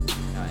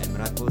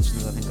futbol dışında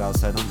zaten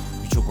Galatasaray'dan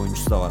birçok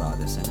oyuncusu da var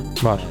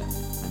ADS'nin. Var.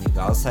 Hani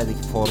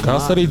Galatasaray'daki formuna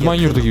Galatasaray idman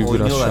yurdu gibi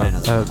biraz şu an.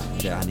 Evet.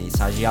 Hani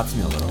sadece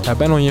yatmıyorlar orada. Ya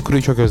ben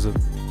Onyekuru'yu çok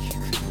özledim.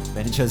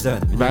 Ben hiç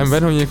özlemedim.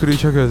 Ben Onyekuru'yu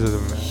çok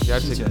özledim ya.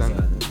 Gerçekten.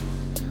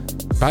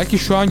 Belki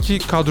şu anki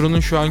kadronun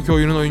şu anki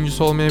oyunun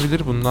oyuncusu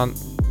olmayabilir. Bundan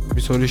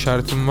bir soru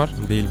işaretim var.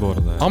 Değil bu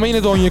arada. Ama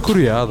yine de Onyekuru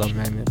ya adam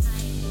yani.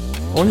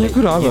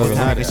 Onyekuru abi. 7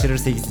 tane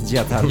kaçırırsa 8.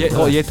 atar.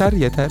 O yeter.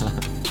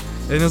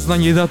 En azından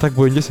 7 atak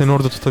boyunca seni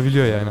orada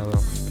tutabiliyor yani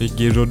adam. Peki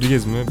Geri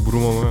Rodriguez mi,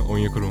 Bruno mu,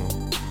 Onyekuru mu?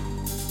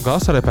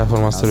 Galatasaray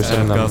performansları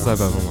üzerinden. Evet, Galatasaray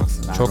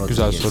performansı. Çok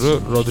güzel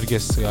soru.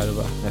 Rodriguez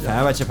galiba. Ve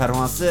Fenerbahçe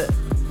performansı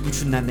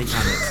üçünden de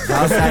hani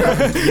Galatasaray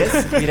Rodriguez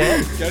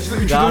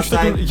 1'e,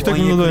 Galatasaray iki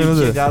takımda da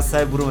oynadı.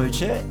 Galatasaray Bruno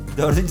 3'e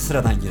 4.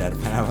 sıradan girer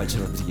Fenerbahçe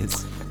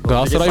Rodriguez.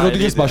 Galatasaray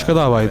Rodriguez başka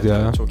davaydı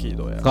ya. Çok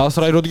iyiydi o ya.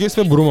 Galatasaray Rodriguez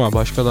ve Bruma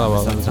başka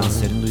dava. Mesela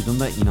transferini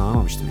duyduğumda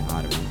inanamamıştım ya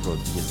harbiden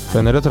Rodriguez.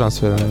 Fener'e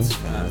transferini. Evet,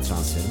 Fener'e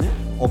transferini.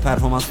 O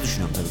performansı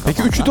düşünüyorum tabii.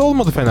 Peki üçü de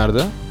olmadı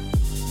Fener'de.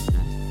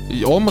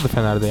 Olmadı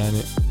Fener'de yani.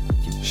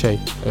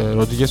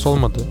 Rodriguez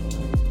olmadı.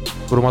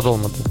 Bruma da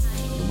olmadı.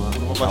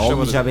 Bruma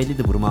olmayacağı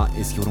belliydi. Bruma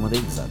eski Bruma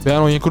değildi zaten. Ben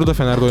Onyekuru da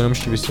Fener'de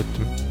oynamış gibi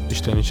hissettim.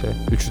 İşte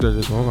üçü de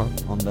dedim ama.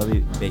 Onu da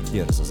bir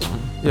bekliyoruz o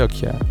zaman.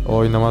 Yok ya. O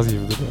oynamaz gibi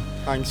duruyor.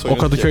 Hangisi oynadı?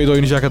 O Kadıköy'de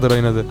oynayacağı kadar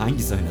oynadı.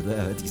 Hangisi oynadı?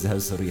 Evet, güzel bir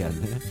soru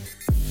geldi.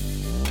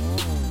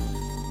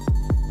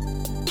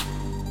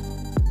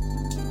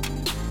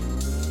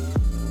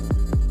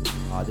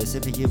 ADS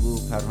peki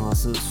bu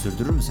performansı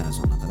sürdürür mü sene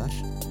sonuna kadar?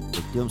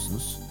 Bekliyor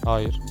musunuz?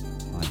 Hayır.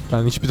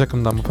 Ben hiçbir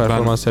takımdan bu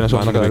performans sene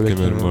sonuna kadar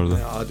beklemiyorum bu arada.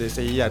 ADS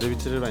iyi yerde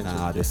bitirir bence.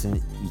 Ben ADS'nin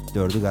ilk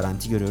 4'ü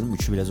garanti görüyorum.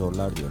 3'ü bile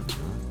zorlar diyorum.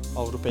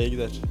 Avrupa'ya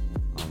gider.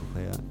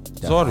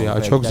 Avrupa'ya. Zor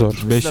ya, çok zor.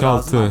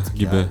 5-6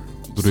 gibi ya.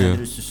 duruyor.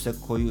 2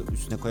 senedir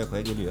üstüne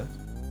koya geliyor.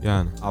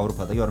 Yani.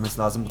 Avrupa'da görmesi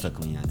lazım bu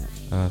takımın yani.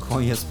 Evet.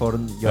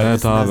 Konyaspor'un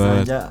görmesinden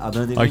önce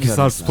adını demin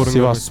Akhisar Spor'un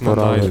Sivasspor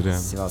daha iyidir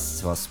yani.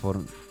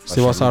 Sivasspor'un.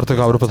 Sivas artık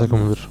Avrupa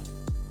takımıdır.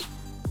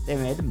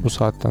 Demeyelim mi? Bu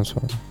saatten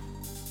sonra.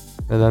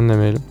 Neden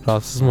demeyelim?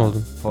 Rahatsız mı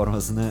oldun?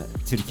 Formasını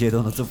Türkiye'de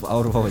unutup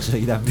Avrupa maçına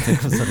giden bir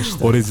takım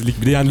sonuçta. O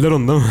rezillik, bir de yendiler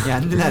onu değil mi?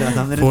 Yendiler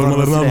adamların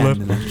formalarını aldılar.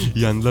 yendiler.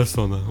 Yendiler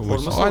sonra.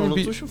 Formasını Hani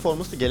unutmuşum,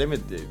 forması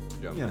gelemedi diye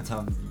biliyorum. Ya,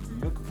 tamam.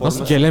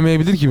 Nasıl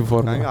gelemeyebilir ki bu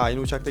forma? Kanka aynı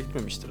uçakta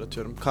gitmemiştir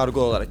atıyorum.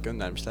 Kargo olarak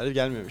göndermişlerdir,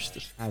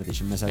 gelmemiştir.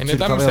 Kardeşim mesela neden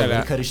Türk Hava mesela?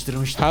 Yolları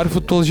karıştırmıştır. Her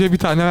futbolcuya bir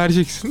tane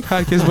vereceksin.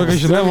 Herkes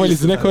bagajına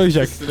valizine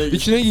koyacak.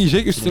 İçine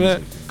giyecek, üstüne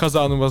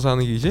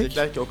kazağını giyecek.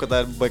 Diyecekler ki o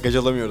kadar bagaj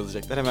alamıyoruz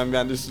diyecekler. Hemen bir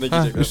anda üstüne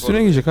giyecekler. Üstüne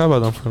giyecek abi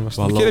adam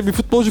formasını. Vallahi... Bir kere bir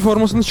futbolcu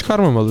formasını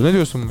çıkarmamalı. Ne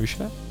diyorsun bu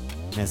işe?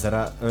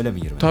 Mezara öyle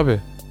mi girmeli?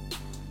 Tabii.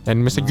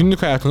 Yani mesela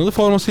günlük hayatında da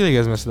formasıyla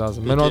gezmesi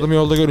lazım. Ben o adamı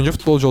yolda görünce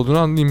futbolcu olduğunu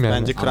anlayayım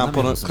yani. Bence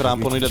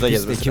kramponuyla da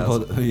gezmesi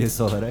lazım.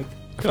 Üyesi olarak.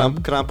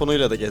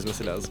 Kramponuyla da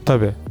gezmesi lazım.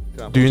 Tabii.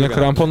 Düğüne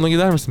kramponla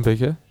gider misin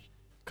peki?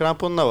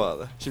 Kramponuna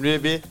bağlı.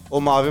 Şimdi bir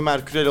o mavi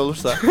merkürel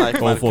olursa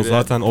o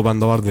zaten o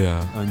bende vardı ya.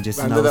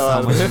 Öncesinde alırsa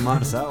amacın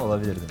varsa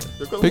olabilirdi.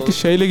 Peki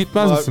şeyle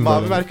gitmez misin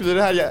mavi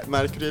böyle?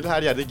 merküreli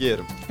her yerde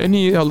giyerim. En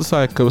iyi halı saha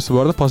ayakkabısı bu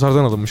arada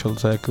pazardan alınmış halı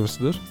saha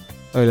ayakkabısıdır.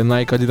 Öyle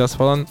Nike, Adidas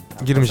falan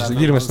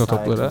girmesin o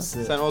toplara.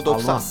 Sen o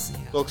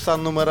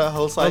 90 numara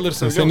halı saha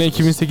alırsın. Sene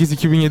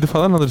 2008-2007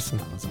 falan alırsın.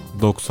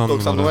 90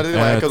 numara değil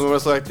mi? Ayakkabı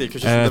numarası olarak değil.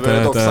 Köşesinde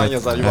böyle 90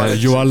 yazar.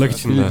 Yuvarlak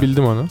içinde.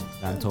 Bildim onu.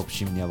 Ben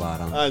topçuyum diye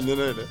bağıran. Aynen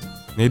öyle.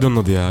 Neydi onun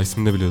adı ya?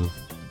 İsmini de biliyordum.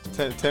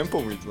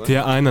 Tempo muydu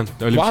lan? Aynen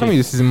öyle bir şey. Var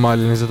mıydı sizin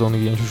mahallenizde de onu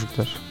giyen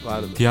çocuklar?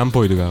 Vardı.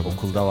 Tiempo'ydu galiba.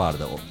 Okulda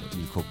vardı.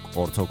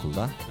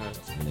 Ortaokulda. Evet.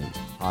 Böyle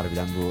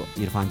harbiden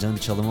bu İrfan Can'ın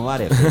çalımı var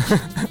ya.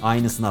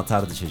 Aynısını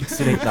atardı çocuk.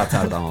 Sürekli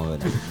atardı ama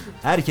böyle.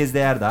 Herkes de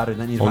yerdi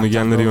harbiden İrfan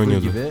Can'ın olduğu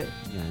gibi.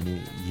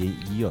 Yani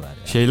yiyorlar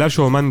ya. Şeyler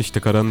şovmendi işte.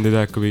 Karanın dediği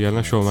ayakkabıyı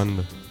gelenler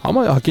şovmendi.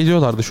 Ama hak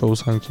ediyorlardı şovu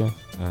sanki.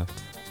 Evet.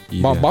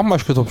 İyiydi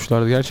bambaşka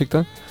topçulardı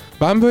gerçekten.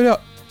 Ben böyle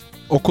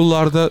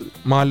okullarda,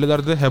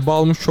 mahallelerde heba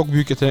almış çok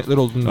büyük yetenekler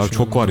olduğunu düşünüyorum.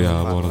 Çok var ya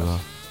bu arada.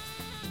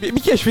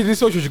 Bir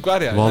keşfedilse o çocuk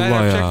var ya.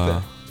 Vallahi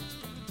ya.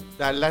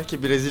 Derler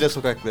ki Brezilya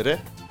sokakları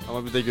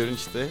ama bir de görün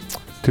işte.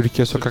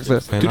 Türkiye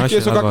sokakları.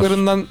 Türkiye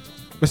sokaklarından var.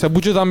 Mesela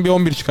Buca'dan bir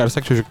 11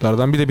 çıkarsak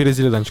çocuklardan, bir de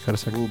Brezilya'dan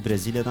çıkarsak. Bu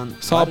Brezilya'dan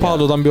Sao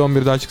Paulo'dan bir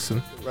 11 daha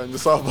çıksın. Bence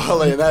Sao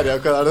Paulo yener ya,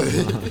 o kadar da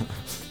değil.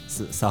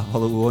 Sao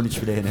Paulo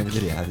U13 bile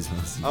yenebilir ya bizim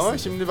aslında. Ama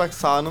şimdi bak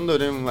sahanın da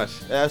önemi var.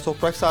 Eğer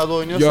toprak sahada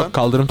oynuyorsan... Yok,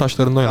 kaldırım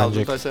taşlarında oynanacak.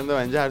 Kaldırım taşlarında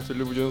bence her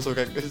türlü Buca'nın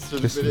sokakları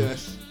çocukları yener.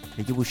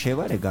 Peki bu şey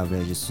var ya,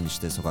 Gabriel Jesus'un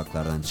işte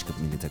sokaklardan çıkıp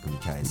milli takım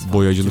hikayesi.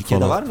 Boyacılık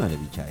Türkiye'de falan. var mı öyle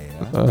bir hikaye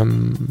ya?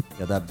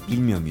 Ya da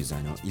bilmiyor muyuz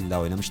yani? İlla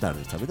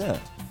oynamışlardır tabii de.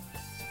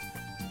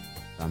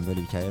 Ben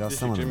böyle bir hikayeye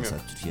rastlamadım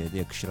mesela. Türkiye'de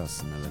yakışır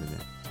aslında böyle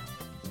bir.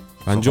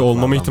 Bence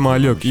olmama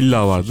ihtimali yok.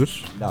 İlla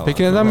vardır.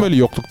 Peki neden böyle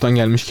yokluktan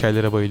gelmiş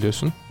hikayelere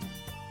bayılıyorsun?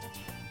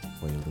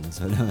 Bayıldığını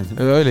söylemedim.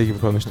 Öyle gibi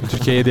konuştun.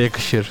 Türkiye'ye de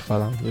yakışır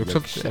falan. Yoksa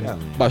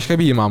başka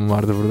bir imam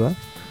vardı burada.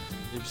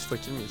 Biz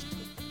fakir miyiz?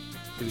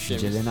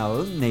 Düşüncelerini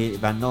alalım.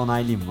 Ben de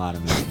onaylayayım, var mı?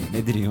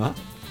 Nedir ima?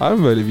 Var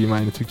mı böyle bir ima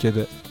yani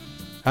Türkiye'de?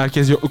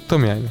 Herkes yoklukta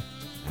mı yani?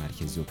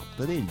 Herkes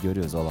yoklukta değil.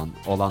 Görüyoruz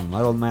olan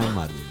var, olmayan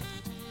var diye.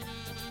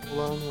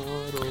 Olan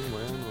var,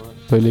 olmayan var.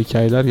 Böyle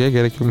hikayeler ya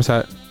gerek yok.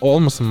 Mesela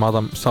olmasın mı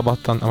adam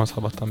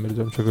sabahtan beri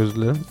diyorum, çok özür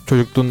dilerim.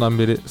 Çocukluğundan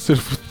beri sırf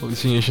futbol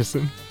için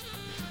yaşasın.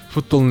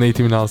 Futbolun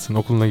eğitimini alsın,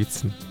 okuluna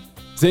gitsin.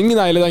 Zengin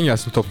aileden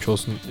gelsin, topçu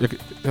olsun.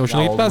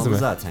 Hoşuna gitmez mi?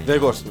 Zaten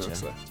Vegors mu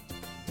yoksa?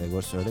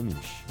 Vegors öyle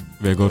miymiş?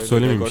 Vegors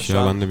söylememiş Vegors ya, şu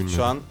an- ben de bilmiyorum.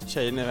 Şu an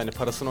şeyini hani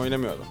parasını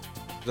oynamıyor adam.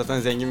 Zaten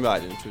zengin bir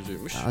ailenin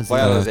çocuğuymuş. Ya,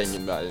 Bayağı da evet.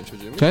 zengin bir ailenin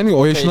çocuğuymuş. Yani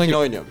o yaşına Fake'ini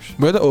oynuyormuş.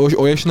 böyle de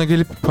o yaşına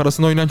gelip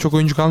parasını oynayan çok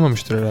oyuncu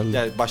kalmamıştır herhalde.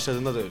 Yani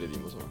başladığında da öyle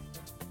diyeyim o zaman.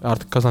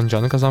 Artık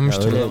kazanacağını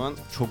kazanmıştır. Ya öyle o zaman.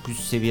 çok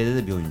üst seviyede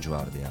de bir oyuncu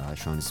vardı ya.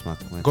 Şu an ismi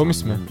aklıma.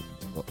 Gomis mi?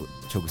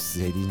 Çok üst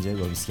seviye deyince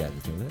Gomis geldi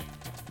tabii.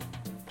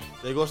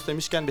 Vegors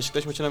demişken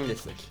Beşiktaş maçına mı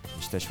geçsek?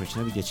 Beşiktaş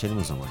maçına bir geçelim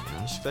o zaman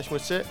ya. Beşiktaş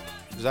maçı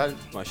güzel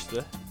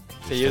maçtı.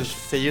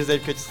 Seyir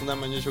zevk açısından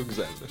bence çok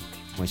güzeldi.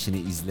 Maçını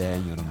izleyen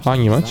yorumcular.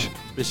 Hangi maç?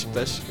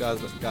 Beşiktaş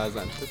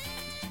Gaziantep.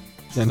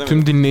 Yani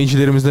tüm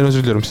dinleyicilerimizden özür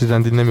diliyorum.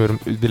 Sizden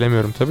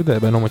dilemiyorum tabii de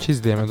ben o maçı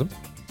izleyemedim.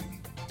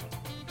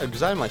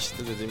 Güzel maçtı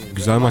dediğim gibi.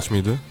 Güzel Ama maç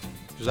mıydı?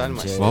 Güzel Bence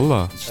maçtı.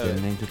 Valla. İşlerinin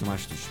Evet. en kötü maç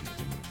düşmüş.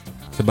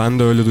 İşte ben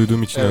de öyle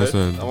duyduğum için öyle Evet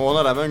söyledim. ama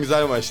ona rağmen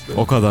güzel maçtı.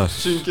 O kadar.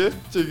 Çünkü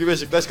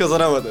Beşiktaş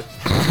kazanamadı.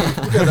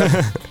 Bu kadar.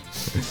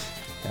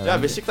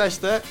 Ya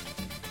Beşiktaş'ta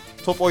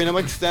top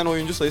oynamak isteyen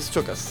oyuncu sayısı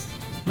çok az.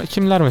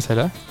 Kimler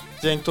mesela?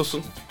 Cenk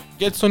Tosun,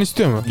 Getson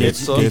istiyor mu?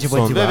 Getson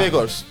Getson. ve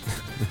Vegors.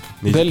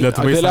 Necip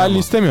Latıba'yı Delali sayma.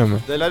 istemiyor mu?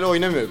 Delali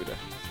oynamıyor bile.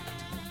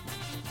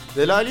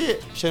 Delali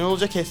Şenol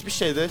Hoca kesmiş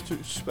şeyde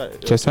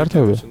süper. Keser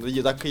tabii.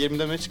 Şimdi dakika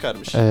 20'de mi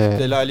çıkarmış? Ee.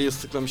 Delali'yi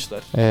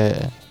ıslıklamışlar.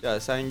 Ya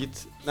sen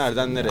git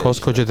nereden nereye?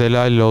 Koskoca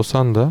Delali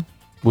olsan da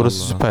burası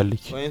Vallahi. Süper Lig.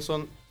 O en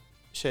son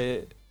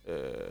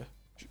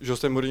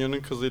Jose Mourinho'nun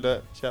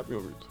kızıyla şey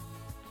yapmıyor muydu?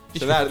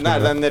 İşte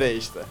nereden nereye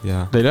işte.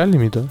 Ya. Delali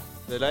miydi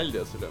o? Delali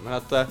diye hatırlıyorum. Ben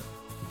hatta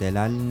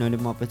Delali'nin öyle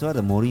bir muhabbeti var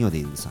da Mourinho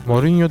değildi sanki.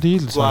 Mourinho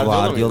değildi. Guardiola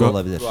Guardiola mıydı?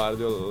 olabilir.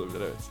 Guardiola olabilir,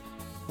 evet.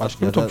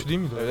 Başka Ya bir da- topçu değil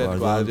miydi? Evet,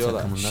 Guardiola.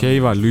 takımından Şey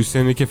biri. var, Luis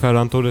Enrique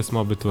Ferran Torres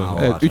muhabbeti var. Ha,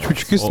 Evet, var.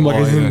 3.5 üst O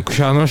magazin ayrı.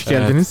 kuşağına hoş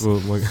geldiniz.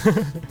 Evet,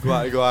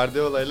 bu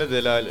Guardiola ile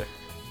Delali.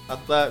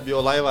 Hatta bir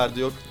olay vardı,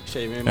 yok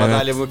şey mi,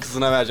 madalyamı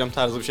kızına vereceğim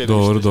tarzı bir şey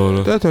Doğru, demişti.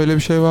 doğru. Evet, öyle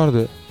bir şey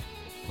vardı.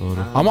 Doğru.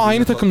 Ha, Ama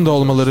aynı takımda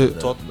olmaları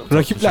Tottenham.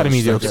 rakipler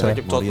miydi yoksa?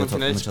 Rakip Tottenham Mourinho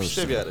finale Tottenham'ı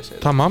çıkmıştı bir ara şeyde.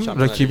 Tamam,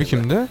 Şampiyonlar rakibi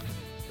Ligi'nde. kimdi?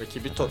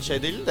 Rakibi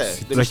şey değil de.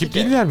 demişti Rakip ki-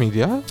 değiller miydi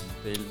ya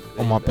Değil, o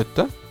değil.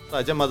 muhabbette?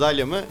 Sadece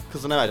madalyamı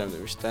kızına vereceğim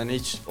demişti. Yani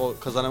hiç o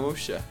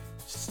kazanamamış ya.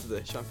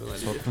 City'de Şampiyonlar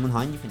Ligi. Tottenham'ın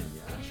hangi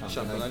finali ya?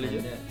 Şampiyonlar Ligi.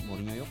 Finalinde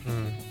Mourinho yok mu?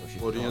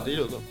 Mourinho değil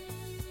oğlum.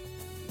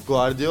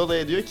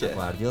 Guardiola'ya diyor ki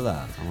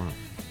Guardiola, tamam.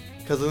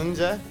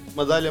 kazanınca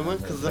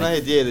madalyamı kızına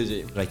hediye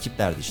edeceğim. Rakip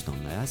derdi işte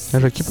onunla ya.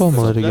 Ya, rakip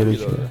olmaları Rakipler miydi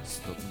gerekiyor.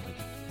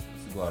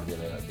 Guardiola,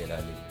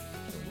 Delali.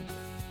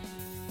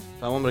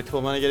 Tamam, rakip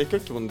olmana gerek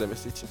yok ki bunu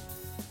demesi için.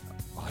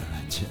 Var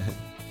bence.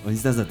 O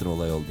yüzden zaten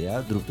olay oldu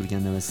ya. Durup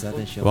dururken demesi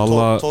zaten şey oldu.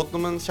 Vallahi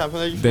Tottenham'ın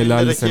Şampiyonlar Ligi Delali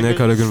finalinde seneye rakibi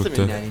kara gün City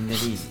rüktü. miydi?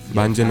 Finalinde değil.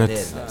 Bence Kendi net.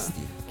 ezbersi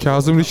değil.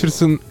 Kazım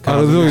Richards'ın aradığı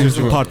Kazım oyuncu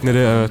Richards'ın mu? partneri,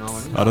 evet.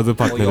 Aradığı O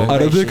partneri. yolda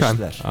Aradığı kan.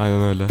 eşleştiler.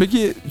 Aynen öyle.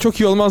 Peki çok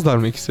iyi olmazlar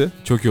mı ikisi?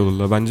 Çok iyi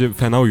olurlar. Bence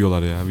fena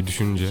uyuyorlar ya bir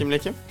düşününce. Kimle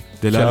kim?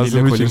 Delali Kazım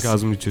ile Colin Richards.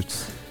 Kazım Richards.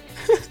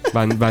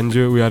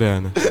 bence uyar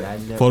yani.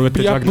 Delal'le Forvet'te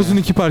Bir Cagney. yapbozun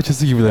iki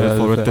parçası gibiler Evet,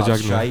 herhalde. forvette Cagney.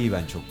 Batshuayi'yi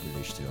ben çok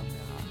birleştiriyorum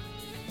ya.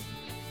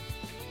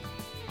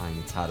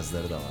 Aynı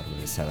tarzları da var,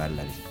 böyle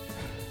severler.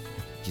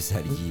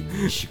 Güzel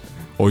giyimli, ışık,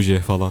 Oje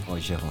falan.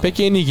 oje falan.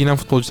 Peki en iyi giyinen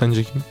futbolcu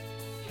sence kim?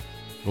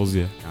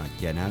 Rozier. Ya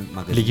genel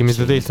magazin Ligimizde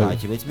şeyini değil tabii.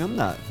 takip etmiyorum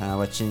da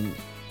Fenerbahçe'nin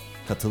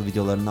katıl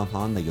videolarından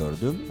falan da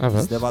gördüm. Evet.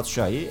 Bizde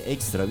Batshuayi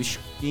ekstra bir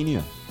şık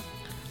giyiniyor.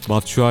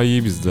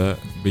 Batshuayi bizde.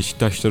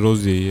 Beşiktaş'ta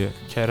Rozier'i.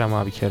 Kerem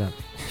abi, Kerem.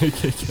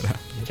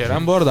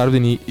 Kerem bu arada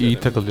harbiden iyi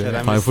takılıyor.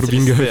 Kerem Tayfur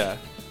stilist Bingöl. ya.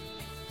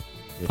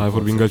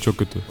 Tayfur Bingöl çok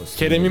kötü.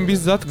 Kerem'in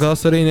bizzat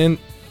Galatasaray'ın en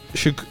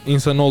şık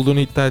insanı olduğunu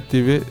iddia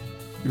ettiği bir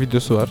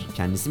videosu var.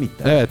 Kendisi mi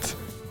iddia? Evet.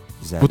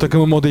 Güzel. Bu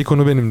takımın moda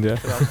ikonu benim diyor.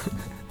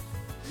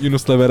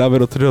 Yunus'la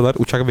beraber oturuyorlar.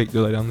 Uçak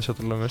bekliyorlar yanlış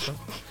hatırlamıyorsam.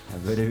 Ya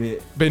böyle bir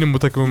Benim bu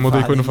takımın moda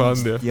ikonu ifadenin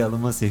falan diyor. ciddiye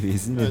alınma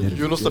seviyesi nedir? Yani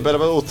Yunus'la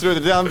beraber oturuyor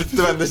dediği an bitti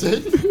bende şey.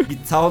 Bir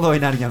tavla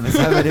oynarken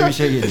mesela böyle bir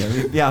şey geliyor.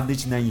 Bir anda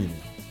içinden geliyor.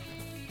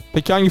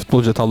 Peki hangi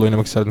futbolcuya tavla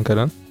oynamak isterdin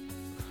Karan?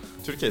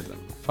 Türkiye'den.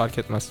 Fark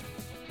etmez.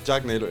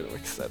 Cagney ile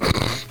oynamak isterdim.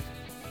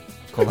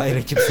 Kolay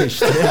rakip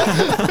seçti.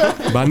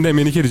 Ben de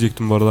Emenike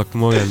diyecektim bu arada,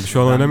 aklıma o geldi.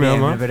 Şu an oynamıyor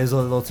ama. Emre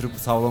Belözoğlu'yla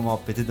oturup tavla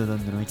muhabbeti de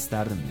döndürmek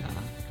isterdim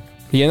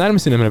ya. Yener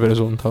misin Emre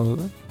Belözoğlu'nu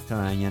tavlada?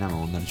 Muhtemelen yenemem.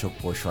 Onların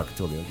çok boş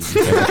vakti oluyor.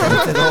 Bizim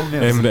de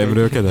olmuyor.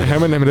 Emre yok eder.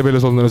 Hemen Emre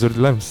Belözoğlu'ndan özür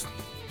diler misin?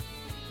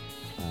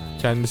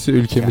 Kendisi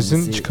ülkemizin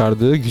Kendisi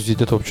çıkardığı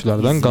güzide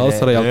topçulardan, İzmir'e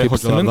Galatasaray ve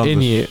altyapısının en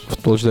hocalardandır. iyi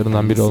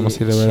futbolcularından biri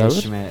olmasıyla beraber.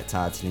 Çeşme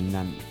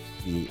tatilinden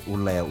bir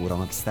Urla'ya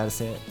uğramak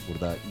isterse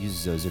burada yüz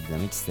yüze özür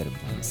dilemek isterim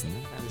kendisinden.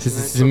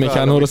 Sizin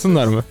mekana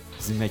uğrasınlar mı?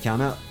 Bizim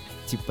mekana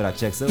tip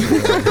bırakacaksa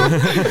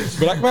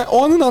Bırakma,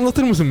 o anını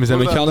anlatır mısın bize?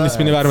 Buradan Mekanın da-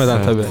 ismini vermeden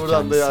Evet. tabii.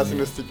 Buradan da Yasin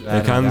Kendisini- Öztürk. Vermeden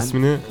Mekanın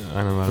ismini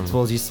aynen vermem.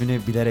 futbolcu ismini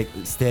bilerek,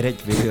 isteyerek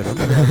veriyorum.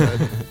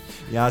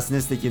 Yasin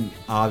Öztekin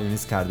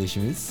abimiz,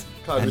 kardeşimiz.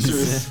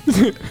 Kardeşimiz.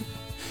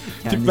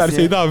 Tip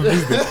verseydi abi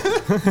biz de.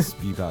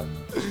 Büyük abim.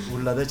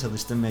 Urla'da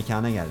çalıştığım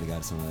mekana geldi,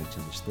 garson olarak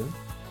çalıştım.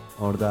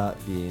 Orada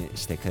bir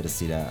işte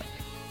karısıyla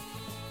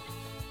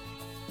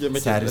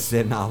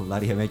servislerini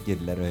aldılar, yemek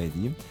yediler öyle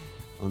diyeyim.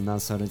 Ondan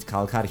sonra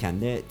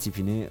kalkarken de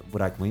tipini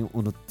bırakmayı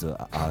unuttu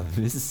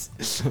abimiz.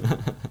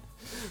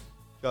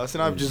 Yasin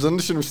abi cüzdanını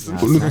düşürmüşsün.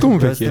 Unuttu mu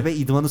peki? Göztepe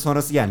idmanı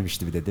sonrası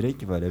gelmişti bir de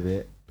direkt böyle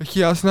bir. Peki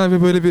Yasin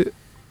abi böyle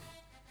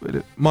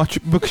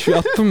mahcup bir bakışı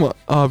attı mı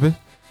abi?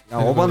 Ya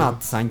o bana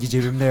attı sanki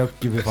cebimde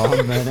yok gibi falan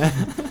böyle.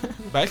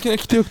 Belki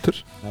nakiti yoktur.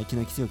 Belki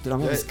nakit yoktur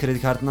ama biz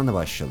kredi kartından da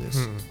başlıyoruz.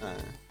 He.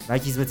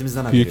 Belki hizmetimizden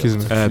haberi Büyük yoktur.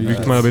 hizmet. Evet, büyük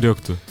ihtimal haberi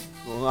yoktu.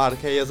 Onu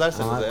arkaya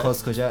yazarsanız Ama eğer.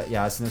 koskoca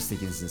Yasin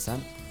Öztekin'sin sen.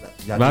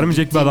 Yani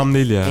Vermeyecek bir adam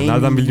değil ya. en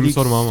Nereden bildiğimi lüks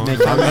sorma ama.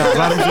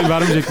 mekan-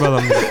 vermeyecek bir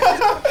adam değil.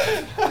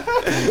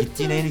 Yani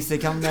gittiğin en lüks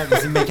mekan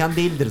bizim mekan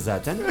değildir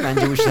zaten.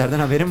 Bence bu işlerden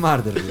haberin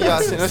vardır.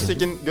 Yasin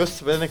Öztekin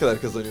Göztepe'de ne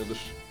kadar kazanıyordur?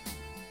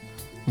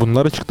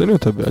 Bunlar açıklanıyor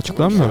tabii.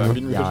 Açıklanmıyor Ben mu?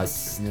 bilmiyorum.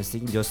 Yasin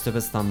Öztekin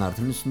Göztepe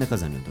standartının üstünde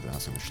kazanıyordur ya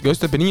sonuçta.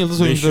 Göztepe'nin yıldız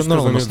 500 oyuncularından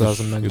olması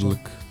kazanıyordur lazım bence. yıllık.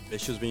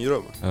 500 bin euro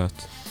mu? Evet.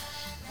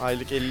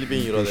 Aylık 50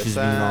 bin euro 500 bin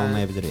lira desen.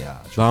 almayabilir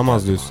ya. Çok Daha mı az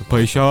fazla diyorsun? ama.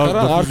 Payışa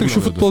Karan artık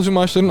şu futbolcu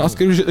maaşlarının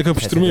asgari ücretle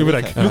kapıştırmayı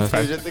bırak. Evet.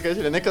 Lütfen. Ücretli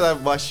kaçıyla ne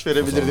kadar baş O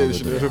verebilir zaman diye öyledir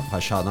düşünüyorum. ya.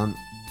 Paşa'dan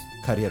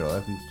kariyer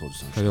olarak büyük futbolcu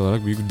sonuçta. Kale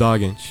olarak büyük, daha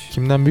genç.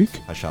 Kimden büyük?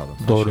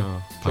 Paşa'dan. Doğru.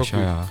 Paşa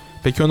büyük. ya.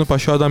 Peki onu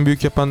Paşa'dan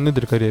büyük yapan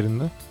nedir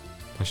kariyerinde?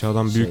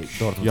 Paşa'dan büyük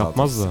Dortmund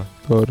yapmaz da.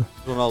 altyapısı. Doğru.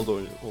 Ronaldo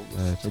oldu.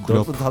 Evet. Klopp.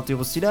 Dortmund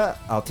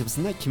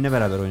altyapısında kimle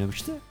beraber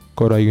oynamıştı?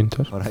 Koray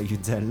Günter. Koray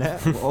Günter'le.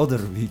 Odur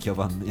büyük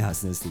yapan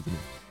Yasin Öztekin'in.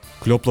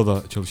 Klopp'la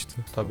da çalıştı.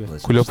 Tabii.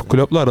 Çalıştı.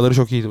 Klopp'la araları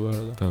çok iyiydi bu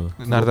arada.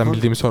 Tabii. Nereden Klopp'un-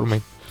 bildiğimi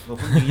sormayın.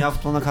 Klopp'un dünya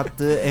futboluna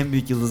kattığı en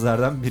büyük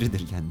yıldızlardan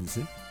biridir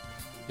kendisi.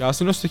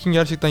 Yasin Öztekin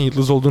gerçekten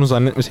yıldız olduğunu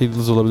zannetmeseydi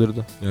yıldız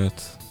olabilirdi. Evet.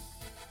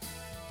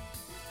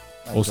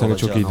 Belki O sene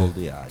çok olacağın iyiydi. Oldu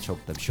ya.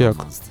 Çok da bir şey Yok.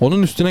 olmazdı.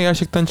 Onun üstüne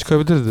gerçekten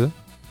çıkabilirdi.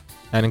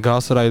 Yani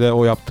Galatasaray'da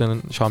o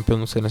yaptığının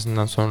şampiyonluk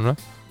senesinden sonra.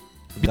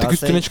 Bir tık Galatasaray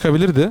üstüne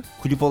çıkabilirdi.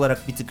 kulüp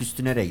olarak bir tık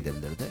üstüne nereye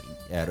gidebilirdi?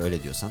 Eğer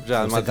öyle diyorsan.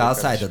 Real Yoksa Madrid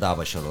Galatasaray'da kardeşim. daha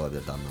başarılı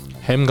olabilirdi anlamında.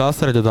 Hem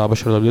Galatasaray'da daha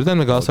başarılı olabilirdi hem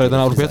de Galatasaray'dan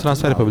Okey, Avrupa'ya zaten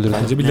transfer abi. yapabilirdi.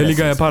 Bence bir La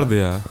Liga yapardı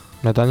ya.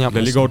 Neden La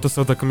yapmasın? Liga orta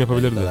sıra takım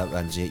yapabilirdi.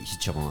 Bence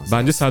hiç yapamaz.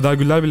 Bence Serdar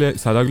Güller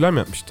mi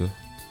yapmıştı?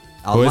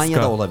 Almanya'da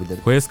Huesca. olabilir.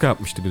 Huesca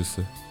yapmıştı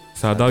birisi.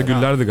 Serdar Serdar-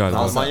 Güller'di galiba.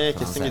 Fransa- Almanya'ya Fransa-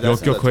 kesin Yok,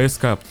 gidersin. Yok zaten.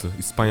 Huesca yaptı.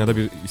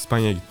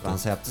 İspanya'ya gitti.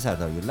 Fransa yaptı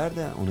Serdar Gürler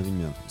de onu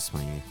bilmiyorum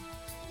İspanya'yı.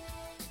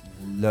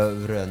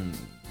 Löwren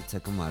bir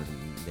takım vardı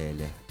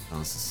L'li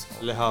Fransız.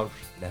 Le Havre.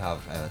 Le Havre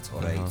evet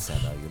oraya Le gitti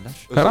Serdar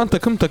Gürler. Karan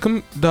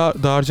takım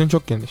dağarcığın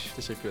çok geniş.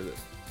 Teşekkür ederim.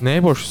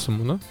 Neye borçlusun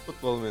bunu?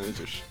 Futbol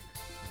menajer.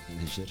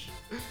 Menajer.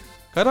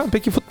 Karan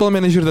peki futbol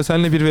menajerde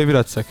seninle 1v1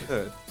 atsak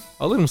Evet.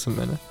 alır mısın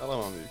beni?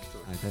 Alamam büyük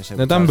ihtimal. Arkadaşlar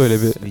Neden bu tarz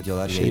böyle bir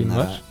videolar şeyin yayınlara,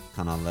 var?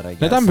 kanallara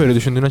gelsin. Neden böyle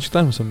düşündüğünü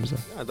açıklar mısın bize?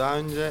 Ya daha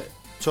önce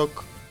çok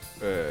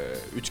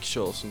 3 kişi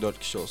olsun, 4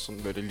 kişi olsun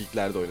böyle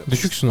liglerde oynadım.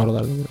 Düşüksün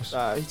oralarda biraz.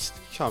 Daha hiç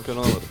şampiyon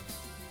olamadım.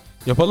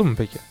 Yapalım mı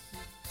peki?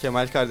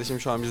 Kemal kardeşim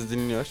şu an bizi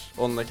dinliyor.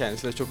 Onunla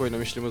kendisiyle çok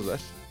oynamışlığımız var.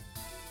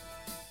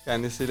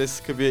 Kendisiyle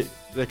sıkı bir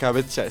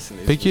rekabet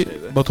içerisindeyiz. bu Peki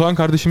şeyde. Batuhan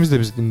kardeşimiz de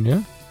bizi dinliyor.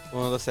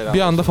 Ona da selam. Bir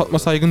anda olsun Fatma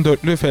burada. Saygın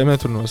dörtlü FM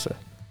turnuvası.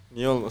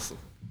 Niye olmasın?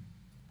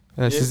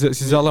 Yani Niye-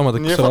 sizi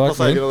alamadık Niye kusura Fatma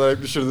bakmayın. Saygın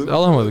olarak düşürdün?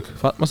 Alamadık.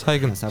 Fatma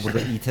Saygın. Mesela burada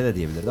İT de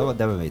diyebilirdi ama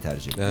dememeyi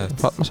tercih etti. Evet.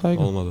 Fatma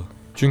Saygın. Olmadı.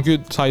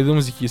 Çünkü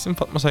saydığımız iki isim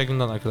Fatma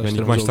Saygın'dan Ben arkadaşlarımız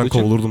ilk maçtan olduğu için.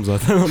 kovulurdum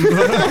zaten.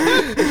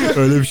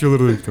 Öyle bir şey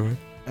olurdu büyük ihtimal.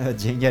 Evet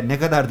Cenger ne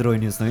kadardır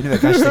oynuyorsun oyunu ve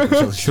kaç takım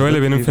çalışıyorsun?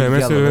 Şöyle benim Bir bilgi FM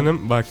alalım.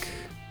 serüvenim bak.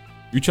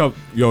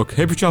 Yok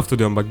hep 3 hafta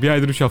diyorum bak. 1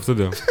 aydır 3 hafta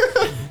diyorum.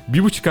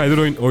 1,5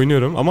 aydır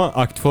oynuyorum ama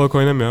aktif olarak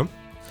oynamıyorum.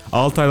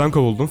 Altay'dan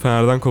kovuldum,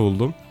 Fener'den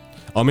kovuldum.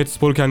 Ahmet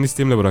Spor'u kendi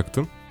isteğimle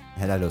bıraktım.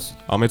 Helal olsun.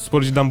 Ahmet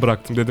Spor'u cidden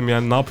bıraktım dedim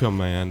yani ne yapıyorum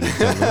ben yani. dedim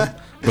kendime.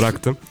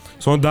 Bıraktım.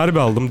 Sonra derbi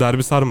aldım.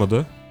 Derbi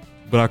sarmadı.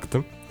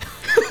 Bıraktım.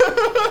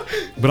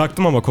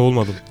 Bıraktım ama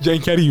kovulmadım.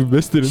 Cenker gibi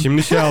beslerim.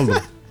 Şimdi şey aldım.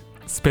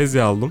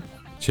 Spezia aldım.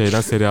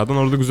 Serie A'dan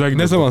orada güzel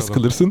gidiyor. Ne zaman bakalım.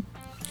 sıkılırsın?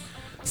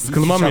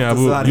 Sıkılmam İki ya bu.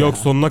 haftası var Yok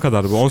ya. sonuna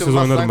kadar bu. 10 sezon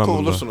oynarım ben bunda.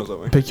 kovulursun o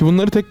zaman. Peki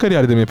bunları tek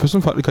kariyerde mi yapıyorsun?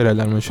 Farklı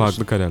kariyerler mi açıyorsun?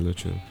 Farklı kariyerle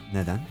açıyorum.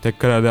 Neden? Tek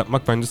kariyerde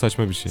yapmak bence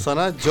saçma bir şey.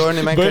 Sana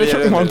Journeyman Böyle kariyeri çok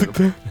öneririm.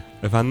 mantıklı.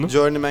 Efendim?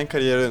 Journeyman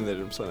kariyeri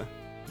öneririm sana.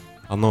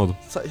 Anlamadım.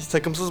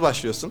 Takımsız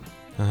başlıyorsun.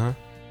 Aha.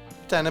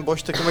 Bir tane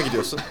boş takıma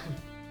gidiyorsun.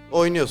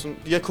 Oynuyorsun.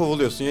 Ya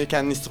kovuluyorsun ya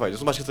kendini istifa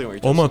ediyorsun. Başka takıma O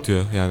gidiyorsun. mu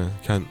atıyor yani?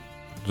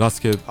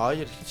 Rastgele.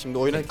 Hayır. Şimdi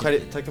oyuna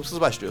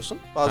takımsız başlıyorsun.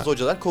 Bazı Ha.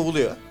 hocalar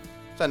kovuluyor.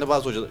 Sen de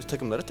bazı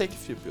takımlara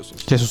teklif yapıyorsun.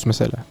 Jesus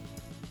mesela.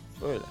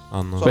 Öyle.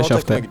 Anladım. Sonra Beş o takıma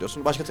haftaya.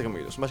 gidiyorsun. Başka takıma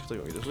gidiyorsun. Başka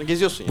takıma gidiyorsun.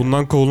 Geziyorsun yani.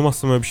 Bundan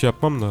kovulmazsam öyle bir şey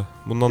yapmam da.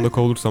 Bundan da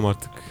kovulursam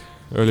artık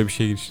öyle bir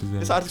şey girişiriz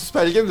yani. Biz artık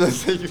Süper Lig'e mi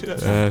dönsek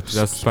biraz? Evet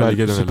biraz Süper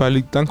Lig'e dönelim. Süper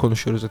Lig'den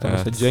konuşuyoruz zaten. Evet.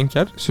 Mesela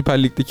Cenker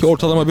Süper Lig'deki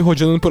ortalama bir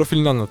hocanın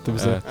profilini anlattı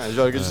bize. Evet. Yani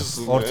Jorge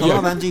Jesus'un. Ortalama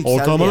Yok, bence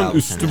yükseldi Ortalamanın ya bu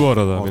üstü sene. bu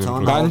arada benim Ortalama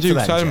programım. Bence altı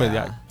yükselmedi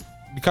ya. yani.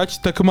 Birkaç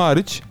takım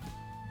hariç.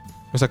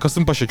 Mesela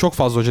Kasımpaşa çok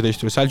fazla hoca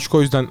değiştiriyor. Selçuk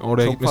o yüzden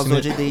oraya Çok gitmesini... fazla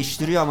hoca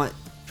değiştiriyor ama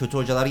kötü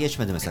hocalar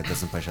geçmedi mesela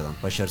Kasımpaşa'dan.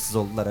 Başarısız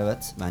oldular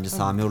evet. Bence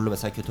Sami Urlu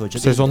mesela kötü hoca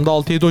değil. Sezonda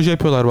 6-7 hoca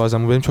yapıyorlar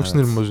bazen. Bu benim çok Evet.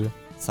 sinirimi bozuyor.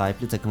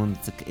 Sahipli takımın bir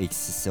tık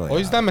eksisi o ya. O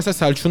yüzden mesela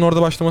Selçuk'un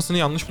orada başlamasını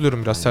yanlış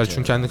buluyorum biraz. Bence Selçuk'un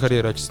evet. kendi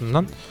kariyeri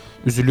açısından.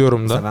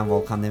 Üzülüyorum Mesela da. ben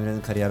Volkan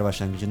Demirel'in kariyer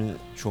başlangıcını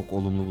çok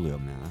olumlu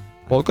buluyorum ya.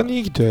 Volkan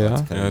iyi gidiyor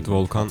ya. Evet,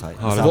 Volkan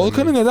harbi.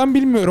 Volkan'ı neden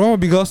bilmiyorum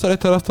ama bir Galatasaray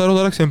taraftarı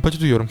olarak sempati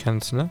duyuyorum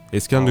kendisine.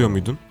 Eskiden duyuyor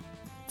muydun?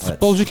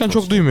 Futbolcuyken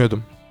çok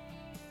duymuyordum.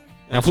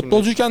 Yani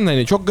futbolcuyken de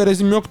hani çok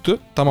garezim yoktu.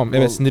 Tamam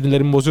evet,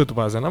 sinirlerimi bozuyordu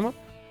bazen ama.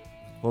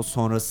 O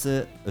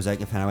sonrası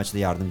özellikle Fenerbahçe'de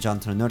yardımcı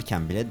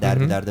antrenörken bile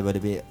derbilerde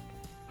böyle bir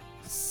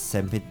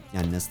sempati,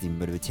 yani nasıl diyeyim,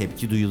 böyle bir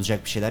tepki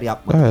duyulacak bir şeyler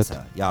yapmadı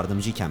mesela.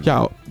 Yardımcıyken bile.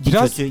 Ya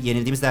biraz kötü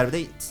yenildiğimiz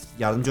derbide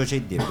yardımcı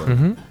hocaydı diye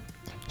biliyorum.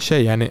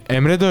 Yani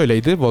Emre de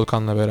öyleydi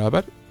Volkan'la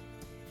beraber.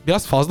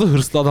 Biraz fazla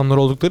hırslı adamlar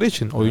oldukları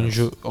için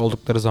oyuncu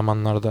oldukları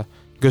zamanlarda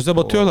göze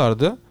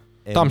batıyorlardı.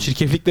 Tam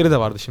çirkeflikleri de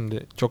vardı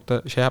şimdi. Çok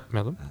da şey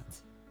yapmayalım. Evet.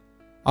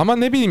 Ama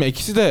ne bileyim,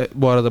 ikisi de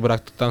bu arada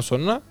bıraktıktan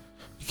sonra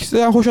ikisi de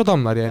yani hoş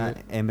adamlar yani. Yani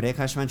Emre'ye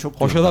karşı ben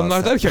çok hoş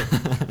adamlar derken.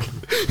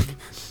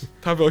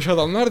 Tabii hoş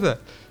adamlar da.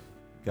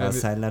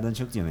 Galatasaraylılardan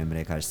çok diyorum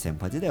Emre'ye karşı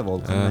sempati de,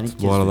 Volkan'dan ilk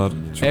kez bu aralar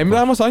Emre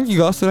ama sanki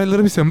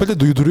Galatasaraylılara bir sempati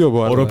duyduruyor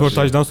bu arada. O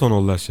röportajdan sonra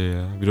oldu her şey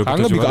ya. Bir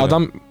kanka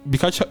adam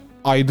birkaç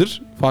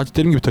aydır Fatih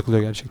Terim gibi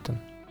takılıyor gerçekten.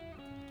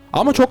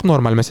 Ama çok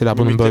normal mesela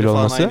bunun böyle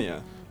olması.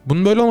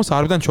 Bunun böyle olması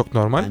harbiden çok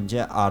normal.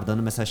 Bence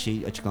Arda'nın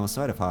mesela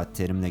açıklaması var ya, Fatih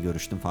Terim'le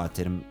görüştüm. Fatih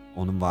Terim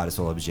onun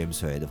varisi olabileceğimi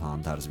söyledi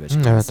falan tarzı bir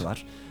açıklaması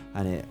var.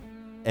 Hani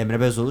Emre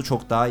Belözoğlu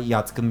çok daha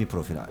yatkın bir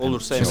profil.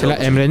 Olursa mesela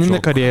Emre'nin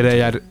de kariyeri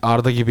eğer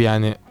Arda gibi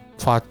yani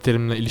Fatih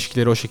Terim'le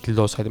ilişkileri o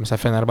şekilde olsaydı. Mesela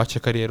Fenerbahçe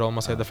kariyeri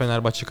olmasaydı,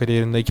 Fenerbahçe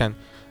kariyerindeyken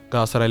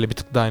Galatasaray'la bir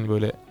tık daha hani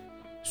böyle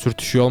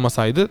sürtüşüyor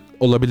olmasaydı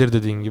olabilir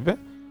dediğin gibi.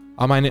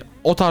 Ama hani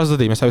o tarzda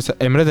değil. Mesela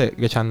Emre de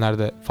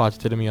geçenlerde Fatih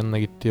Terim'in yanına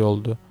gittiği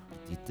oldu.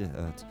 Gitti,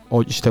 evet.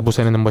 O işte bu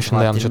senenin başında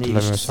Fatih yanlış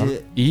hatırlamıyorsam.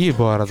 İyi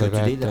bu arada kötü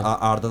gayet de.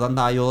 Arda'dan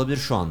daha iyi olabilir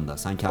şu anda.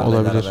 Sanki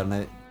Arda'yla aralarına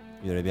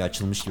göre bir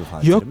açılmış gibi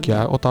Fatih Yok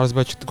Terim'in ya, o tarz bir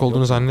açıklık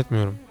olduğunu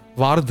zannetmiyorum.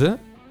 Vardı.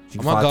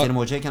 Çünkü ama Fatih Terim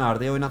hocayken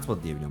Arda'yı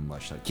oynatmadı diye biliyorum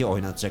başlar. Ki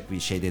oynatacak bir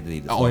şey de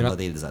değildi. Formda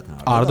değildi zaten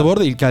Arda. Arda bu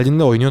arada ilk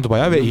geldiğinde oynuyordu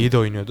bayağı ve iyi de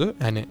oynuyordu.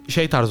 Yani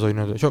şey tarzı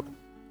oynuyordu. Çok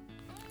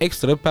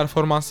ekstra bir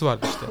performansı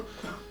vardı işte.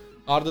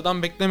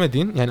 Arda'dan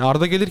beklemediğin, yani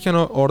Arda gelirken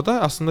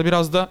orada aslında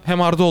biraz da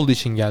hem Arda olduğu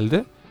için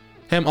geldi.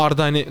 Hem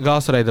Arda hani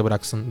Galatasaray'da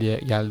bıraksın diye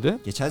geldi.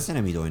 Geçen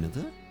sene miydi oynadı?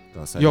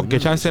 Yok,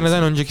 geçen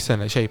seneden önceki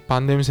sene.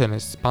 Pandemi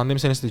senesi. Pandemi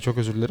senesi değil, çok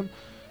özür dilerim.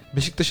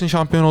 Beşiktaş'ın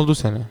şampiyon olduğu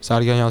sene.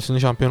 Sergen Yalçın'ın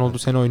şampiyon olduğu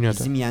sene oynuyordu.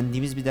 Bizim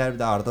yendiğimiz bir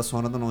derbide Arda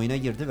sonradan oyuna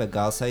girdi ve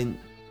Galatasaray'ın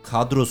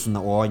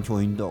kadrosunda o anki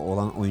oyunda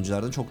olan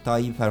oyunculardan çok daha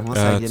iyi bir performans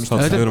sergilemişti.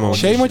 Evet,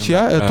 şey maçı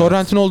ya,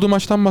 Torrent'in olduğu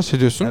maçtan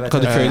bahsediyorsun,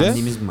 Kadıköy'de.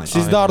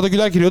 Sizde Arda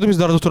Güler giriyordu,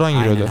 bizde Arda Turan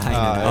giriyordu.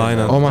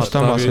 Aynen. O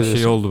maçtan bahsediyorsun.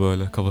 Şey oldu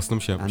böyle, kafasını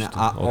bir şey yapmıştı.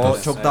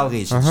 O çok dalga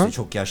geçmişti.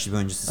 Çok yaşlı bir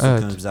oyuncusu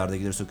sokuyoruz, biz Arda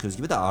Güler'i sokuyoruz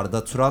gibi de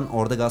Arda Turan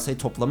orada Galatasaray'ı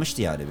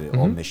toplamıştı yani bir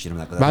 15-20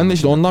 dakika. Ben de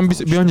işte ondan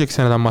bir önceki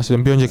seneden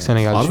bahsediyorum. Bir önceki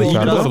sene geldi. Arda iyi bir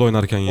arada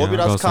oynarken ya. O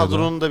biraz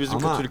kadronun da bizim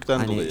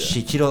kötülükten dolayı. Ama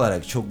şekil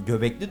olarak çok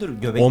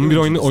göbekli 11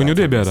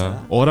 oynuyordu ya bir ara.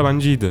 O ara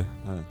bence iyiydi.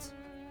 Evet.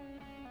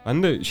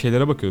 Ben de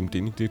şeylere bakıyordum,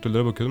 teknik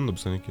direktörlere bakıyordum da bu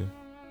seneki.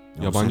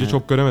 Yabancı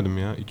çok göremedim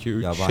ya.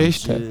 2-3. Şey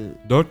işte.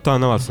 4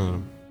 tane var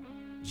sanırım.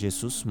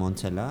 Jesus,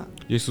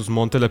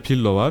 Montella,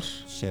 Pirlo var.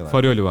 Var.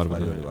 Farioli var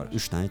burada.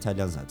 3 tane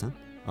İtalyan zaten.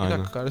 Aynen. Bir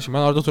dakika kardeşim, ben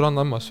Arda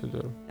Turan'dan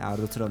bahsediyorum. Ya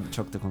Arda Turan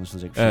çok da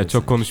konuşulacak bir şey Evet,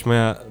 çok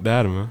konuşmaya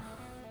değer mi?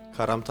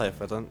 Karam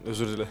tayfadan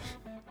özür dile.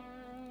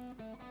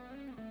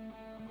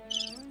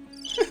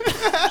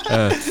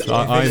 Evet,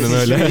 aynen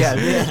öyle.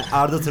 Geldi.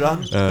 Arda Turan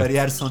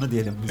kariyer sonu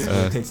diyelim biz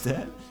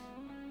kontekste.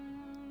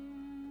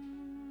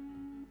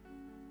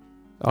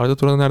 Arda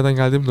Turan'ın nereden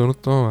geldiğimi de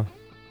unuttum ama.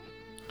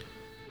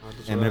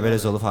 Emre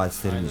Belözoğlu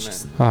Fatih Terim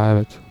ilişkisi. Ha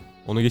evet.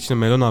 Onu geçince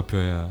Melo ne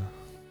yapıyor ya?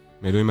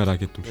 Melo'yu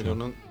merak ettim şu an.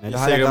 Melo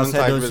hala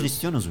Galatasaray'a dönsün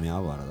istiyorsunuz mu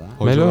ya bu arada?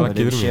 Hoca olarak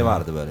gelir mi? Bir şey ya?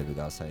 Vardı böyle bir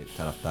Galatasaray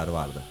taraftarı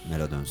vardı.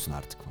 Melo dönsün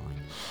artık falan.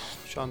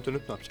 Şu an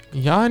dönüp ne yapacak?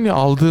 Yani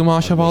aldığı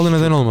maaşa bağlı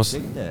neden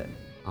olmasın? De,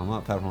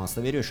 ama performans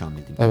da veriyor şu an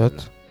dediğim evet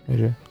kadarıyla.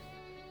 Veriyor.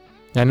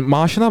 Yani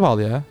maaşına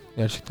bağlı ya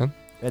gerçekten.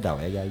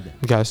 Bedavaya geldi.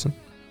 Gelsin.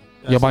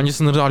 Yabancı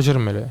sınırı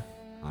harcarım böyle.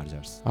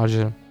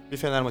 Harcarım. Bir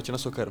Fener maçına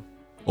sokarım.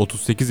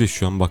 38 yaş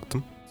şu an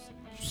baktım.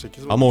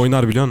 38 ama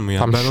oynar biliyor musun ya?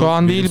 Tam şu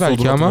an değil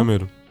belki ama.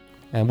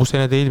 Yani bu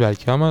sene değil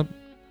belki ama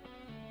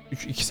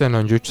 2 sene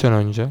önce, 3 sene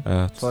önce.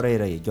 Evet.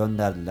 Torreira'yı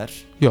gönderdiler.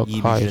 Yok,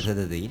 İyi bir ücrete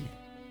de değil.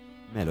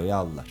 Melo'yu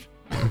aldılar.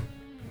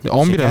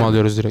 11'e mi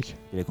alıyoruz direkt?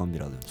 Direkt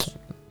 11 alıyoruz.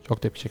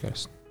 Çok tepki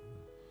çekersin.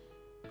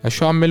 Ya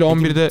şu an Melo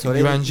 11'de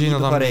güvencinin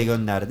adam. Parayı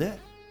gönderdi.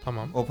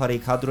 Tamam. O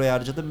parayı kadroya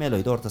harcadı.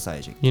 Melo'yu da orta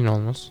sahaya çekti. Yine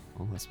olmaz.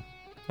 Olmaz mı?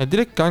 Ya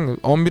direkt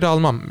 11'e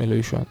almam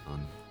Melo'yu şu an.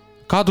 Anladım.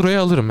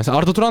 Kadroya alırım. Mesela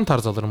Arda Turan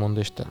tarzı alırım onu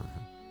da işte.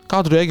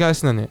 Kadroya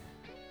gelsin hani.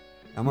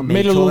 Ama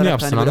Meloluğunu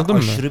yapsın, hani anladın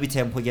mı? Aşırı bir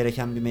tempo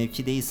gereken bir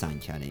mevki değil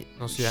sanki hani.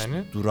 Nasıl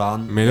yani? Durağan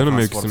Melo'nun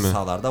mevkisi mi?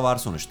 Sahalarda var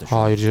sonuçta.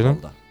 Hayır canım.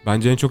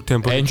 Bence en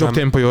çok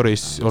tempoyu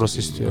orası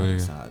istiyor.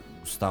 Mesela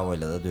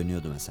Gustavo'yla da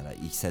dönüyordu mesela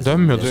ilk sezon.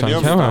 Dönmüyordu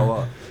sanki ama.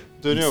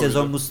 İlk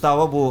sezon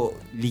Gustavo bu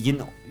ligin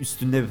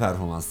üstünde bir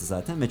performanstı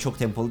zaten ve çok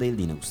tempolu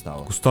değildi yine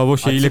Gustavo. Gustavo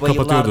şeyiyle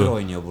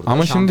kapatıyordu.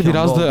 Ama şimdi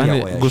biraz da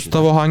hani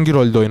Gustavo hangi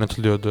rolde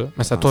oynatılıyordu?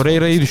 Mesela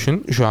Torreira'yı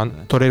düşün şu an.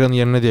 Evet. Torreira'nın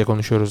yerine diye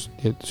konuşuyoruz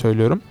diye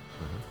söylüyorum.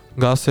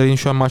 Galatasaray'ın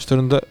şu an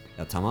maçlarında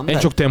Ya tamam da En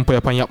çok tempo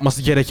yapan,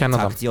 yapması gereken adam.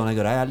 taktiği ona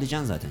göre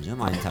ayarlayacaksın zaten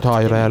canım. Aynı taktik.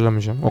 Hayır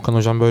ayarlamayacağım. Okan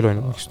hocam böyle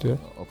oynamak istiyor.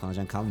 Okan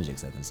hocan kalmayacak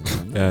zaten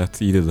senin.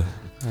 Evet iyi dedi.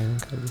 Aynen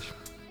kardeşim.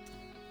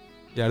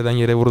 Yerden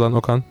yere vurulan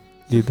Okan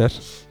lider.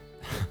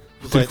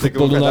 Türk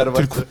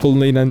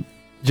futboluna inen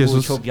Bu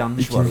Jesus. çok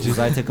yanlış var.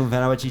 Uzay takım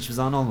Fenerbahçe hiçbir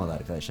zaman olmadı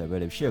arkadaşlar.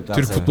 Böyle bir şey yok. Türk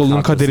Galatasaray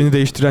futbolunun kadrosu, kaderini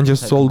değiştiren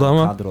Jesus takım oldu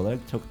ama. Kadro olarak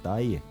çok daha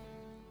iyi.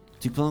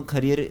 Türk futbolunun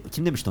kariyeri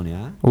kim demişti onu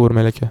ya? Uğur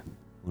Meleke.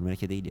 Uğur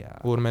Meleke değil ya.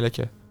 Uğur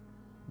Meleke.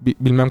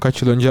 Bilmem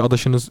kaç yıl önce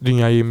adaşınız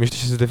dünyaya inmişti.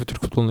 Siz de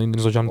Türk futboluna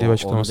indiniz hocam diye bir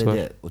açıklaması var.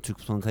 O Türk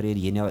futbolunun kariyeri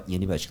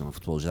yeni bir açıklama.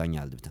 Futbolcudan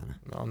geldi bir tane.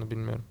 Ya onu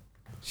bilmiyorum.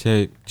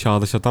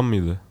 Çağdaş Atan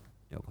mıydı?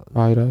 Yok.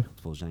 Hayır.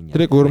 Futbolcudan geldi.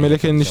 Direkt Uğur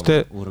Meleke'nin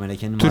işte Uğur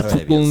Meleke'nin Türk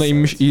futboluna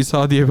inmiş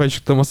İsa diye bir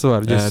açıklaması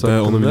var. Evet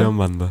onu biliyorum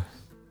ben de.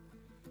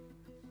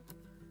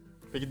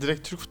 Peki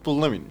direkt Türk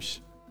futboluna mı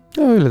inmiş?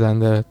 Öyle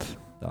dendi evet.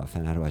 Daha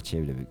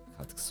Fenerbahçe'ye bile bir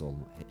katkısı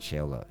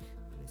olarak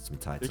resmi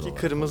title Peki olarak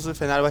kırmızı olmadı.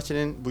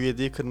 Fenerbahçe'nin bu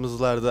yediği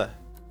kırmızılarda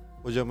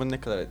hocamın ne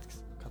kadar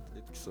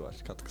etkisi var?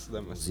 Katkısı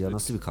denmez. Ya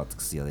nasıl bir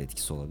katkısı ya da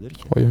etkisi olabilir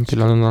ki? Oyun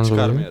planından dolayı.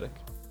 Çıkarmayarak.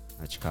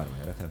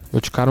 Çıkarmayarak evet.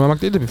 Yok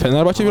çıkarmamak değil de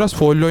Fenerbahçe biraz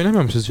faulle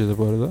oynamıyor mu sizce de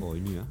bu arada?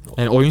 Oynuyor.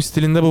 Yani oyun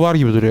stilinde bu var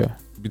gibi duruyor.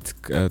 Bir tık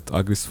evet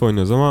agresif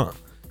oynuyoruz ama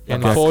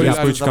Yani ya, fauller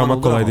Crespo'yu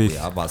çıkarmak kolay değil.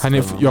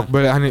 Hani yok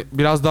böyle hani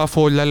biraz daha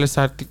faullerle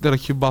sertlikle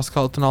rakibi baskı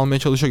altına almaya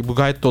çalışıyor. Bu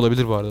gayet de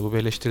olabilir bu arada. Bu bir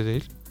eleştiri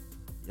değil.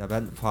 Ya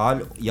ben faal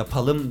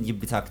yapalım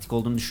gibi bir taktik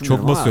olduğunu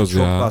düşünmüyorum Çok basıyoruz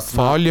ama ya. çok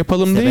aslında Faul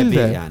yapalım değil sebebi de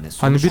yani, hani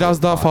sonuç biraz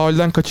o, daha faul.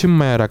 faulden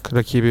kaçınmayarak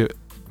rakibi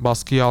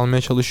baskıyı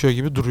almaya çalışıyor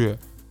gibi duruyor.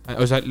 Yani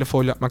özellikle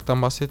faul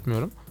yapmaktan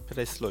bahsetmiyorum.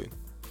 Presli oyun.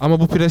 Ama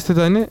bu preste de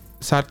hani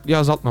sertliği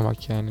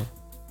azaltmamak yani.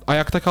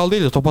 Ayakta kal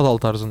değil de topa dal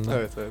tarzında.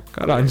 Evet.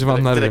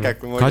 Karahancımanlar Direkt benim.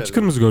 aklıma o Kaç geldi.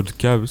 kırmızı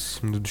gördük ya biz?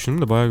 Şimdi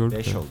düşündüm de bayağı gördük.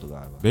 5 ya. oldu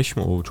galiba. 5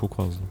 mi? Oo çok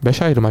fazla.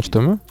 5 ayrı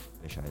maçta mı?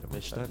 5 ayrı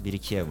Beş maçta. 1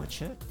 Kiev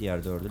maçı, diğer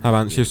 4'ü Ha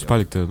ben Süper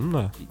Lig'de dedim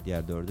de.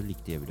 Diğer 4'ü lig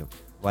diye biliyorum.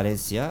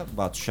 Valencia,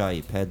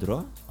 Batshuayi,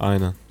 Pedro,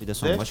 Aynen. bir de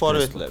son Ve maç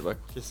forvetler bak.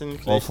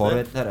 Kesinlikle o işte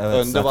forvetler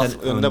evet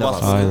önde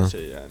bastığı Aynen.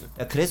 şey yani.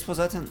 Ya Crespo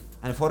zaten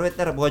hani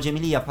forvetler bu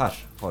acemiliği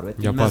yapar. Forvet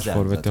Yapar, bilmez yani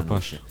forvet zaten o yapar.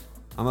 işi.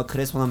 Ama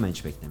Crespo'dan ben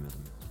hiç beklemiyordum.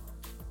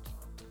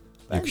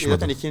 Bence Yakışmadı.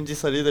 zaten ikinci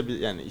sarıyı da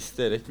yani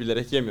isteyerek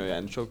bilerek yemiyor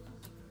yani çok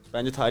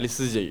bence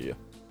talihsizce yiyor.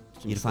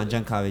 İrfan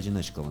Can Kahveci'nin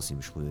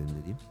açıklamasıymış bu benim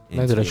dediğim.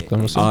 Nedir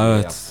açıklaması?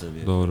 Evet,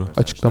 doğru.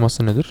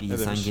 Açıklaması nedir? Bir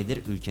insan demiş?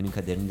 gelir ülkenin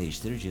kaderini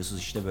değiştirir. Jesus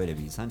işte böyle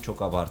bir insan.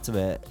 Çok abartı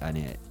ve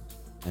hani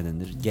ne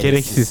denir?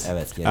 Gereksiz.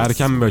 Evet gereksiz.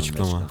 Erken bir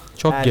açıklama.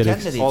 Çok Erken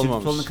gereksiz. de değil. Türk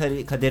Olmamış.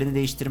 futbolunun kaderini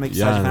değiştirmek Yani.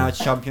 sadece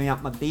Fenerbahçe şampiyon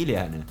yapmak değil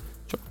yani.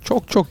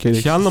 Çok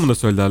gereksiz. Şey anlamında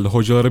söylerdi.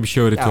 Hocalara bir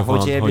şey öğretiyor Ya falan.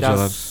 hocaya Hocalar.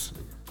 biraz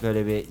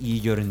böyle bir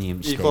iyi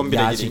görüneyim işte. İlk 11'e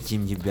Yağ gireyim.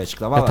 çekeyim gibi bir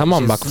açıklama. Ya var.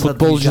 tamam bak, Jesus'un da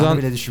futbolcudan- duyacağını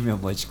bile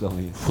düşünmüyorum bu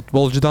açıklamayı.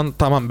 Futbolcudan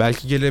tamam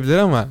belki gelebilir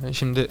ama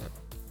şimdi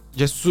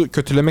Jesus'u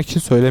kötülemek için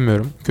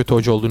söylemiyorum. Kötü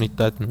hoca olduğunu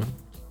iddia etmiyorum.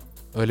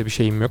 Öyle bir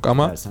şeyim yok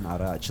ama Dersen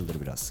ara açılır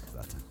biraz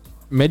zaten.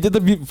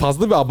 medyada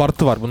fazla bir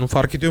abartı var. Bunu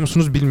fark ediyor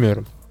musunuz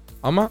bilmiyorum.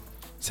 Ama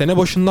sene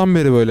başından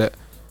beri böyle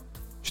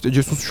işte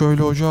Jesus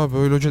şöyle hoca,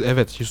 böyle hoca.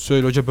 Evet, Jesus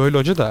şöyle hoca, böyle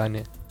hoca da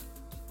hani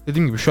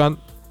dediğim gibi şu an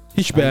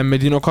hiç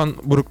beğenmediğin Okan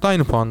Buruk'ta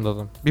aynı puanda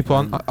adam. Bir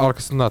puan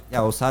arkasında attı.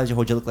 Ya o sadece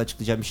hocalıkla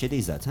açıklayacağım bir şey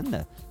değil zaten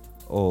de.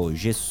 O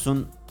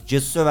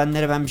Jesus'u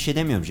övenlere ben bir şey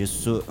demiyorum.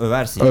 Jesus'u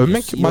översin.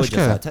 Övmek Jesus iyi başka.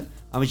 hoca zaten.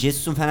 Ama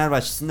Jesus'un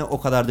Fenerbahçe'sinde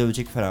o kadar da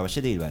övecek bir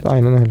Fenerbahçe değil bence.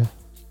 Aynen öyle.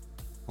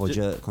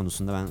 Hoca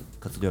konusunda ben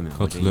katılıyorum yani.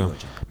 Katılıyorum. Hoca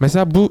iyi hoca.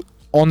 Mesela bu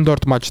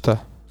 14 maçta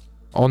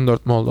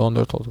 14 mu oldu?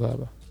 14 oldu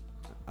galiba.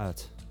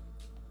 Evet.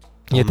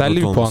 Yeterli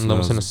bir olması puanda lazım.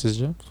 mısınız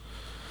sizce?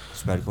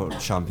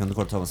 Şampiyonluk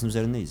ortalamasının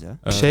üzerindeyiz ya.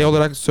 Evet. Şey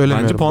olarak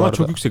söylemiyorum Bence bu puanlar arada.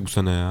 çok yüksek bu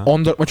sene ya.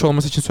 14 maç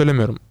olması için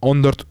söylemiyorum.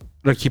 14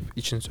 rakip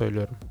için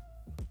söylüyorum.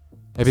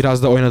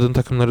 Biraz da oynadığın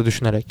takımları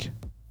düşünerek.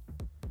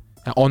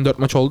 Yani 14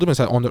 maç oldu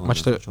mesela 14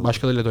 maçta maç oldu.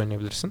 başkalarıyla da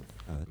oynayabilirsin.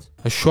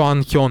 Evet. Şu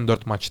anki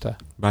 14 maçta.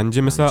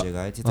 Bence mesela Bence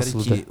gayet yeterli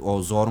nasıldı? ki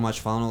o zor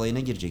maç falan olayına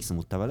gireceksin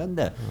muhtemelen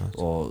de. Evet.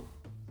 O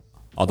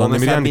Adana Demir'i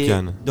mesela yendik bir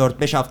yani.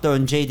 4-5 hafta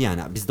önceydi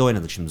yani. Biz de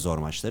oynadık şimdi zor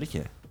maçları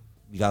ki.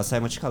 Bir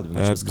Galatasaray maçı kaldı. Bir Evet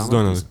maçımız biz de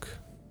kalmadı bizim.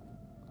 oynadık.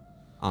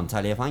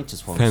 Antalya'ya falan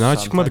gideceğiz. formsuz Fena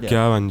çıkmadık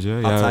Antalya. ya bence.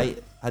 Ya, Hatay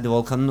hadi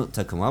Volkan'ın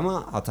takımı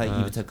ama Hatay Evet.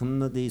 gibi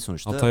takım da değil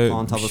sonuçta. Hatay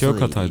Puan bir tablosunda şey yok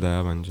da iyi Hatay'da değil.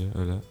 ya bence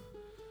öyle.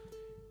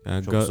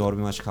 Yani Çok zor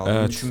bir maç kaldığını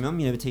Evet. düşünmüyorum.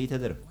 Yine bir teyit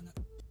ederim.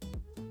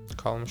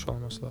 Kalmış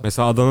olması lazım.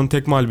 Mesela Adana'nın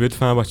tek mağlubiyeti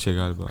Fenerbahçe'ye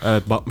galiba.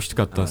 Evet bakmıştık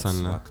hatta Evet,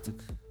 seninle. baktık.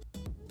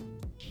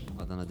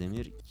 Adana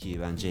Demir ki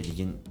bence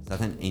ligin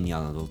zaten en iyi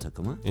Anadolu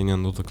takımı. En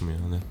yanında o takım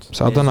yani net.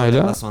 Mesela Adana'yla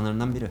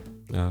Deplasmanlarından biri.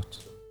 Evet.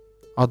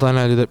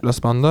 Adana'yla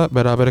deplasmanda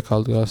berabere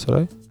kaldı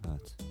Galatasaray.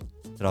 Evet.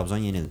 Trabzon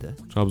yenildi.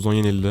 Trabzon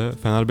yenildi.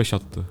 Fener 5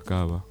 attı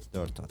galiba.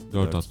 4 attı.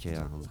 4 4-2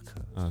 yanıldık.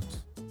 Evet.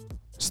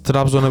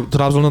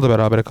 Trabzon'a da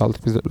berabere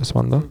kaldık biz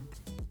deplasmanda.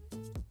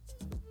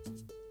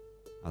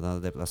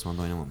 Adana'da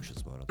deplasmanda oynamamışız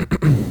bu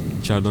arada.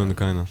 İçeride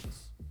oynadık aynen.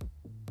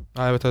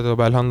 Ha, evet o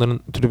Belhanda'nın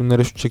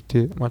tribünlere şut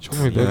çektiği maç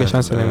mıydı? Evet,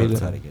 Geçen sene evet.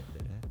 miydi?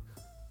 Hareketleri.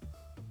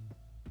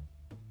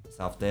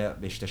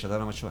 Haftaya Beşiktaş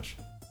Adana maçı var.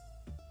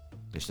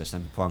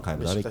 Beşiktaş'tan bir puan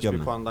kaybı daha Beşiktaş bekliyorum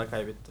bir ben. puan daha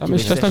kaybetti. Ben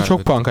Beşiktaş'tan çok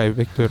kaybetti. puan kaybı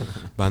bekliyorum.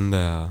 Ben de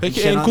ya. Peki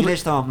Şenol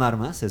Güneş tamamlar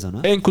mı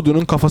sezonu?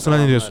 Enkudu'nun kafasına ne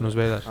Tamamlar. diyorsunuz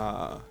beyler?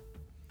 Aa,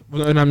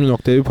 Buna önemli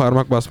noktaya bir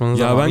parmak basmanın Ya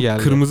zamanı ben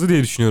geldi. kırmızı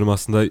diye düşünüyorum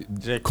aslında.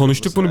 Direkt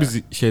Konuştuk bunu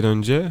kırmızı biz şeyden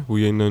önce, bu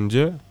yayından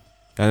önce.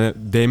 Yani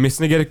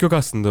değmesine gerek yok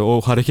aslında.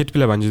 O hareket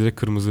bile bence direkt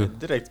kırmızı.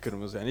 Direkt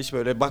kırmızı yani. Hiç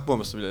böyle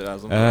bakmaması bile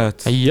lazım.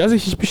 Evet. Ya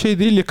hiçbir şey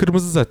değil ya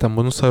kırmızı zaten.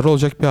 Bunun sarı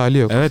olacak bir hali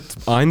yok. Evet,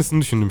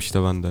 aynısını düşündüm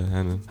işte ben de.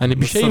 Yani Hani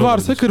bir nasıl şey sarı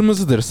varsa olabilir?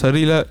 kırmızıdır.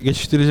 Sarıyla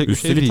geçiştirecek bir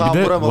şey Üstelik değil. bir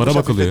de vuramamış, vara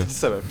bakılıyor.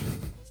 hafifletici sebep.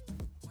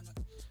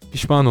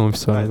 Pişman olmuş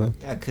sonradan.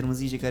 Ya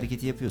kırmızı yiyecek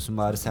hareketi yapıyorsun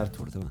bari sert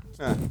vur değil mi?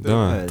 Değil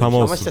mi? Evet. Tam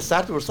Ama olsun. işte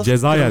sert vursa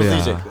Ceza yer kırmızı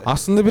ya. yiyecekti.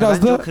 Aslında biraz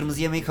Bence da o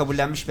kırmızı yemeği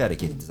kabullenmiş bir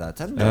hareketti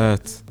zaten de.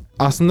 Evet.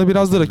 aslında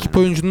biraz da rakip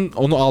oyuncunun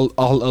onu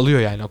alıyor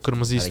yani. O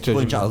kırmızıyı Rakip istiyor.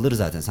 oyuncu çünkü. alır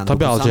zaten. Sen Tabii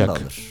dokunsan da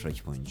alacak. alır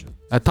rakip oyuncu.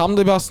 Yani tam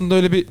da bir aslında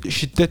öyle bir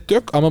şiddet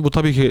yok ama bu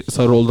tabii ki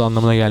sarı olduğu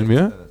anlamına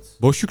gelmiyor. Evet.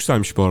 Boş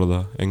yükselmiş bu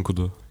arada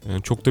Enkudu.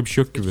 Yani çok da bir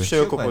şey yok gibi. Hiçbir şey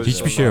yok o bence. pozisyonda.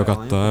 Hiçbir şey yok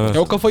hatta, evet.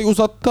 O kafayı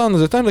uzattığı anda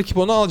zaten rakip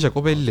onu alacak,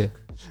 o belli.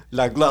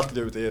 Laglı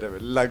atlıyor bir de yere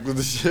böyle. Laglı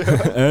düşüyor.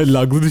 Evet,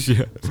 laglı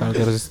düşüyor.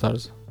 Serdar Aziz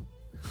tarzı.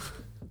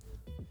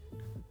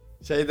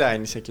 Şey de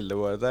aynı şekilde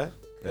bu arada.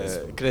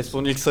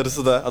 Crespo'nun ilk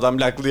sarısı da adam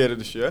laglı yere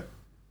düşüyor.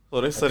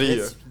 Sonra sarı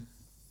yiyor.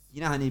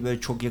 Yine hani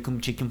böyle çok yakın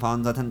çekim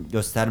falan zaten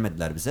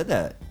göstermediler bize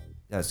de.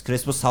 Yani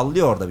Crespo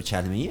sallıyor orada bir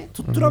çelmeyi.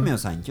 Tutturamıyor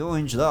sanki.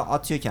 Oyuncu da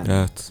atıyor kendini.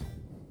 Evet.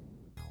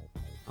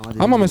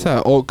 dediğim Ama gibi-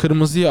 mesela o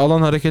kırmızıyı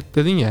alan hareket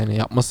dedin ya, yani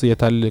yapması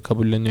yeterli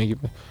kabulleniyor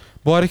gibi.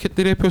 Bu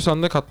hareketleri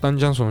yapıyorsan da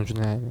katlanacaksın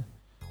sonucuna yani.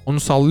 Onu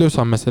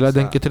sallıyorsan mesela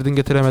denk getirdin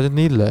getiremedin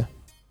değil de.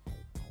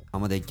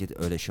 Ama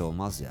öyle şey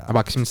olmaz ya. Ha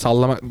bak şimdi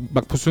sallamak,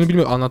 bak pozisyonu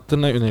bilmiyorum,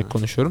 anlattığına yönelik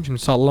konuşuyorum. Şimdi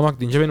sallamak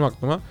deyince benim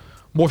aklıma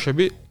boşa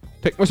bir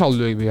tekme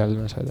sallıyor gibi geldi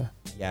mesela.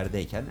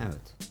 Yerdeyken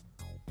evet.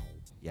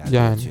 Yerde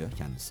Yani. yatıyor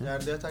kendisi.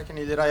 Yerde yatarken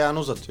ileri ayağını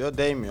uzatıyor.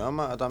 Değmiyor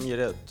ama adam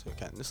yere atıyor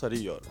kendini. Sarı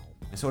yiyor orada.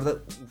 Mesela orada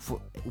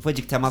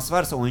ufacık temas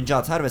varsa oyuncu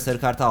atar ve sarı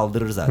kartı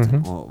aldırır zaten. Hı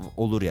hı. O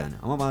olur yani.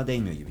 Ama bana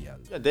değmiyor gibi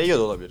geldi. Ya değiyor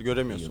da olabilir.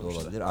 Göremiyorsun Değiyor da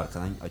sonuçta. olabilir.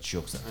 Arkadan açı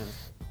yoksa.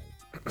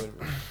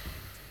 Görmüyorsun.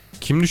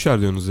 Kim düşer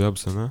diyorsunuz ya bu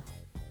sene?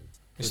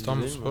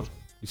 İstanbulspor.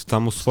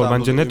 İstanbulspor İstanbul,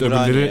 bence net.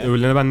 Ümraniye.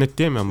 Öbürlerine ben net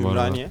diyemem bu arada.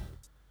 Ümraniye.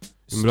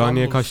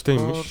 Ümraniye İstanbulspor.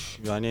 kaçtaymış?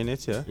 Ümraniye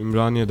net ya.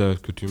 Ümraniye de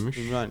evet kötüymüş.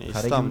 Ümraniye,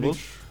 İstanbul. Karagümrük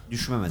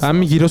düşmemesi Ben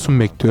bir lazım. Giresun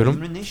bekliyorum.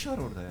 Karagümrük'ün ne işi var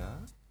orada ya?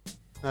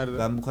 Nerede?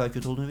 Ben bu kadar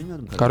kötü olduğunu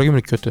bilmiyordum.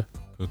 Karagümrük kötü.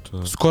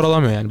 Kötü. Skor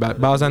alamıyor yani.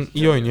 Bazen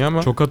iyi oynuyor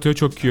ama. Çok atıyor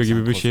çok yiyor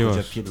gibi bir şey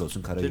var.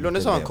 Pirlo ne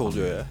zaman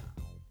kovuluyor ya?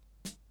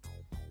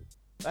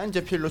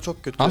 Bence Pirlo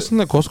çok kötü.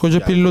 Aslında koskoca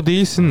Yani Pirlo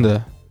değilsin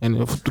de.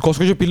 Yani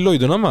koskoca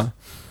Pirlo'ydun ama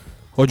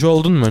hoca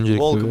oldun mu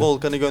öncelikle?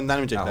 Volkan'ı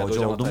göndermeyecekler. Ya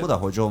hoca oldun mu da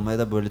hoca olmaya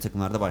da böyle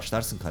takımlarda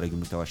başlarsın.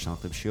 Karagümrük'te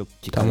başlamakta bir şey yok.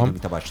 Ki Tamam.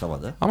 Karagümrük'te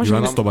başlamadı. Ama şimdi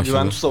Juventus'ta başladı.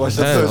 Juventus'ta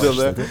başladı Evet,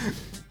 söylüyorlar.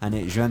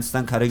 Hani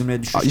Juventus'tan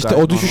Karagümrük'e düşüş işte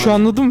gayet o düşüşü normal.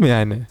 anladın mı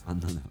yani?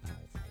 Anladım.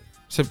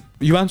 İşte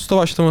Juventus'ta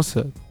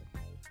başlaması.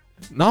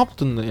 Ne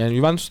yaptın? Yani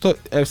Juventus'ta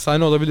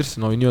efsane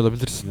olabilirsin, oynuyor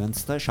olabilirsin.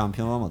 Juventus'ta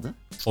şampiyon olamadı.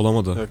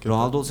 Olamadı. Yok, yok.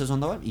 Ronaldo o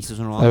sezonda var mı? İlk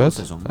sezon Ronaldo Evet,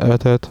 sezonu.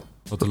 evet.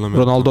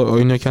 Hatırlamıyorum. Ronaldo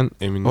oynuyorken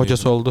Emin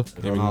hocası değilim. oldu.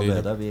 Emin Ronaldo'ya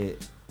değilim. da bir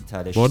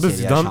İtalya Bu arada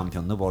Serie A Zidane-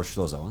 şampiyonluğu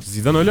borçlu o zaman.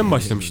 Zidane öyle mi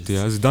başlamıştı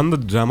ya? Zidane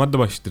da Real Madrid'de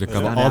başladı direkt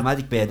Zidane galiba. Real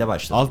Madrid B'de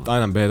başladı. Alt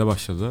aynen B'de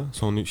başladı.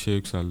 Sonra şey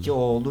yükseldi. Ki o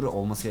olur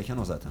olması gereken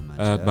o zaten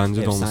bence. Evet,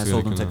 bence de olması Efsanesi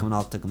olduğun gereken o. takımın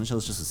alt takımını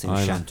çalışırsın. Semih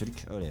Aynen. Şentürk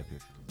öyle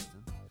yapıyor şu an zaten.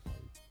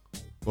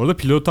 Orada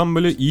pilot tam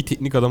böyle iyi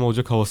teknik adam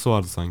olacak havası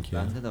vardı sanki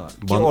ya. Bende de var. Ki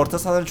Bana- orta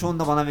sahaların çoğunu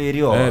da bana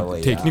veriyor Evet, o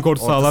havayı teknik ya.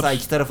 orta sahalar- saha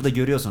iki tarafı da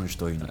görüyor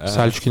sonuçta oyunu. Evet.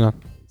 Selçuk İnan.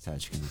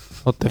 Selçuk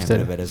Yunus. Not Emre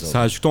defteri. Belözoğlu.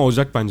 Selçuk'tan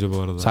olacak bence bu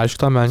arada.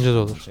 Selçuk'tan bence de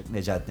olur.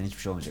 Necati'den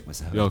hiçbir şey olmayacak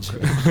mesela. Yok.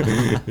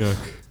 bence. Yok.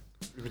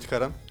 Ümit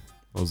Karan.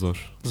 O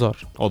zor.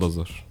 Zor. O da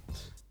zor.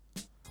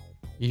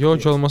 İyi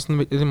hoca olmasını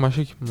beklediğim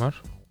başka kim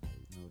var?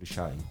 Nuri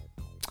Şahin.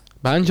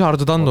 Bence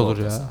Arda'dan O da da olur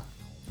orta ya. saha.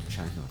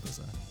 Şahin orta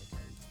saha.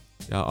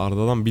 Ya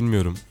Arda'dan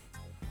bilmiyorum.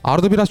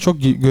 Arda biraz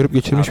çok görüp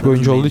geçirmiş bir Arda'nın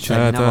oyuncu olduğu benim için.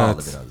 Evet, kendine bağlı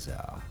evet. biraz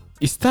ya.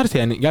 İsterse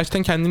yani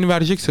gerçekten kendini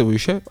verecekse bu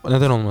işe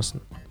neden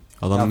olmasın?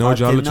 Adam Ya ne Fatih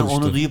hocalarla Terim'den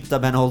çalıştı. onu duyup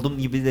da ben oldum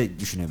gibi de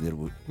düşünebilir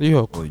bu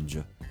Yok. oyuncu.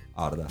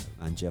 Arda.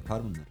 Bence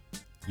yapar bunları.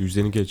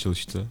 Luis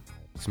çalıştı.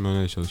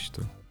 Simeone'yle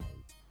çalıştı.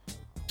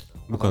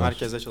 Bu Adam kadar.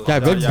 herkese çalışıyor. Ya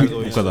Her ve yerde bu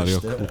oynuyor. kadar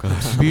yok. işte. Bu kadar.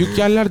 Büyük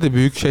yerlerde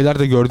büyük şeyler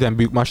de gördü yani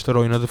büyük maçlar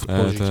oynadı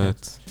futbolcu Evet için.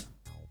 evet.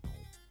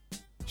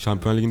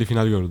 Şampiyon Ligi'nde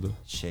final gördü.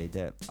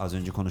 Şeyde az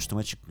önce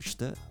konuştuğuma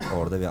çıkmıştı.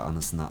 Orada bir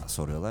anısına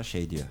soruyorlar.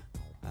 Şey diyor.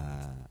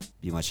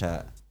 Bir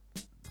maça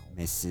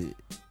Messi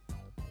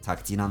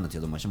taktiğini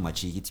anlatıyordu maçın.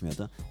 Maçı iyi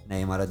gitmiyordu.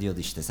 Neymar'a diyordu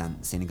işte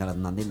senin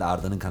kanadından değil de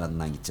Arda'nın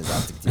kanadından gideceğiz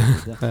artık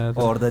diyordu. Evet.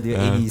 Orada diyor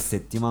en Evet. iyi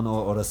hissettiğim an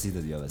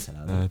orasıydı diyor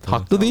mesela. Evet,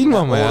 Haklı değil mi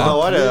ama ya? Orada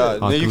var ya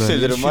Haklı. ne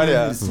yükselirim var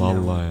ya. Düşünebilirsin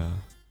Vallahi ya.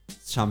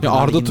 Şampiyonlar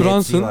Ya Arda Ligi'nde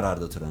Turan'sın. hat-trick'i var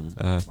Arda Turan'ın.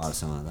 Evet.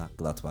 Barcelona'da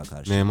Gladbach'a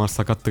karşı. Neymar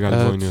sakattı galiba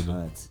Evet. oynuyordu.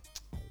 Evet.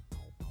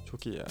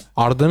 Çok iyi ya.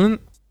 Arda'nın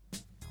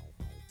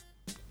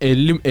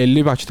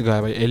 50 maçtı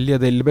galiba. 50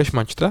 ya da 55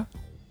 maçta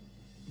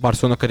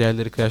Barcelona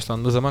kariyerleri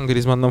kıyaslandığı zaman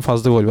Griezmann'dan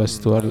fazla gol ve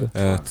asisti vardı.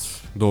 Evet.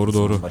 Doğru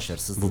doğru.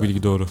 Başarısız. Bu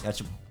bilgi doğru.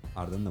 Gerçi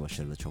Arda'nın da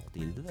başarılı çok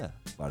değildi de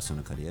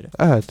Barcelona kariyeri.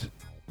 Evet.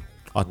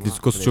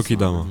 Atletico'su çok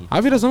iyiydi ama.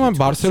 Abi biraz ama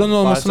Barcelona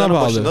olmasına Barcelona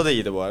bağlı. başında da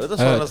iyiydi bu arada.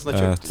 Evet, Sonrasında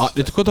evet. çok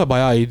Atletico da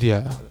bayağı iyiydi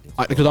ya.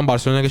 Atletico'dan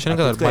Barcelona'ya geçene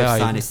kadar Atletico bayağı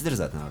iyiydi. efsanesidir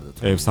zaten Arda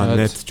Turan. Efsane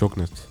Evet. net. Çok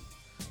net.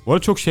 Bu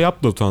arada çok şey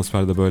yaptı o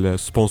transferde böyle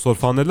sponsor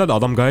falan dediler de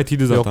adam gayet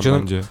iyiydi zaten Yok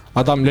canım. bence.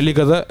 Adam La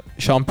Liga'da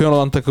şampiyon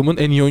olan takımın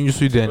en iyi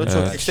oyuncusuydu yani. Evet.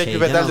 Çok yüksek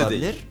bir bedel de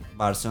değil.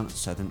 Barcelona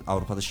zaten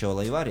Avrupa'da şey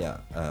olayı var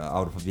ya,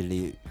 Avrupa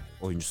Birliği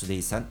oyuncusu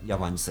değilsen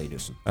yabancı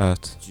sayılıyorsun.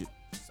 Evet.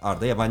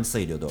 Arda yabancı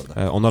sayılıyordu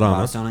orada. Ona rağmen.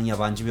 Barcelona'nın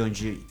yabancı bir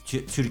oyuncu,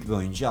 Türk bir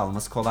oyuncuyu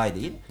alması kolay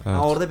değil. Evet.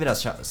 Ama orada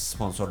biraz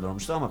sponsorlar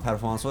olmuştu ama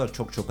performans olarak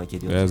çok hak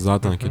ediyordu.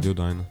 Zaten hak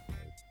ediyordu aynen.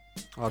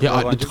 Ya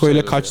Atletico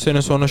ile kaç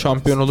sene sonra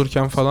şampiyon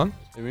olurken falan.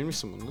 Emin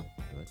misin bundan?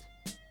 Evet.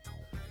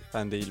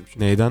 Ben değilim çünkü.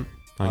 Neyden?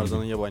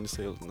 Arda'nın yabancı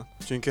sayıldığından.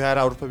 Çünkü her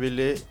Avrupa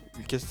Birliği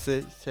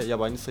ülkesi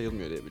yabancı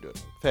sayılmıyor diye biliyorum.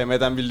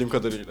 FM'den bildiğim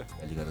kadarıyla.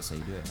 Liga'da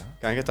sayılıyor ya.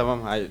 Kanka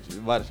tamam, hayır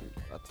var.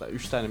 Hatta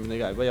 3 tane mi ne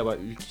galiba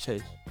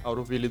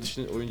Avrupa Birliği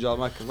dışında oyuncu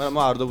alma hakkım var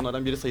ama Arda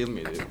bunlardan biri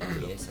sayılmıyor diye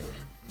biliyorum. Niye sayılıyor?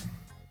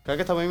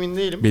 Kanka tam emin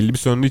değilim. Belli bir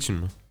söndüğü için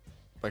mi?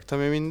 Bak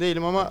tam emin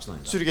değilim ama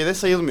Türkiye'de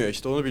sayılmıyor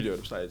işte, onu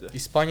biliyorum sadece.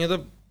 İspanya'da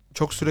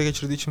çok süre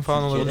geçirdiği için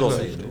falan Türkiye'de O da olabilir.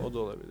 sayılıyor. olabilir. O da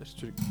olabilir.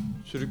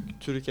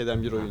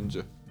 Türkiye'den bir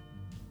oyuncu.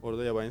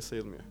 Orada yabancı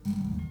sayılmıyor.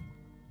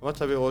 Ama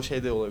tabii o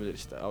şey de olabilir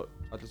işte.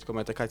 Atletico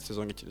Madrid'de kaç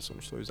sezon geçirdi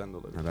sonuçta, o yüzden de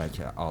olabilir. Ya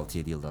belki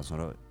 6-7 yıldan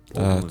sonra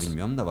Evet. olduğunu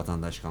bilmiyorum da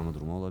vatandaş kalma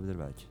durumu olabilir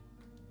belki.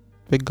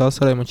 Peki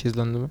Galatasaray maçı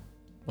izlendi mi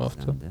bu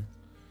hafta? Yani de.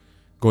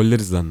 Goller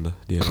izlendi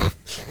diyelim.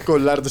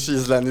 Goller dışı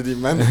izlendi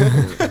diyeyim ben.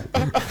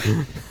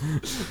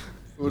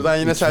 Buradan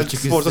yine Üç Selçuk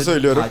buçuk Spor'ta üstü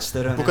söylüyorum.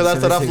 maçları Bu kadar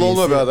önemseme taraflı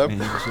olma be seviyesi adam. beni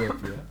şey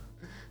yapıyor.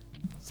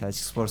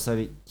 Selçuk Spor'sa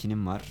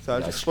kinim var?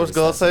 Selçuk Bir Spor açık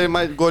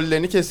Galatasaray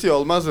gollerini kesiyor,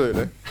 olmaz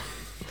öyle.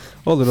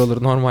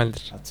 Olur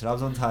normaldir. Ya,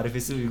 Trabzon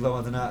tarifesi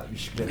uygulamadığına bir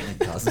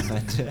şükretmek lazım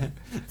bence.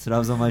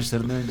 Trabzon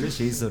maçlarından önce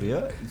şeyi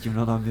soruyor.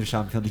 2011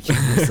 şampiyon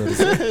 2001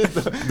 sorusu.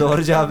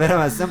 Doğru cevap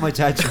veremezsen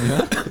maçı açmıyor.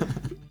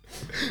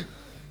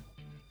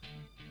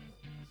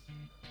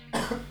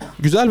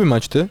 Güzel bir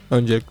maçtı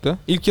öncelikle.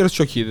 İlk yarısı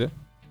çok iyiydi.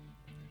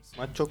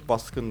 Maç çok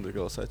baskındı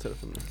Galatasaray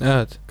tarafından.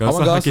 Evet. Ama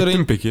Galatasaray hak etti mi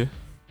Galatasaray'ın peki?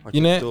 Hak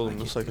Yine- etti oğlum,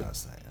 nasıl hak etti?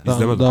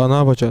 İzlemedim. daha ne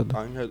yapacaktı?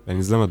 Kanka Ben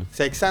izlemedim.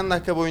 80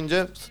 dakika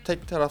boyunca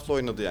tek taraflı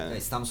oynadı yani.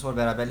 İstanbulspor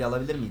beraberliği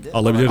alabilir miydi?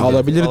 Alabilirdi.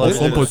 Alabilirdi. O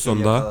son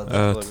pozisyonda.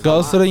 Evet.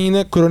 Galatasaray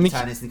yine Bir kronik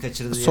tanesini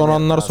kaçırdı diye son de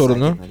anlar Galatasaray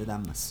sorunu. gitmedi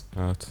denmez.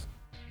 Evet.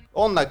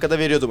 10 dakikada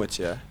veriyordu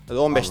maçı ya. Hadi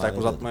 15 Vallahi dakika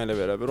veriyordu. uzatmayla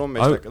beraber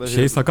 15 Abi dakikada şey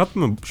veriyordu. sakat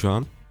mı şu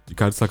an?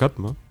 Icardi sakat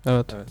mı?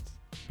 evet. Evet.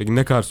 Peki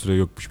ne kadar süre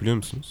yokmuş biliyor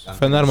musunuz?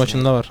 Fener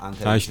maçında var.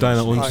 Ha, işte aynen,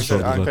 onun için Ankara,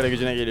 sordu Ankara zaten.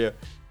 gücüne geliyor.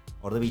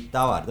 Orada bir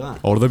iddia var değil mi?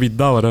 Orada bir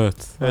iddia var evet.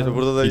 Evet,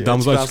 burada da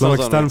İddiamızı açıklansın açıklamak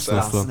o ister zaman. misin?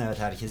 Aslan. Yansın, evet,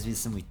 herkes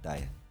bilsin bu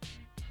iddiayı.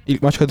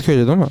 İlk maç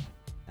Kadıköy'de değil mi?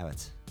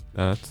 Evet.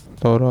 Evet.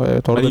 Doğru,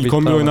 evet, orada Ben bir ilk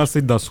 11 iddia var. oynarsa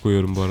iddiası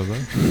koyuyorum bu arada.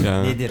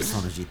 Yani Nedir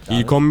sonucu iddia?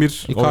 ilk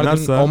 11 Icardi'nin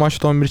oynarsa o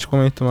maçta 11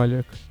 çıkmama ihtimali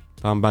yok.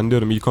 tamam, ben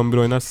diyorum ilk 11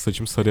 oynarsa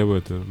saçımı sarıya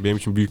boyatıyorum. Benim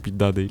için büyük bir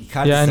iddia değil.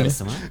 Icardi Yani.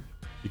 sarısı mı?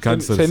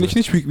 Icardi sarısı. Senin için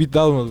hiç büyük bir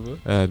iddia olmadı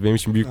bu. Evet, benim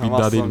için büyük bir Ama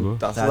iddia değil Aslan'ın bu.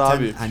 iddiası daha Zaten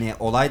büyük. hani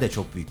olay da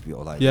çok büyük bir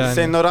olay. Yani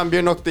Senin oran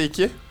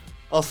 1.2.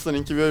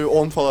 Aslan'ınki böyle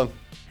 10 falan.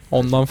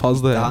 ondan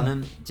fazla yani.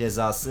 İddianın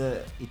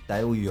cezası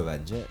iddiaya uyuyor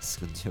bence.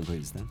 Sıkıntı yok o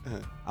yüzden.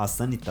 Evet.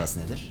 Aslan'ın iddiası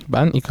nedir?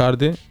 Ben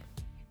Icardi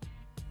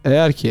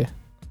eğer ki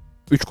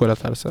 3 gol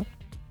atarsa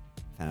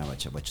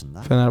Fenerbahçe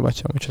maçında.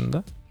 Fenerbahçe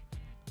maçında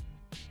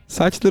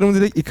saçlarımı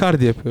direkt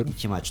Icardi yapıyorum.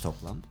 2 maç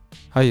toplam.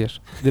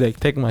 Hayır.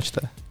 Direkt tek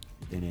maçta.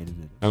 Deneyelim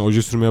dedim. Ben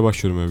oje sürmeye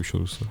başlıyorum öyle bir şey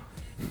olursa.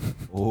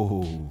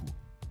 Oo.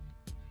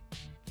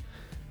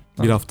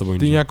 Bir hafta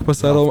boyunca. Dünya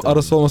Kupası Bir hafta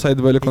arası boyunca.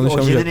 olmasaydı böyle Peki ojenin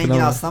konuşamayacaktın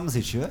rengini ama. Aslan mı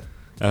seçiyor?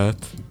 Evet.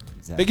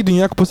 Güzel. Peki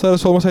Dünya Kupası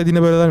arası olmasaydı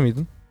yine böyle der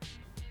miydin?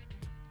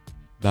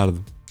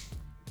 Derdim.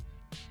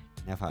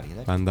 Ne fark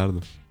eder? Ben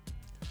derdim.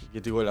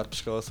 7 gol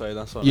atmış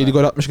Galatasaray'dan sonra. 7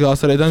 gol atmış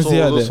Galatasaray'dan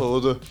ziyade.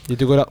 Soğudu.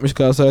 7 gol atmış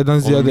Galatasaray'dan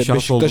bir ziyade. şans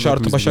Beşiktaş olduğunu artı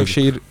hepimiz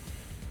Başakşehir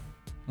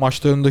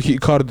maçlarındaki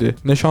Icardi.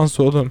 Ne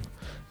şansı oğlum.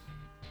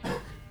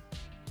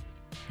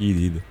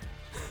 İyiydi.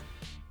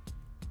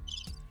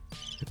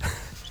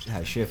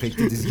 Ya şu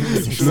efekti düzgün mü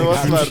seçtin? Şuna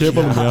bak Bir var. şey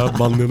yapalım ya.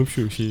 Banlayalım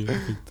şu şeyi.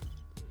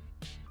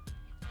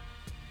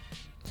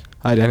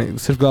 Hayır yani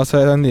sırf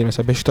Galatasaray'dan değil.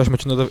 Mesela Beşiktaş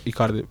maçında da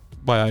Icardi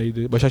bayağı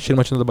iyiydi. Başakşehir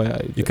maçında da bayağı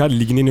iyiydi. Icardi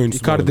ligin en iyi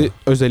oyuncusu bu Icardi arada.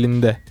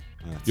 özelinde.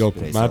 Evet, Yok,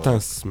 bireysel olarak.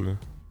 Mertens mi?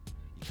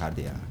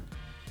 Icardi ya.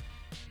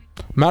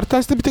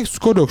 Mertens'te bir tek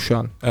skor yok şu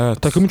an.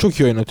 Evet. Takımı çok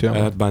iyi oynatıyor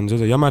ama. Evet bence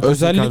de. Ya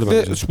Mertens ya Icardi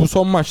Özellikle bence. bu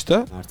son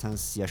maçta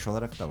Mertens yaş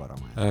olarak da var ama.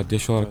 Yani. Evet,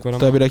 yaş olarak var ama.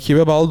 tabii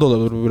rakibe bağlı da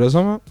olabilir bu biraz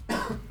ama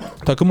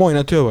takımı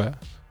oynatıyor baya.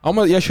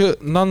 Ama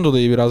yaşından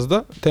dolayı biraz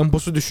da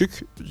temposu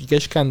düşük.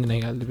 Geç kendine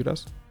geldi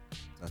biraz.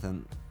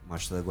 Zaten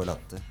maçta da gol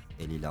attı.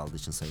 Eliyle aldığı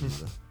için sayılmadı.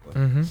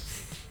 Gol. Hı hı.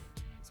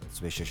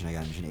 35 yaşına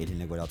gelmişsin,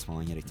 elinle gol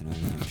atmaman gerektiğini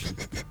öğrenmişsin.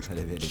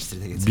 Öyle bir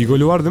eleştiri de getirdi. Bir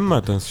golü var değil mi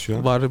Mertens şu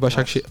an? Var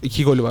Başakşehir.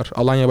 2 golü var.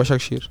 Alanya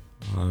Başakşehir.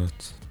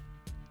 Evet.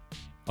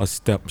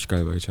 Asist de yapmış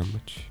galiba geçen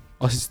maç.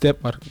 Asist de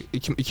hep var.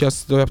 2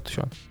 asist de o yaptı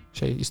şu an.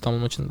 İstanbul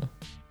maçında.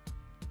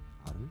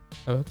 Harbi?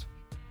 Evet.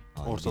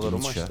 Abi, Ortaları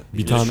birimiz şu maçtı. an.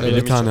 Bir tane Benim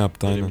bir tane için.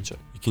 yaptı Benim aynen. için.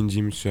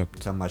 İkinciyi müthiş yaptı.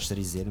 Lütfen maçları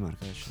izleyelim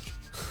arkadaşlar.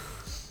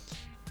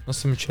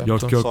 Nasıl Miçi yaptı?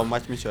 Yok yok. Son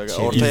maç mı içiyor?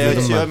 Şey, Ortaya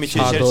izledim açıyor, ben. Miçi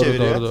Ha, içeri doğru,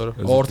 çeviriyor. doğru.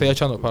 Özür Ortaya dilerim.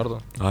 açan o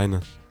pardon.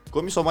 Aynen.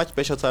 Gomis o maç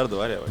 5 atardı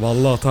var ya.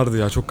 Vallahi atardı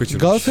ya, çok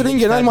kaçırmış. Galatasaray'ın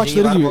genel Tercihi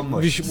maçları var, gibi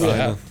bomboş. bir şey bu ya.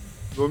 Aynen.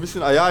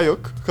 Gomis'in ayağı yok,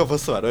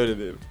 kafası var öyle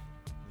diyelim.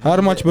 Her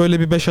maç böyle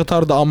bir 5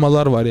 atar da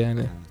ammalar var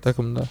yani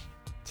takımda.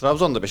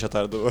 Trabzon'da 5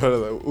 atardı bu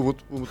arada.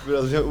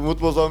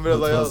 Umut Bozan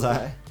biraz ayağı aldı.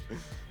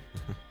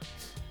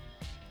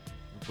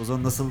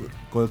 Bozon nasıl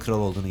gol kralı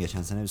olduğunu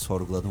geçen sene bir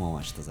sorguladım o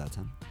maçta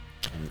zaten.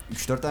 Yani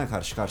 3-4 tane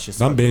karşı karşıyası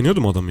Ben vardı.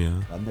 beğeniyordum adamı ya.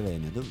 Ben de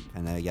beğeniyordum.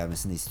 Fener'e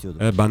gelmesini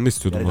istiyordum. Evet ben de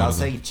istiyordum Yani bu arada.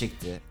 Galatasaray'a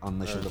gidecekti.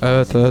 Anlaşıldı.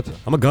 Evet falan. evet.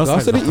 Ama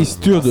Galatasaray Galatasaray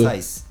istiyordu.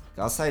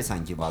 Galatasaray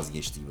sanki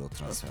vazgeçti gibi o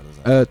transferde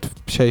zaten.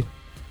 Evet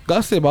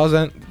Galatasaray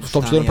bazen Üç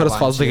topçuların tane parası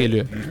fazla yabancı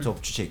geliyor. Büyük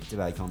topçu çekti,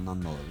 belki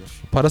ondan da olabilir.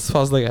 Parası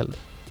fazla geldi.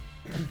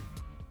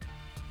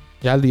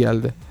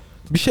 Geldi.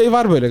 Bir şey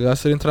var böyle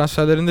Galatasaray'ın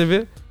transferlerinde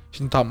bir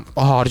şimdi tam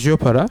harcıyor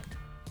para.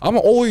 Ama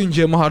o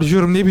oyuncuya mı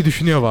harcıyorum diye bir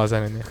düşünüyor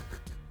bazen hani.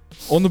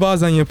 Onu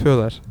bazen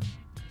yapıyorlar.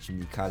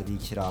 Şimdi Icardi'yi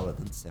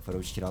kiraladın.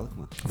 Seferovic kiralık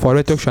mı?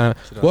 Forvet yok şu an.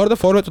 Bu arada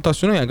forvet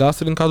rotasyonu yani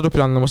Galatasaray'ın kadro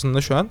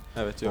planlamasında şu an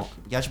Evet yok.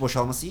 Gerçi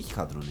boşalması iyi ki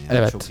kadronun ya.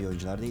 Evet. Çok iyi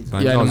oyuncular değil.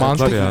 Bence yani alacaklar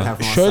mantık ya.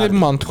 Performanslar şöyle bir değil,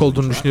 mantık olduğunu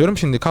oyuncular. düşünüyorum.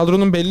 Şimdi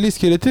kadronun belli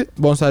iskeleti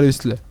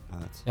bonservisli.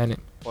 Evet. Yani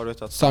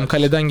Forvet attı. Sam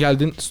kaleden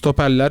geldin,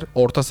 stoperler,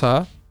 orta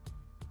saha.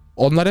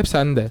 Onlar hep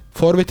sende.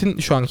 Forvet'in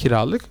şu an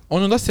kiralık.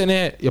 Onu da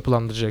seneye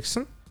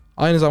yapılandıracaksın.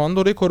 Aynı zamanda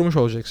orayı korumuş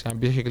olacaksın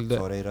yani bir şekilde.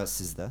 Torreira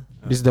sizde.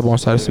 Biz de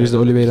bonservis, biz de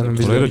Oliveira'nın biz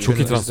de. Torreira çok iyi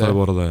bizde. transfer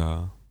bu arada ya.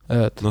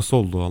 Evet. Nasıl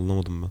oldu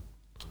anlamadım ben.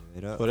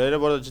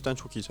 Torreira bu arada cidden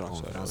çok iyi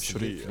transfer. Konferans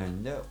Aşırı iyi.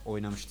 finalinde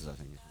oynamıştı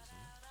zaten.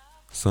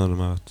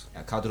 Sanırım evet.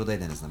 Ya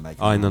kadrodaydı en azından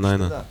belki. Aynen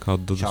oynamıştı aynen. da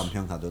Kadrodur.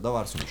 Şampiyon kadroda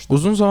var sonuçta.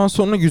 Uzun zaman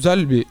sonra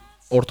güzel bir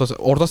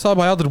orta saha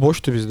bayağıdır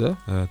boştu bizde.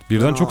 Evet.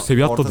 Birden Ben çok o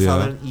seviye atladı Orta ya.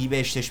 sahaların iyi bir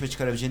eşleşme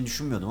çıkarabileceğini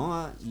düşünmüyordum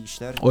ama iyi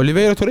işler.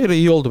 Oliveira Torreira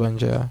iyi oldu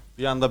bence ya.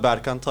 Bir anda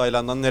Berkan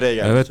Tayland'dan nereye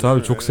geldi? Evet abi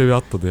Değil çok mi? seviye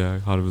atladı ya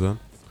harbiden.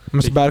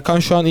 Mesela Berkan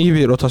şu an iyi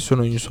bir rotasyon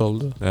oyuncusu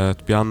oldu. Evet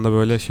bir anda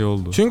böyle şey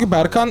oldu. Çünkü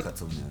Berkan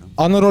Katılmıyorum.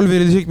 ana rol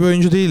verilecek bir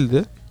oyuncu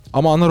değildi.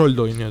 Ama ana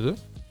rolde oynuyordu.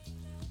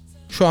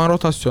 Şu an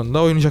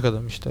rotasyonda oynayacak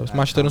adam işte. Berkan,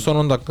 Maçların son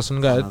 10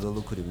 dakikasını gayet...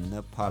 Anadolu kulübünde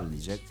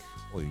parlayacak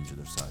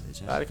oyuncudur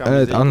sadece. Berkan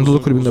Evet bizde Anadolu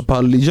uzun- kulübünde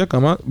parlayacak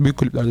ama büyük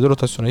kulüplerde de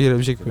rotasyona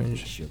girebilecek bir Tabii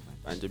oyuncu. bir şey yok.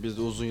 Bence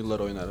bizde uzun yıllar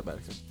oynar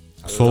Berkan.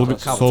 Sol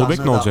Kaptanlığı bek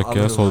ne da olacak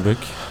ya alır sol onu. bek?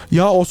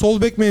 Ya o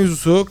sol bek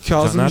mevzusu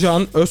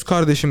Kazımcan, öz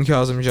kardeşim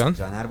Kazımcan.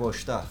 Caner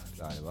boşta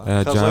galiba.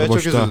 Evet Kazo'ya Caner çok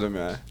boşta. üzüldüm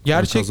ya. Kazo'ya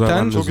Gerçekten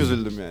ben de Çok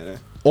üzüldüm. üzüldüm yani.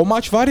 o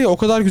maç var ya o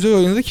kadar güzel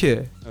oynadı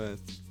ki. Evet.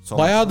 Son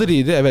Bayağıdır maçta.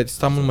 iyiydi evet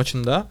İstanbul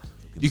maçında.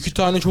 2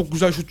 tane çok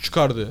güzel şut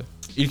çıkardı.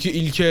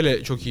 İlki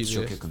ele çok iyiydi.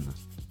 Çok yakındı.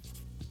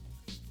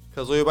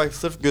 Kazo'yu bak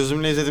sırf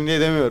gözümle izledim diye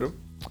demiyorum.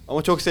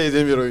 Ama çok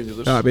sevdiğim bir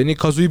oyuncudur. Ya beni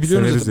Kazo'yu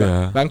biliyorum Severiz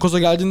zaten. ya. Ben Kazo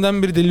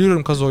geldiğinden beri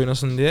deliriyorum Kazo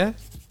oynasın diye.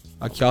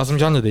 Bak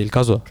Kazımcan da değil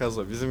Kazo.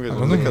 Kazo bizim Anladın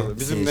gözümüzde mı? Kazo.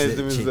 Bizim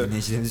nezdimizde.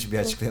 Dinleyicilerimiz için bir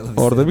açıklayalım.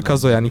 Orada istedim bir ben.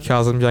 Kazo yani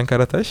Kazımcan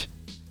Karataş.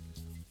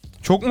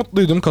 Çok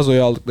mutluydum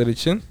Kazo'yu aldıkları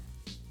için.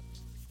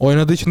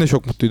 Oynadığı için de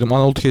çok mutluydum.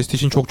 Anadolu kestiği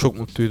için çok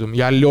mutluydum.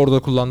 Yerli orada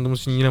kullandığımız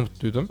için yine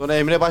mutluydum. Sonra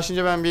Emre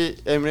başlayınca ben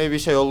Emre'ye bir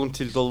şey oldum,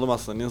 tilt oldum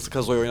aslında. Nasıl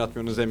Kazo'yu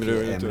oynatmıyorsunuz, Emre'yi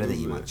oynatıyorsunuz. Emre de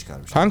iyi diye. maç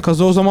çıkarmış. Ben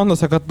Kazo o zaman da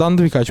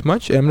sakatlandı birkaç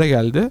maç. Emre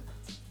geldi.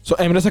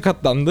 Sonra Emre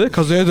sakatlandı.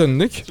 Kazo'ya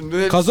döndük. Şimdi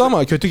hepsi- Kazo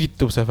ama kötü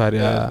gitti bu sefer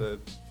ya. Evet, evet.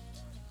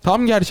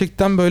 Tam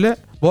gerçekten böyle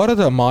bu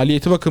arada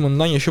maliyeti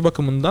bakımından, yaşı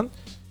bakımından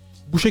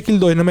bu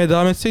şekilde oynamaya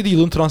devam etseydi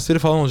yılın transferi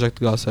falan olacaktı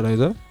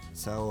Galatasaray'da.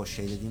 Mesela o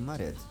şey dediğim var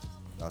ya,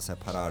 Galatasaray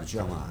para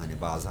harcıyor ama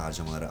hani bazı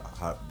harcamaları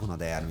buna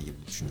değer mi gibi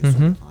düşünüyorsun.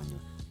 Hı hı. Hani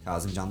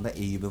Kazımcan da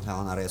Eyüp'ü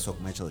falan araya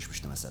sokmaya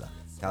çalışmıştı mesela.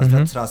 Kazımcan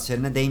Hı hı.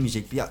 transferine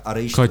değmeyecek bir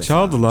arayıştı. Kaça mesela.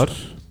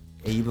 aldılar?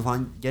 Eyüp'ü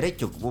falan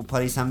gerek yok. Bu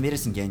parayı sen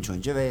verirsin genç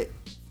oyuncu ve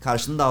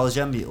karşılığında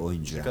alacağın bir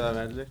oyuncu Ne yani. kadar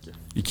verdiler ki?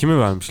 2 mi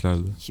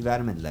vermişlerdi? Ki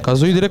vermediler.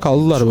 Kazo'yu direkt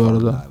aldılar bu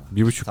arada.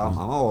 1,5 Tamam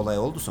mu? ama o olay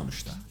oldu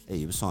sonuçta.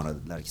 Eyüp'ü sonra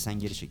dediler ki sen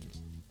geri çekil.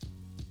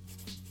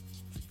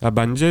 Ya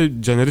bence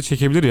Caner'i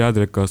çekebilir ya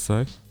direkt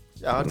Galatasaray.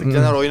 Ya artık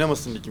Caner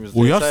oynamasın ligimizde.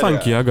 Uyar yeter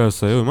sanki ya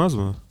Galatasaray'a uymaz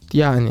mı?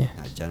 Yani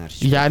Yani Caner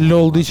hiç yerli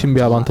olduğu için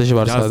bir avantajı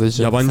var Ya,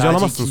 sadece. yabancı Sadece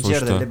alamazsın ikinci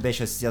yarıda sonuçta. bile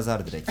 5 asist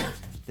yazar direkt.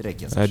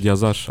 Direkt yazar. Evet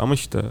yazar ama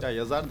işte. Ya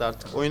yazar da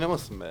artık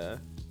oynamasın be ya.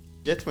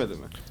 Yetmedi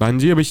mi?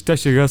 Bence ya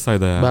Beşiktaş ya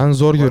Galatasaray'da ya. Ben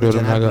zor Bu arada görüyorum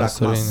ya Caner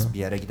Galatasaray'ı. bırakmaz. Bir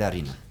yere gider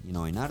yine. Yine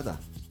oynar da.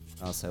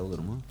 Galatasaray olur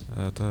mu?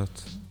 Evet evet.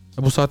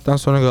 Bu saatten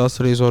sonra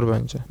Galatasaray'ı zor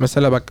bence.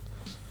 Mesela bak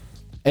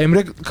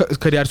Emre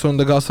kariyer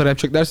sonunda Galatasaray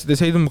yapacak dersi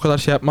deseydim bu kadar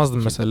şey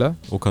yapmazdım mesela.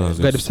 O kadar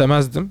diyorsun.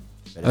 Garipsemezdim.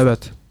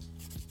 Evet.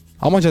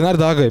 Ama Caner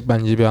daha garip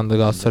bence bir anda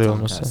Galatasaray Tam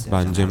olması. tersi.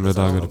 Bence Caner'de Emre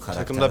daha zaten o garip.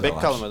 karakter Takımda de bek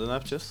var. kalmadı, ne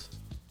yapacağız?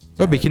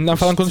 Yo bekinden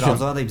falan konuşuyorum.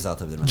 Trabzon'a da imza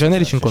atabilir. mesela.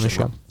 Caner için Şaşırmam.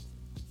 konuşuyorum.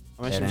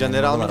 Ama şimdi Eren Caner'i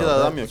Elmalı almayınca var da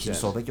orada. adam yok İkinci yani.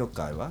 sol bek yok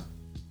galiba.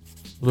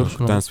 Bulursun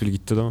onu. Dansville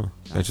gitti değil mi?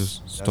 Gerçi Ders-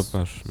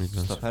 stoper miydi?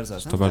 Stoper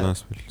zaten. Stoper de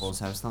Dansville.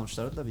 bonservisini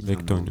almışlardı da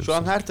bilmiyorum. Bekle oynuyor. Şu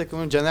an her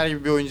takımın Caner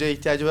gibi bir oyuncuya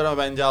ihtiyacı var ama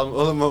bence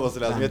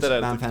alınmaması lazım.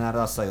 Yeter Ben artık. Fener'de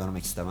asla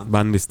görmek istemem.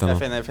 Ben de Ya istemem.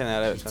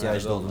 Fener evet. İhtiyacı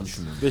Fener'de da olduğunu olmaz.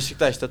 düşünmüyorum.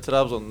 Beşiktaş'ta,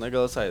 Trabzon'da,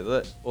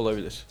 Galatasaray'da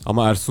olabilir.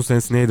 Ama Ersun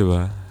senesi neydi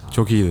be?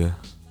 Çok iyiydi.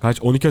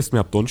 Kaç? 12 asist mi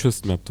yaptı? 13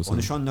 asist mi yaptı o sene?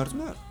 13-14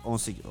 mü?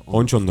 18.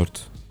 13-14.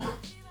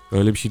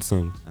 Öyle bir şeydi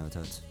sanırım. Evet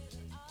evet.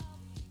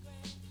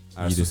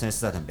 Ersun İyiydi. senesi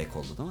zaten bek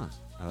oldu değil mi?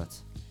 Evet.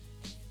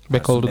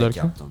 Bek Ersun oldu bek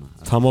derken. yaptı onu.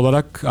 Evet. Tam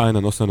olarak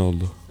aynen o sene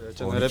oldu.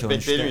 Caner hep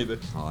bek değil 12-13'te miydi?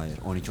 Hayır.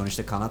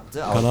 12-13'te kanattı.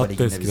 Kanattı Avrupa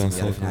Ligi'nde eskiden, bizim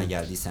yarı sol final kanat.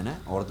 geldiği sene.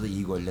 Orada da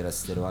iyi goller,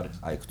 asistleri var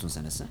Aykut'un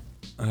senesi.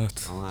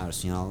 Evet. Ama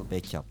Ersun Yanal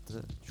bek yaptı.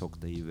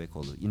 Çok da iyi bir bek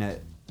oldu. Yine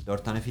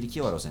 4 tane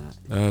friki var o sene.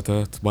 Evet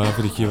bayağı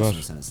friki var.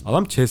 Arsenal senesinde.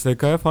 Adam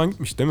CSK'ya falan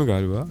gitmiş değil mi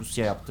galiba?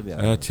 Rusya yaptı bir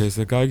ara. Evet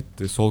CSK'ya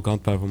gitti. Sol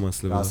kanat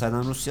performansları.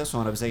 Galatasaray'dan Rusya,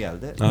 sonra bize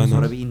geldi. Aynen.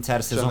 Sonra bir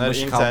Inter sezon Caner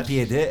başı Inter. kampı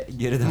yedi.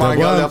 Geri döndü.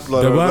 Mangal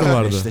yaptılar Debar orada.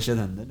 vardı. Beşiktaş'a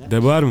döndü. Ne?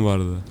 Debar mı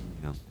vardı?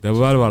 Bilmiyorum.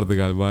 Debar vardı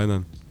galiba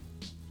aynen.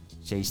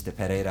 Şey işte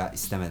Pereira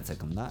istemedi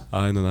takımda.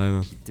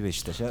 Aynen. Gitti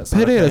Beşiktaş'a.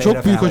 Sonra Pereira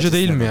çok büyük hoca Fenerbahçe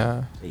değil mi istemedi.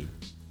 ya? Değil.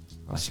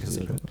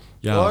 Başkası.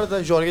 Ya Bu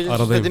arada Jorge Jesus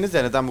aradayım. dediniz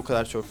ya, neden bu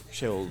kadar çok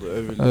şey oldu,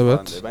 övüldü Evet.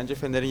 falan diye. Bence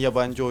Fener'in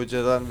yabancı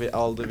hocadan ve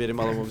aldığı verim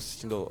alamaması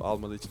için de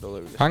almadığı için de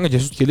olabilir. Kanka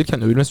Jesus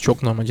gelirken övülmesi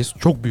çok normal. Jesus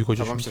çok büyük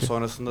hoca Tamam işte, çünkü.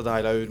 sonrasında da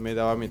hala övülmeye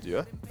devam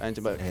ediyor.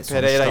 Bence Evet,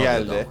 Pereira sonuçta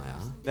geldi. alıyordu ama ya.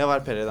 Ne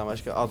var Pereira'dan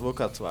başka?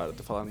 Advokat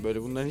vardı falan,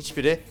 böyle bunların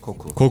hiçbiri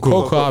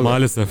Koku abi.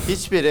 maalesef.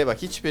 hiçbiri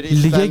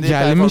Lige istendiği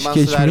gelmiş performansı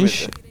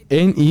geçmiş vermedi.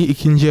 en iyi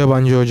ikinci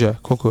yabancı hoca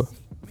Koku.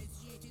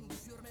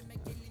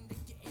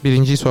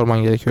 Birinciyi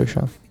sorman gerekiyor şu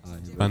an.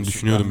 Ben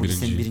düşünüyorum bu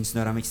listenin birinciyi.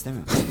 birincisini öğrenmek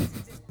istemiyorum.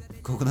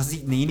 Koku nasıl,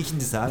 neyin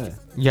ikincisi abi?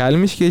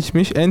 Gelmiş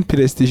geçmiş en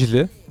prestijli,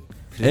 en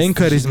Prestijli.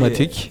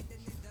 karizmatik,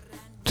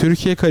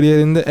 Türkiye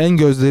kariyerinde en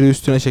gözleri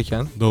üstüne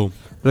çeken, Doğum.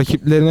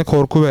 rakiplerine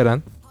korku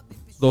veren,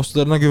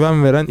 dostlarına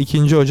güven veren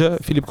ikinci hoca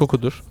Filip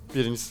Koku'dur.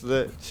 Birincisi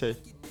de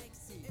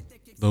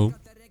Doğum.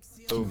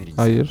 Kim birincisi?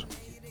 Hayır.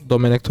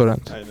 Domenech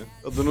Torrent. aynen.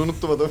 Adını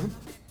unuttum adamın.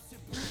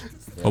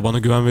 O bana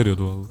güven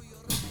veriyordu valla.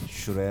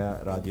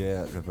 Şuraya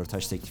radyoya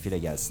röportaj teklifiyle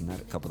gelsinler,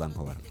 kapıdan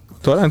kovarım.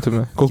 Torrent'i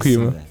mi? Koku'yu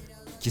mu? İkisini de.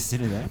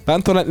 İkisini de.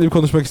 Ben Torrent'le bir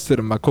konuşmak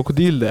isterim bak. Koku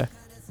değil de.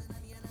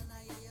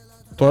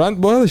 Torrent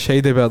bu arada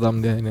şey de bir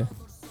adamdı yani.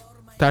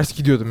 Ters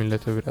gidiyordu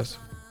millete biraz.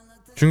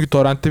 Çünkü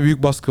Torrent'te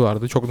büyük baskı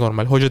vardı. Çok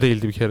normal. Hoca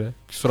değildi bir kere.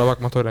 Kusura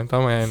bakma Torrent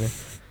ama yani.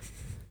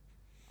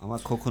 Ama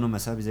Koku'nun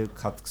mesela bize bir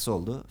katkısı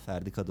oldu.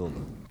 Ferdi Kadıoğlu.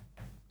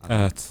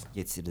 Evet.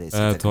 Getirdi eski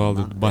Evet, o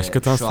takımdan. aldı. Başka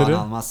Ve transferi? Şu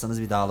an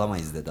almazsanız bir daha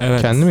alamayız dedi.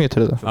 Evet. Kendi mi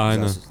getirdi? Çok güzel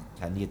Aynen.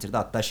 kendi getirdi.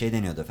 Hatta şey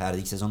deniyordu. Ferdi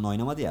ilk sezonda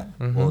oynamadı ya.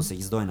 Hı hı. O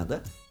 8'de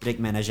oynadı. Direkt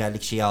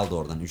menajerlik şeyi aldı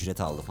oradan.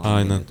 Ücret aldı falan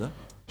Aynen. deniyordu.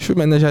 Şu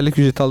menajerlik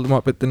ücret aldı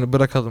muhabbetlerini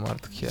bırakalım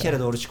artık ya. Bir kere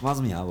doğru çıkmaz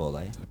mı ya bu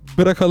olay?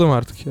 Bırakalım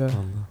artık ya.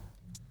 Vallahi.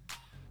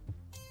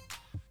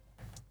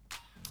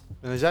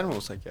 Menajer mi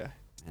olsak ya?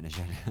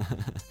 Menajer.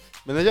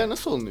 Menajer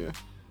nasıl olunuyor?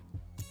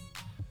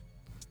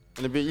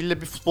 Hani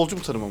illa bir futbolcu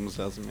mu tanımamız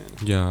lazım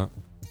yani? Ya.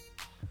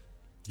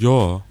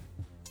 Yo.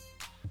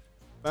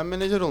 Ben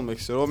menajer olmak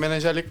istiyorum. O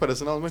menajerlik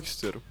parasını almak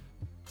istiyorum.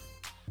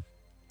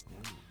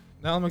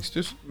 Ne almak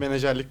istiyorsun?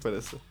 Menajerlik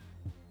parası.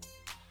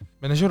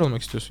 Menajer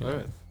olmak istiyorsun yani.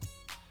 Evet.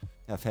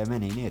 Ya FM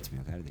neyine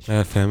yetmiyor kardeşim.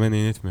 Evet FM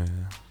neyin etmiyor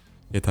ya.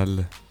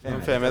 Yeterli. Benim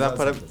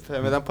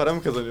FM'den para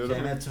mı kazanıyorum?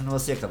 FM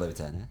turnuvası yakala bir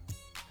tane.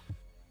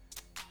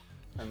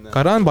 Benden.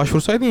 Karahan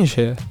başvursaydın ya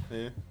şeye.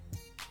 Neyi?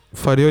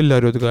 Farioli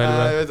arıyordu galiba.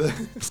 Ha, evet.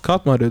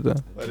 Scout mu arıyordu?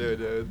 Var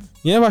öyle, evet.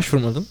 Niye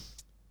başvurmadın?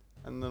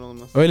 Benden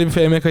olmaz. Öyle bir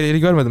FM kariyeri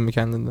görmedin mi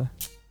kendinde?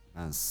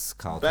 Ben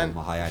scout Ben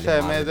olma hayalim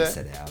FM'de vardı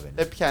lisede ya benim.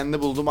 Hep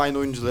kendi bulduğum aynı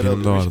oyuncuları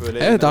Benim de alıyorum. Hiç vardı.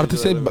 böyle Evet artık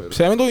menajer sen, alamıyorum.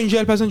 FM'de oyuncu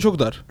yelpazen çok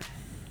dar.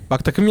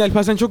 Bak takım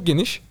yelpazen çok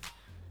geniş.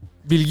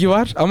 Bilgi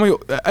var ama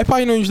hep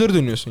aynı oyuncuları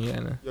dönüyorsun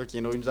yani. Yok,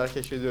 yeni oyuncular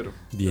keşfediyorum.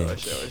 Diye.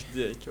 Yavaş yavaş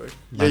diye.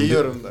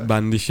 Yayıyorum da.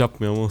 Ben de iş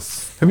yapmıyorum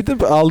olsun. Bir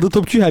de aldığı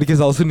topçuyu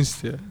herkes alsın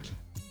istiyor.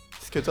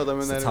 Biz kötü adam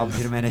İşte tam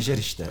önermeyiz. bir menajer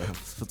işte.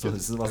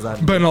 Futbolsuz pazar.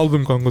 Ben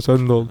aldım kanka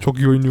sen de ol. Çok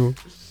iyi oynuyor.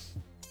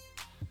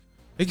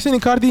 Peki sen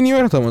Icardi'yi niye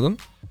oynatamadın?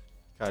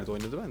 Icardi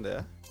oynadı bende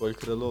ya. Gol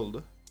kralı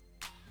oldu.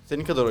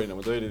 Senin kadar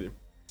oynamadı, öyle diyeyim.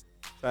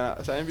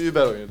 Sen bir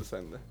Uber oynadı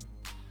sende.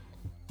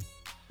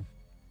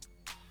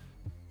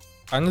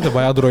 Bende de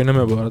bayağıdır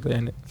oynamıyor bu arada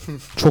yani.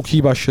 Çok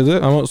iyi başladı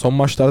ama son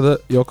maçlarda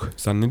yok.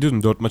 Sen ne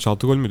diyordun? 4 maç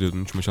 6 gol mü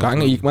diyordun? 3 maç 6 Kanka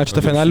gol mü? ilk maçta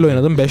Öyle bir Fener'le şey.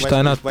 oynadım 5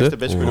 tane İlk attı.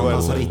 maçta 5 golü Oo. Ondan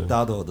vardı. sonra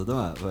iddia doğdu değil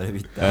mi? Böyle bir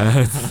iddia.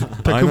 Evet.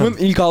 Takımın Aynen.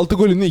 ilk 6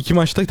 golünü 2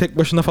 maçta tek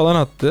başına falan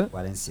attı.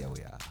 Valencia bu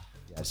ya.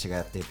 Gerçek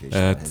hayatta yapıyor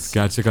işte Evet.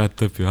 Valencia. Gerçek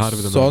hayatta yapıyor. Harbiden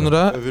öyle.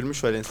 Sonra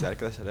Övülmüş Valencia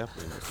arkadaşlar,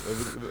 yapmayın.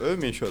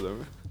 Övmeyin şu adamı.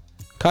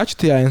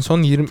 kaçtı ya en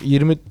son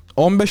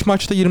 15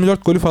 maçta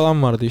 24 golü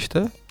falan vardı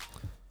işte.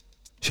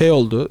 Şey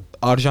oldu.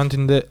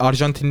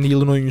 Arjantinli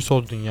yılın oyuncusu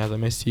oldu dünyada.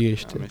 Messi'yi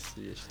geçti.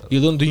 Messi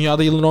geçti.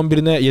 Dünyada yılın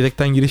 11'ine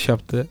yedekten giriş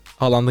yaptı.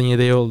 Haaland'ın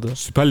yedeği oldu.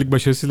 Süper Lig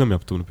başarısıyla mı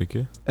yaptı bunu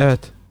peki? Evet.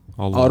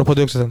 Allah.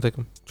 Avrupa'da yok zaten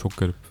takım. Çok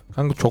garip.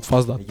 Kanka çok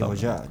fazla Peki hatta.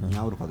 hoca niye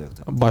Avrupa'da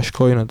yoktu?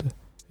 Başka oynadı.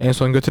 En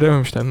son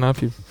götürememişler, ne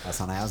yapayım? Ya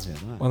sana yazmıyor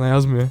değil mi? Bana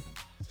yazmıyor.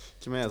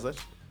 Kime yazar?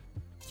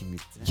 Kim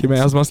gitti? Kime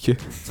yazmaz ki?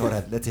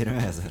 Torrent'le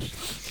Terim'e yazar.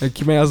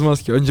 Kime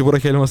yazmaz ki? Önce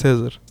Burak Elmas'a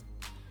yazar.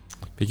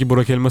 Peki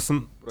Burak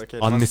Elmas'ın Burak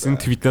Elmas annesinin da-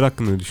 tweetleri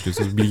hakkında ne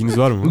düşünüyorsunuz? Bilginiz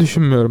var mı?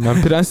 Düşünmüyorum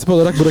ben. Prensip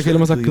olarak Burak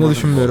Elmas hakkında Duymadım bu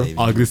düşünmüyorum. olayı.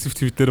 Agresif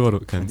tweetleri var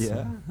Hadi kendisi.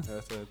 ya.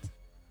 Evet evet.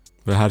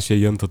 Ve her şeye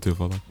yanıt atıyor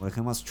falan. Burak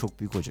Elmas çok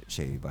büyük hoca,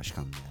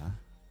 başkandı ya.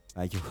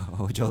 Belki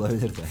hoca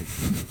olabilir belki.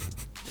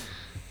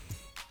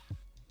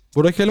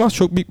 Burak Elmas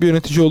çok büyük bir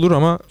yönetici olur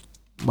ama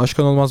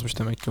başkan olmazmış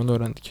demek ki, onu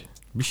öğrendik.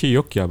 Bir şey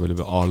yok ya, böyle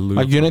bir ağırlığı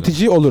Bak yok.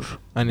 yönetici olur.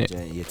 Hani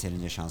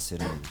Yeterince şans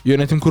verilmedi.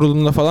 yönetim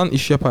kurulunda falan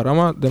iş yapar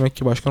ama demek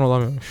ki başkan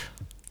olamıyormuş.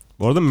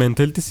 Bu arada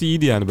mentalitesi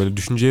iyiydi yani, böyle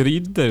düşünceleri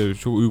iyiydi de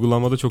çok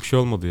uygulamada çok şey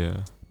olmadı ya.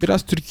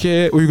 Biraz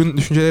Türkiye'ye uygun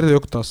düşünceleri de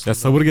yoktu aslında. Ya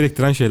sabır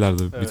gerektiren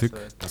şeylerdi bir Evet, tık.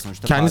 evet. Ya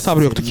sonuçta Kendi Fatih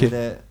sabrı yoktu Terim'le ki.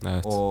 de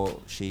Evet. o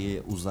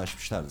şeyi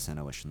uzlaşmışlardı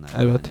sene başında.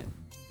 Evet.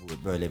 Hani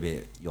böyle bir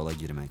yola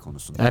girme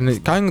konusunda?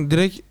 Yani kanka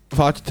direkt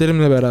Fatih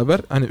Terim'le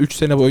beraber hani 3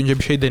 sene boyunca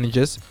bir şey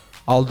deneyeceğiz.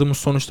 Aldığımız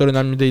sonuçlar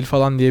önemli değil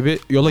falan diye bir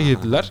yola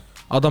girdiler.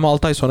 Adam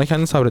 6 ay sonra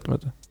kendi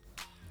sabretmedi.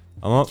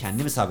 Ama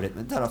Kendi mi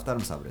sabretmedi, taraftar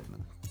mı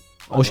sabretmedi?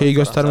 O şeyi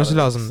göstermesi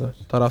taraftar lazımdı.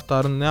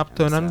 Taraftarın ne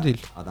yaptığı Yani önemli mesela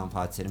değil. Adam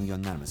Fatih Terim'i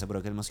göndermese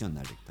Burak Elmas'ı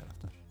gönderecek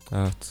taraftar.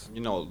 evet.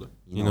 Yine oldu.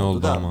 Yine oldu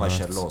oldu da ama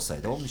başarılı evet.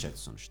 olsaydı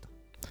olmayacaktı sonuçta.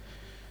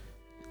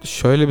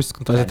 Şöyle bir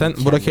sıkıntı. Yani Zaten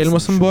Burak kendisinin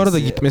Elmas'ın bu arada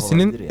düşüncesi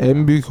gitmesinin olabilir ya.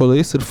 en büyük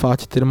olayı sırf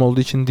Fatih Terim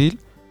olduğu için değil.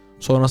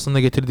 Sonrasında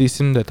getirdiği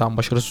isim de tam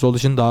başarısız olduğu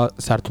için daha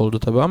sert oldu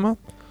tabii ama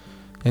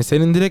yani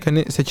senin direkt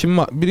hani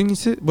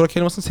birincisi Burak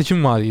Elmas'ın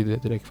seçim vaadiydi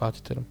direkt Fatih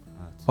Terim.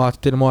 Evet. Fatih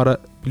Terim o ara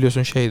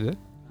biliyorsun şeydi.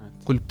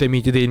 Evet. Kulüpte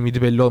miydi değil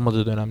miydi belli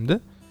olmadığı dönemde.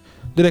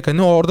 Direkt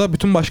hani orada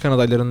bütün başkan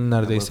adaylarının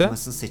neredeyse. Burak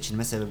Elmas'ın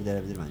seçilme sebebi de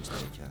olabilir bence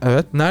direkt ya.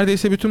 Evet,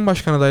 neredeyse bütün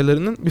başkan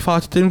adaylarının bir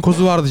Fatih Terim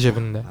kozu vardı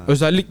cebinde. Evet.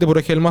 Özellikle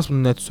Burak Elmas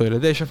bunu net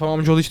söyledi. Eşref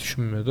Amamcıoğlu hiç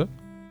düşünmüyordu.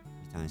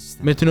 Bir tane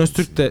sistem. Metin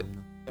Öztürk de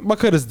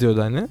bakarız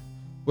diyordu hani.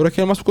 Burak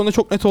Elmas bu konuda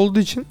çok net olduğu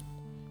için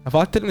ya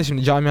Fatih Terim'in de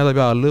şimdi camiada bir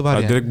ağırlığı var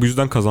Ya yani. direkt bu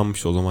yüzden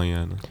kazanmış o zaman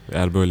yani.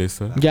 Eğer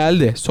böyleyse.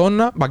 Geldi.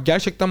 Sonra bak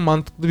gerçekten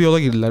mantıklı bir yola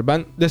girdiler.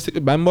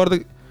 Ben bu arada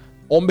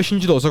 15.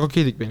 de olsak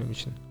okeydik benim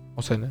için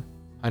o sene.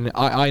 Hani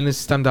aynı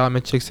sistem devam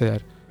edecekse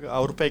eğer.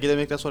 Avrupa'ya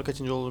gidemekten sonra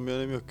kaçıncı olduğunun bir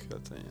önemi yok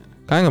zaten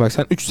yani. Kanka bak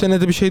sen 3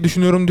 senede bir şey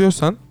düşünüyorum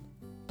diyorsan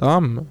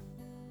tamam mı?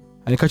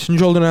 Hani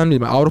kaçıncı olduğun önemli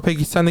değil. Avrupa'ya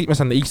gitsen de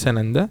gitmesen de ilk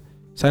senende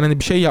sen hani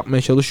bir şey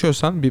yapmaya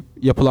çalışıyorsan, bir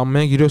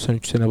yapılanmaya giriyorsan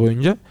 3 sene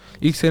boyunca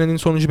ilk senenin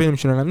sonucu benim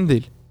için önemli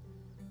değil.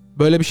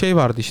 Böyle bir şey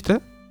vardı işte.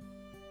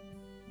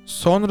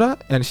 Sonra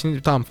yani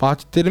şimdi tamam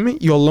Fatih Terim'i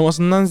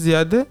yollamasından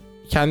ziyade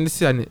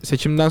kendisi hani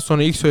seçimden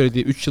sonra ilk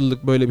söylediği 3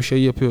 yıllık böyle bir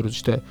şey yapıyoruz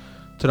işte.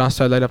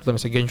 Transferler yaptılar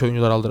mesela genç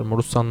oyuncular aldılar.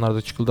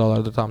 Ruslanlarda,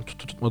 Çıkıldağlar'da tamam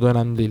tutmadı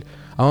önemli değil.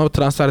 Ama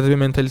transferde bir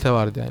mentalite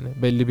vardı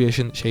yani. Belli bir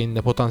yaşın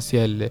şeyinde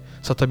potansiyelli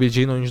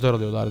satabileceğin oyuncular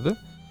alıyorlardı.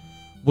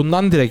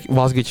 Bundan direkt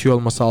vazgeçiyor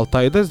olması 6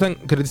 ayda zaten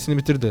kredisini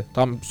bitirdi.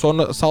 Tamam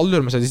sonra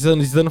sallıyorum mesela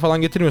Zidane'ı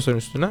falan getirmiyorsan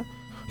üstüne.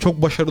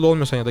 Çok başarılı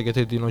olmuyorsan ya da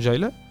getirdiğin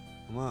hocayla.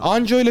 Ama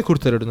Anca öyle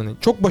kurtarırdın hani.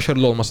 Çok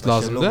başarılı olması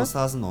başarılı lazımdı. olması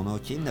lazımdı, ona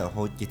okeyim de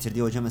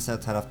getirdiği hoca mesela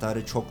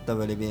taraftarı çok da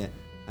böyle bir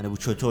hani bu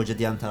kötü hoca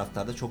diyen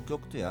taraftarda çok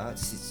yoktu ya.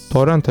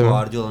 Torrente mi?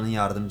 Guardiola'nın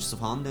yardımcısı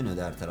falan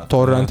dönüyordu her tarafta.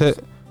 Torrente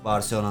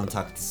Barcelona'nın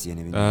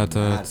taktisyeni bilmem Evet,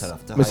 ne. evet. Her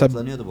tarafta Mesela-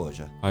 hype'lanıyordu bu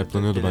hoca.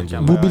 Hype'lanıyordu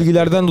bence. bu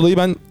bilgilerden dolayı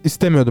ben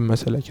istemiyordum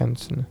mesela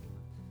kendisini.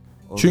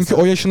 Çünkü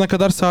mesela o yaşına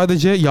kadar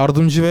sadece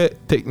yardımcı ve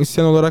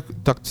teknisyen olarak,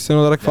 taktisyen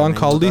olarak falan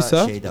Flamengo'da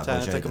kaldıysa şeydi, Bir tane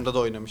hocaydı. takımda da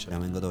oynamış.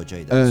 Flamengo'da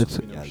hocaydı. Evet.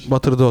 Geldi.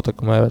 batırdı o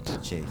takımı evet.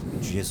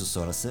 Jesus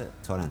sonrası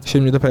Torrent.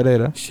 Şimdi de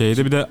Pereira.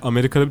 Şeyde bir de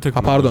Amerika'da bir takım.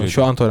 Ha pardon hocaydı.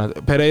 şu an Torrent.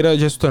 Pereira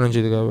Jesus'tan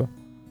önceydi galiba.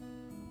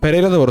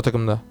 Pereira da var o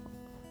takımda.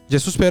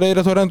 Jesus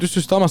Pereira Torrent üst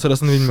üste ama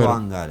sırasını Şu bilmiyorum.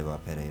 an galiba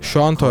Pereira.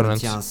 Şu an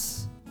Torrent.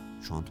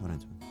 Şu an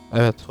Torrent mi?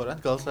 Evet.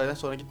 Torrent Galatasaray'dan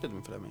sonra gitmedi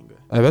mi Flamengo'ya?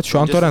 Evet şu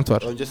an Torrent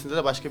var. Öncesinde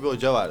de başka bir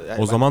hoca vardı.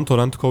 Yani O zaman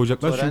Torrent'i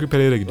kovacaklar Torrent çünkü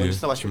Pereira gidiyor.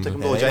 öncesinde başka bir Şimdi.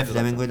 takımda hocaydı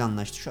zaten. Flamengo ile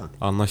anlaştı şu an.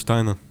 Anlaştı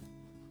aynen.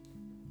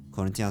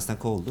 Corinthians'tan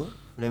kovuldu.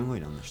 Flamengo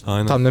ile anlaştı.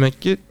 Aynen. Tam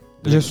demek ki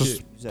Demek Jesus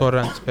ki güzel.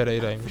 Torrent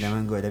Pereira'ymış.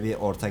 Flamengo ile bir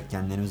ortak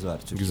genlerimiz var.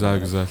 Türkiye Güzel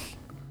olarak. güzel.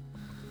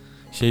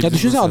 Şey Ya bizi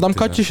düşünsene nasıl adam etti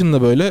kaç ya?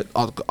 yaşında böyle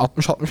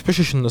 60-65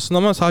 yaşındasın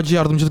ama sadece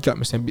yardımcılık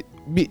yapmışsın. Yani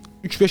bir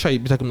 3-5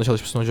 ay bir takımda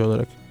çalışmışsın hoca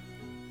olarak.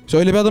 Sen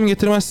öyle bir adamı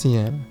getirmezsin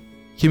yani.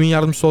 Kimin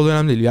yardımcısı olduğu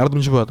önemli değil.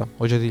 Yardımcı bu adam.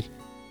 Hoca değil.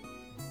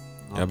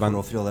 Ama Ya ben-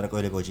 profil olarak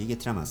öyle bir hocayı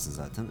getiremezsin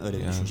zaten. Öyle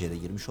bir Yani. düşünceye de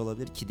girmiş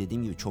olabilir ki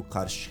dediğim gibi çok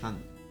karışan,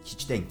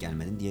 hiç denk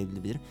gelmedin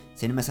diyebilir.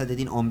 Senin mesela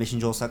dediğin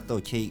 15. olsak da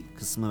okey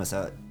kısmı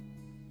mesela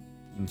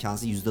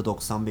imkansız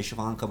 %95'i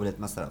falan kabul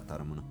etmez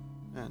taraftarım bunu.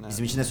 Yani,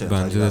 Bizim için de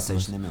söylüyorum. Bence Sadece de Galatasaray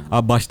etmez. için demiyorum bunu.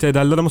 Abi başta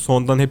ederler ama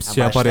sonradan hepsi Ha,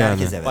 şey yapar başta yani.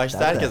 herkes evet başta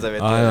der de. herkes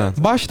evet. Aynen.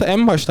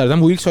 En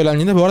başlardan bu ilk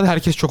söylendiğinde bu arada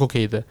herkes çok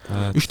okeydi.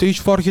 Evet. İşte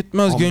hiç fark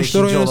etmez 15.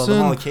 gençler olalım oynasın.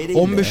 ama okey değil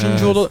de. 15.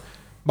 Evet. olalım.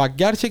 Bak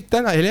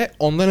gerçekten hele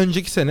ondan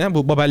önceki sene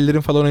bu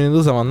Babellerin falan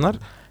oynadığı zamanlar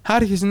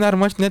herkesin her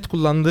maç net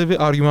kullandığı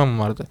bir argüman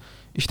vardı.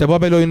 İşte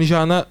Babel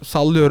oynayacağına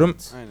sallıyorum.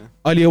 Aynen.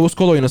 Ali Yavuz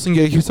Kol oynasın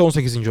gerekirse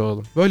 18.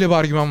 olalım. Böyle bir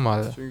argüman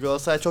vardı. Çünkü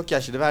Galatasaray çok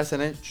yaşlıydı ve her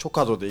sene çok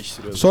kadro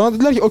değiştiriyordu. Sonra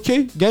dediler ki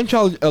okey genç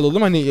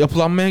alalım hani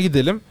yapılanmaya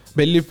gidelim.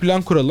 Belli bir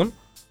plan kuralım.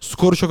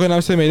 Skoru çok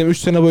önemsemeyelim. 3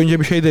 sene boyunca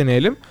bir şey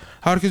deneyelim.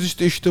 Herkes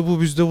işte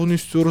bu biz de bunu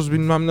istiyoruz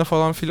bilmem ne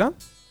falan filan.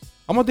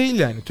 Ama değil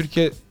yani.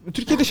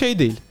 Türkiye'de şey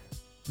değil.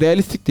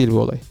 Realistik değil bu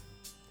olay.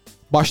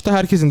 Başta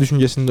herkesin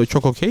düşüncesinde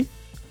çok okey.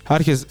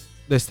 Herkes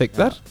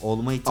destekler.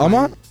 Olma ihtimali,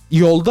 Ama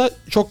yolda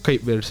çok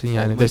kayıp verirsin yani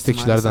olma ihtimali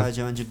destekçilerden.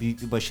 sadece bence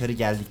büyük bir başarı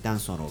geldikten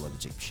sonra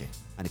olabilecek bir şey.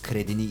 Hani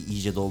kredini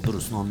iyice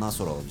doldurursun ondan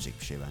sonra olabilecek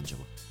bir şey bence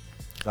bu.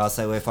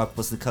 Galatasaray UEFA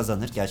Kupası'nı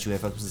kazanır. Gerçi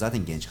UEFA Kupası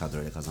zaten genç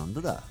kadroyla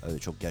kazandı da öyle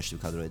çok yaşlı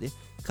bir kadroyla değil.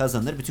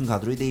 Kazanır, bütün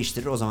kadroyu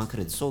değiştirir, o zaman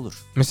kredisi olur.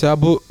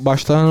 Mesela bu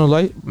başlanan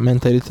olay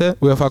mentalite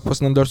UEFA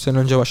Kupası'ndan 4 sene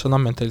önce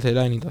başlanan mentaliteyle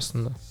aynıydı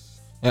aslında.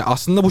 Yani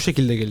aslında bu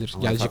şekilde gelir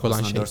Ama gelecek UEFA olan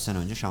Kupası'ndan şey. 4 sene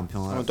önce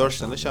şampiyon olarak Ama 4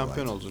 başlandı sene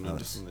şampiyon olay. oldun Evet.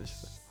 öncesinde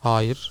işte.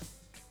 Hayır.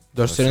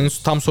 4 senenin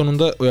tam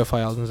sonunda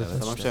UEFA'yı aldın zaten.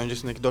 Tamam işte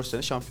öncesindeki 4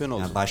 sene şampiyon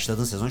oldun. Yani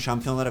başladığın sezon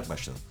şampiyon olarak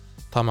başladın.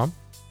 Tamam.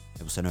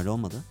 Bu sene öyle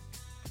olmadı.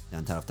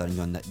 Yani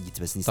taraftarın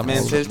gitmesini Tamam,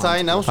 istemez. mentalite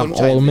aynı ama Tam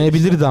sonuç aynı.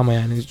 olmayabilirdi ama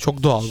yani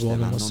çok doğal İşte bu ben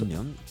de olmaması. onu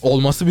diyorum.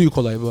 Olması büyük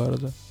olay bu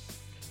arada.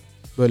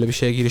 Böyle bir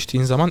şeye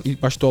giriştiğin zaman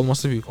ilk başta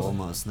olması büyük olay.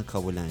 Olmamasını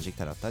kabullenecek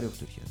taraftar yok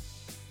Türkiye'de.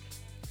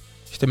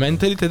 İşte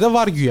mentalitede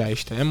var güya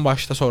işte. En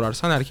başta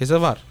sorarsan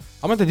herkese var.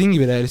 Ama dediğin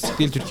gibi realistik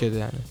değil Türkiye'de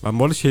yani. Ben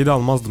bu arada şeyi de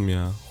almazdım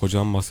ya.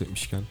 Hocam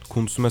bahsetmişken.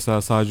 Kuntz'u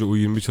mesela sadece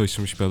U21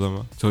 çalıştırmış bir adama.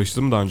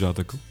 Çalıştı mı daha önce A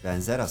takım?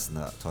 Benzer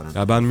aslında Torrent.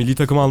 Ya ben milli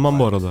takımı almam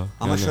bu arada.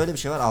 Ama yani. şöyle bir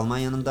şey var.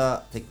 Almanya'nın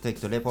da teknik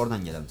direktörü hep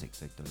oradan gelen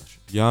teknik direktörler.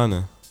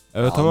 Yani.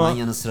 Evet ama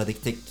Almanya'nın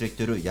sıradaki teknik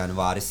direktörü yani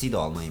varisiydi o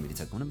Almanya milli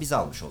takımının. Biz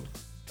almış olduk.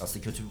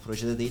 Aslında kötü bir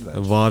projede değil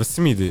bence.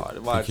 varisi miydi?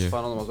 Var peki?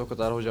 falan olmaz o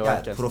kadar hoca Yani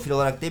varken. profil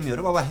olarak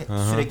demiyorum ama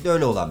Aha. sürekli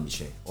öyle olan bir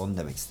şey. Onu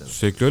demek istedim.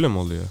 Sürekli öyle mi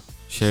oluyor?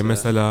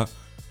 Mesela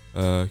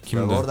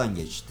kimdi? Oradan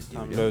geçti diye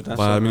Tamam, biliyorum. Löw'den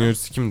Bayern sonra- Münih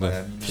hocası kimdi?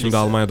 Bayern Münih Şimdi hocası.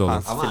 Almanya'da olan.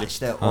 Hans. Ama Flick.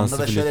 işte Hans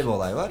onda da Flick. şöyle bir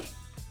olay var.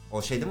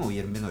 O şey değil mi? O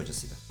 21'in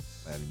hocasıydı.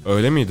 Bayern Münih.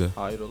 Öyle miydi?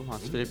 Hayır oğlum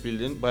Hans Flick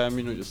bildiğin Bayern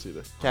Münih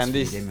hocasıydı.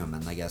 Kendi Kendi demiyorum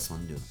ben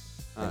Nagelsmann'ı diyorum.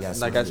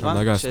 Nagelsmann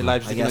Nagelsmann. şey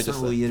Leipzig'in Nagelsmann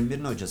hocası.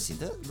 U21'in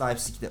hocasıydı.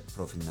 Leipzig'de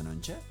profilinden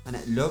önce.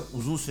 Hani Löw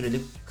uzun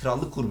süreli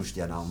krallık kurmuştu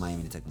yani Almanya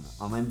milli takımına.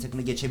 Almanya milli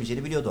takımına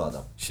geçemeyeceğini biliyordu o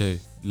adam.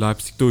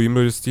 Leipzig'te uyum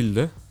hocası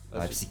değildi.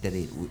 Leipzig'te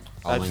değil.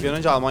 Leipzig'den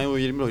önce Almanya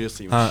U21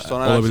 hocasıymış. Ha,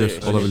 Sonra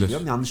olabilir, şey- olabilir.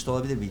 Biliyorum, yanlış da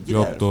olabilir bilgi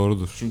Yok de.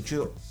 doğrudur.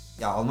 Çünkü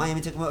ya Almanya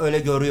milli takımı öyle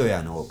görüyor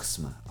yani o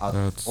kısmı.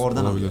 Evet,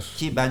 Oradan olabilir. alıyor.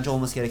 Ki bence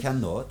olması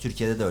gereken de o.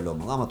 Türkiye'de de öyle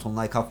olmalı ama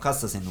Tonlay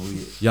Kafkas da senin o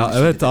Ya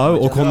evet abi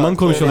o konudan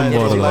konuşalım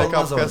bu Tonlay arada.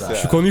 Kafkas ya.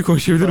 Şu konuyu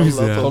konuşabilir miyiz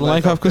Vallahi ya? Tonlay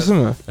Tolunay Kafkası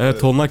mı?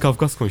 Evet Tonlay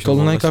Kafkas konuşalım.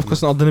 Tolunay Allah aşkına.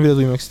 Kafkas'ın adını bile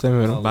duymak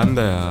istemiyorum. Ben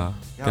de ya. Ya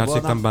bu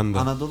Gerçekten adam ben de.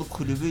 Anadolu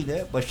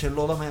kulübüyle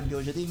başarılı olamayan bir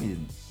hoca değil miydi?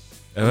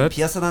 Evet.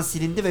 Piyasadan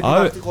silindi ve bir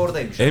Abi, baktık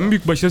oradaymış. En adam.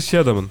 büyük başarısı şey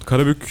adamın.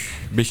 Karabük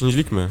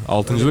 5.lik mi? Öyle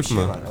 6.lık bir şey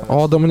mı? var, evet.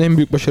 O adamın en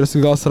büyük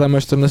başarısı Galatasaray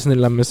maçlarında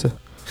sinirlenmesi.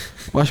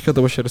 Başka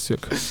da başarısı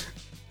yok.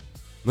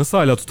 Nasıl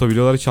hala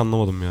tutabiliyorlar hiç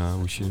anlamadım ya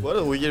bu işi. Bu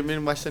arada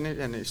U21'in maçlarını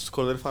yani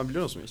skorları falan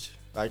biliyor musun hiç?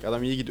 Belki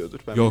adam iyi gidiyordur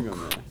ben Yok.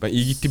 bilmiyorum yani. Ben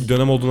iyi gittiği bir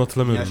dönem olduğunu Dünya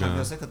hatırlamıyorum ya.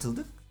 Şampiyonası'na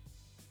katıldık.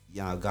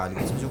 Ya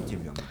galibiyetimiz yok diye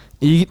biliyorum.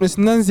 İyi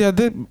gitmesinden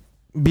ziyade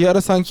bir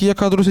ara sanki ya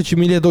kadro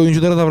seçimiyle ya da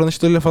oyunculara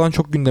davranışlarıyla falan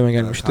çok gündeme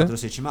gelmişti. Kadro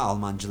seçimi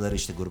Almancıları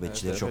işte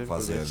gurbetçileri Evet, çok evet,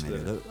 fazla ön gurbetçileri.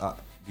 veriyordu.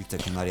 Büyük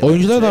takımlar ya da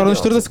Oyunculara sürekli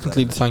davranışları da ortada.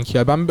 sıkıntılıydı sanki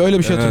ya. Ben böyle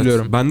bir şey Evet,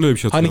 hatırlıyorum. Ben de öyle bir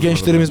şey Hani hatırlıyorum.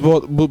 gençlerimiz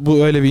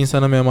bu öyle bir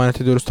insana mı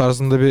emanet ediyoruz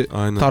tarzında bir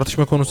Aynen.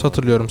 tartışma konusu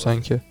hatırlıyorum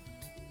sanki.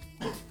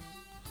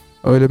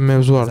 Öyle bir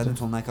mevzu vardı. Zaten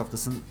Tonlay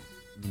Kafkas'ın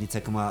milli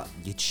takıma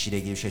geçişiyle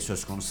ilgili bir şey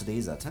söz konusu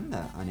değil zaten de.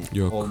 Hani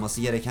Yok.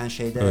 olması gereken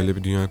şey de... Öyle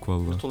bir dünya yok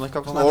vallahi. Tonlay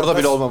Kafkas'ın Tonlay orada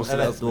bile Kafkas- olmaması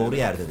evet, lazım. doğru yani.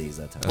 yerde değil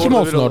zaten. Kim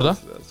olsun bile orada?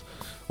 olmaması lazım.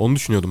 Onu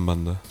düşünüyordum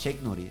ben de.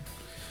 Çek Nuri'yi.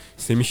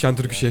 Semih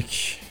Şentürk'ü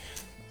çek.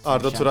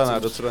 Arda Turan,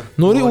 Arda Turan.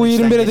 Nuri Nuri U21'e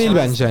sen değil geçemezsin.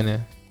 bence hani.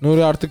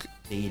 Nuri artık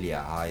Değil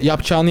ya, hayır.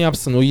 yapacağını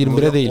yapsın. U21'e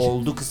Nuri değil.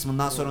 oldu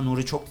kısmından sonra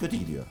Nuri çok kötü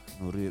gidiyor.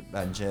 Nuri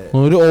bence...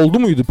 Nuri oldu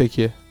muydu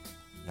peki?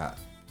 Ya,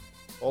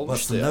 Olmuştu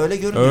basında ya. öyle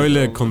görünüyor.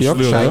 Öyle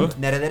konuşuluyordu. Yok,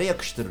 Nerelere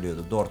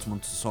yakıştırılıyordu Dortmund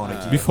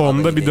sonraki. Bir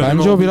formda adayı bir değil. dönem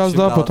Bence o olduğu biraz için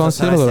daha Galatasaray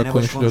potansiyel olarak sene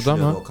başı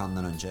konuşuluyordu ama.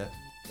 Okan'dan önce.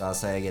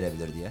 Galatasaray'a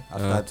gelebilir diye.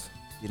 Hatta Evet.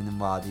 birinin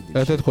vaadiydi.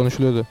 Evet evet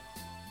konuşuluyordu.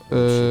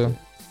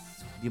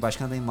 Bir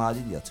başkan adayın vaadi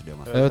diye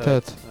hatırlıyorum. ben.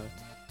 Evet.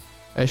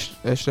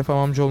 Eşref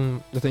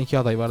Amamcıoğlu'nun zaten 2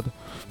 aday vardı.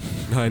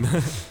 Aynen.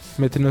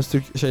 Metin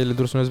Öztürk şeyle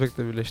Dursun Özbek'le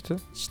birleşti.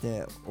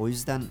 İşte o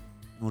yüzden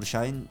Nuri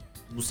Şahin,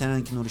 bu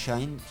seneki Nuri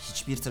Şahin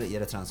hiçbir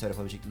yere transfer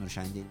yapabilecek bir Nuri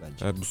Şahin değil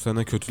bence. Evet bu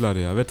sene kötüler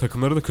ya. Ve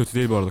takımları da kötü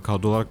değil bu arada.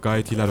 Kadro olarak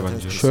gayet iyiler Evet,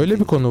 bence. evet. Şöyle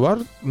bir konu var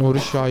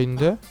Nuri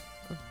Şahin'de.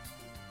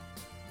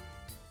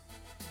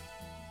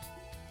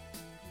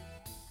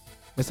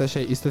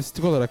 Mesela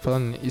istatistik olarak falan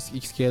hani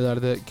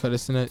XG'lerde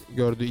kalesine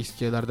gördüğü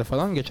XG'lerde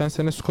falan geçen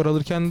sene skor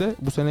alırken de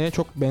bu seneye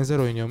çok benzer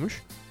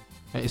oynuyormuş.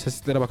 Yani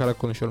istatistiklere bakarak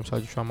konuşuyorum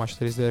sadece şu an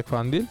maçları izleyerek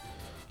falan değil.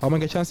 Ama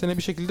geçen sene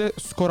bir şekilde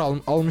skor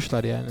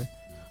almışlar yani.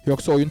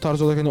 Yoksa oyun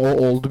tarzı olarak hani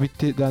o oldu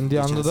bitti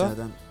dendiği Geçen anda da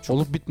seneden çok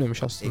olup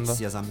bitmemiş aslında.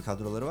 eksi yazan bir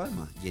kadroları var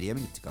mı? Geriye mi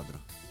gitti kadro?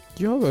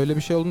 Yok öyle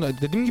bir şey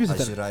olduğunda dediğim gibi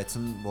zaten Hacı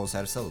Wright'ın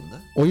bonservisi alındı.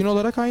 oyun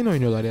olarak aynı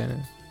oynuyorlar yani.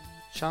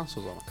 Şans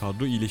o zaman.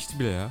 Kadro iyileşti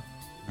bile ya.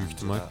 Büyük Bence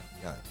ihtimal. de-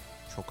 Ya,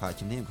 çok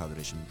hakim değilim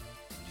kadroya şimdi.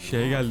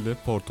 Şey geldi.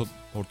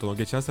 Porto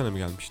geçen sene mi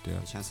gelmişti ya?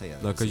 Geçen sene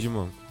geldi. Nakajima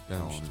Ya, onu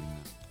gelmişti. bilmiyorum.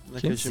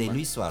 Kim? Nakajima. Zé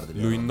Luis vardı. bir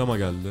ara. Luyendama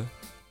geldi.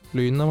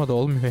 Luyendama da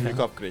olmuyor Büyük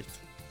ya. upgrade.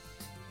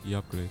 İyi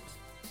upgrade.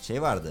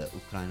 Şey vardı,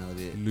 Ukraynalı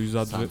bir Luis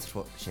Adre...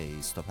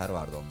 stoper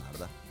vardı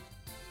onlarda.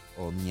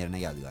 Onun yerine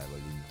geldi galiba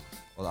Luyendama.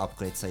 O da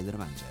upgrade sayılır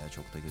bence ya,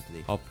 çok da kötü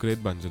değil.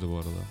 Upgrade bence de bu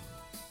arada.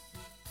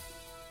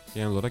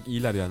 Genel olarak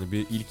iyiler yani.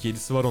 Bir ilk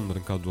 7'si var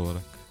onların kadro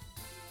olarak.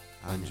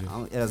 Bence.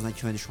 Ama en azından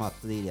küme düşme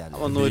hattı değil yani.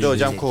 Ama Böyle Nuri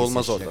hocam bir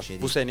kovulmaz seçecek orada. şey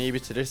Bu değil. seneyi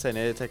bitirir,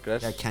 seneye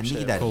tekrar Ya kendi şey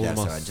gider kovulmaz.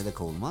 giderse bence de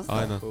kovulmaz da.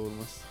 Aynen.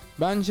 kovulmaz.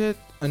 Bence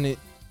hani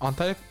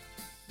Antalya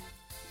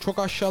çok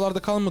aşağılarda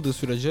kalmadığı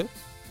sürece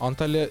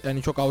Antalya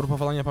yani çok Avrupa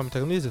falan yapan bir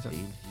takım değil zaten.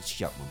 Değil,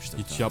 hiç yapmamıştır.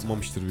 Hiç muhtemelen.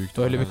 yapmamıştır büyük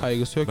ihtimalle. Öyle bir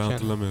kaygısı yok Ben yani.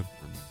 hatırlamıyorum.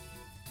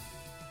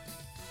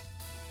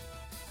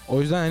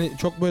 O yüzden hani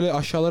çok böyle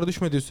aşağılara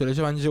düşmediği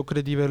sürece bence o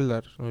krediyi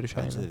verirler Nuri Bence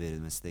Şahin'e. de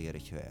verilmesi de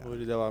gerekiyor ya.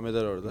 Nuri devam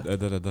eder orada.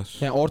 Eder.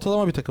 Yani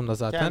ortalama bir takımda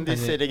zaten. Kendi Hani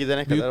isteğiyle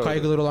gidene kadar büyük orada.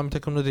 kaygıları olan bir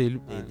takımda değil.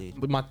 Değil değil.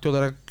 Maddi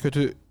olarak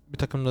kötü bir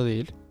takımda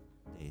değil.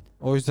 Değil.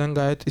 O yüzden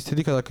gayet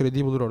istediği kadar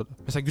krediyi bulur orada.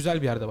 Mesela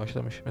güzel bir yerde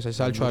başlamış. Mesela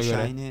Selçuk'a Nuri göre.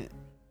 Şahin'i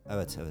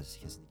evet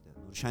kesinlikle.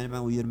 Nuri Nurşahin'i ben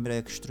U21'e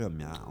yakıştırıyorum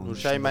ya.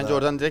 Nurşahin bence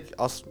oradan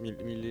direkt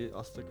milli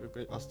as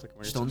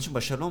takıma İşte onun için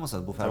başarılı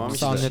olmasa bu Tamam,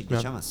 performansı hiç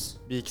geçemez.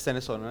 bir iki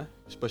sene sonra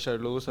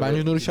başarılı olursa...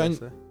 Bence Nurşahin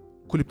giderse-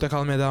 kulüpte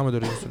kalmaya devam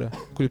ediyor uzun süre.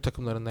 Kulüp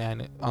takımlarında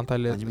yani.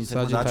 Antalya Bence milli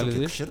takıma sadece daha çok İtalya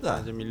değil. yakışır da.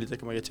 Bence milli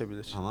takıma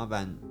geçebilir. Ama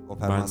ben o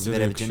performansı Bence de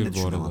verebileceğini de yakışır bu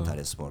düşünüyorum arada.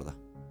 Antalya Spor'da.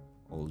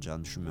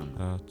 Olacağını düşünmüyorum.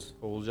 Evet.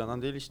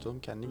 Oğulcan'dan değil işte oğlum,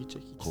 kendi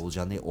gidecek.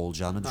 Kovulacağını değil,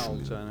 olacağını Ha,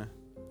 düşünmüyorum. olacağını.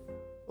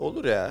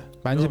 Olur ya.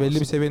 Bence belli bir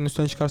Olmasın. seviyenin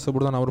üstüne çıkarsa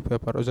buradan Avrupa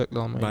yapar. Özellikle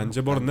Almanya.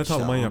 Bence bu arada net İşte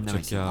Alman onu demek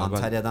yapacak istedim. ya.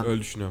 Antalya'dan- Ben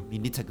öyle düşünüyorum.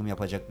 Milli takım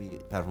yapacak bir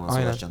performans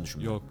Aynen. ulaşacağını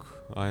düşünmüyorum. Yok.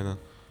 Aynen.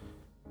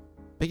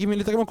 Peki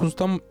milli takıma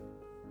Kuntz'tan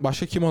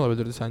başka kim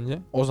olabilirdi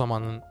sence? O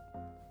zamanın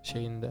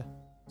şeyinde.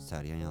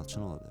 Sergen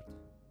Yalçın olabilirdi.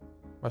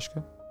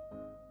 Başka?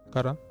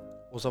 Kara.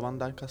 O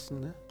zamandan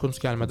kastın ne? Kuntz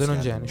gelmeden Kuntz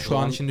önce geldi. yani. O Şu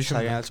zaman an için Sergen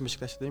düşünmüyorum. Yalçın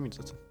Beşiktaş'ta değil miydi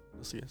zaten?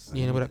 Nasıl gelsin?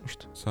 Yeni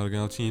bırakmıştı. Sergen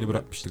Yalçın yeni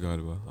bırakmıştı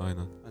galiba.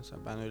 Aynen.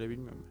 Ben öyle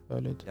bilmiyorum.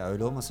 Öyleydi. Ya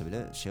öyle olmasa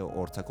bile şey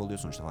ortak oluyor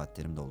sonuçta, Fatih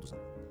Terim de oldu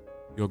zaten.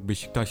 Yok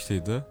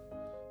Beşiktaş'taydı.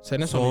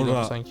 Sene sonuydu Sonra-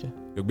 ama sanki.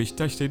 Yok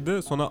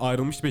Beşiktaş'taydı. Sonra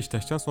ayrılmış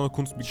Beşiktaş'tan. Sonra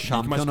Kuntz bir iki maç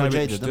Şampiyon hocaydı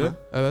kaybetmişti. değil mi?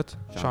 Evet.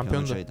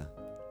 Şampiyondu. hocaydı.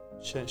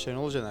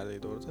 Şenol Hoca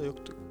neredeydi orada?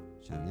 Yoktu.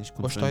 Şenol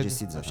Kuntz Boştaydı.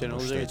 öncesiydi zaten. Şenol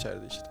Hoca boştaydı.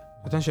 geçerdi işte.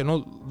 Zaten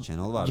Şenol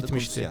Şenol vardı,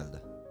 Gitmişti. Kuntz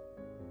geldi.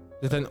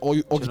 zaten o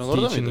gittiği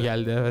orada için mıydı?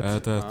 geldi evet.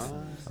 Evet evet.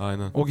 Aa,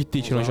 Aynen. O gittiği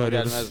için o hoca zaman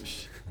arıyoruz.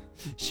 gelmezmiş.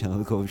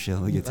 Şenol'u kovup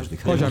Şenol'u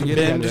getirdik. Hocam geri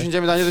Benim geldi.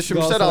 düşüncemi daha önce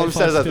düşünmüşler, Galatasaray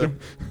almışlar Fatih zaten. Terim.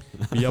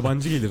 Bir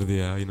yabancı gelirdi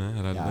ya yine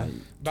herhalde. Ya,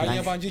 Ben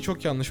yabancıyı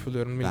çok yanlış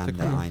buluyorum milli ben de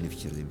takıma. aynı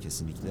fikirdeyim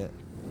kesinlikle.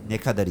 Ne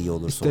kadar iyi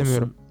olursa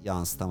İstemiyorum. olsun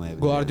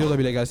yansıtamayabilir. Guardiola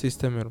bile gelse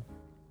istemiyorum.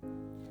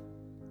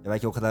 Ya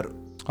belki o kadar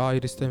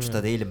Hayır uçta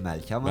istemiyorum. değilim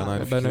belki ama Ben aynı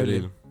Ben fikirde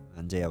öyleyim. değilim.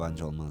 bence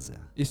yabancı olmaz ya.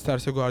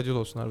 İsterse Guardiola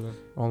olsun harbiden.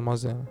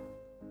 Olmaz yani.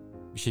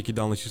 Bir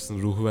şekilde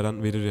anlaşırsın. Ruhu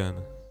veren verir yani.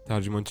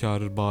 Tercüman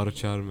çağırır, bağırır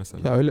çağırır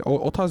mesela. Ya öyle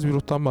o tarz bir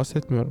ruhtan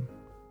bahsetmiyorum.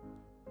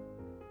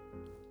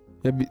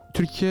 Ya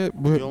Türkiye İyi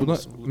buna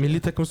olmasın bu milli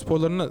ya. takım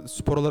sporlarına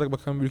spor olarak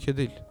bakan bir ülke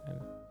değil. Yani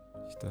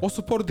İşte. o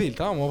spor değil,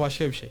 tamam mı? O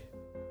başka bir şey.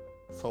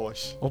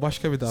 Savaş. O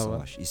başka bir dava.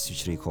 Savaş,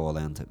 İsviçre'yi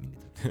kovalayan milli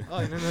takım.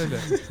 Aynen öyle.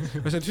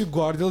 Mesela Türk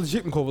Guardiola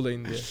diyecek mi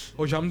kovalayın diye.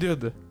 Hocam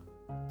diyordu.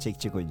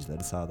 Çekecek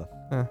oyuncuları sağdan.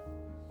 Heh.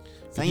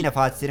 Sen yine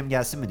Fatih Terim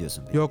gelsin mi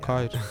diyorsun? peki Yok ya?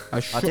 hayır.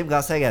 Ha, şu- Fatih Terim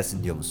Galatasaray'a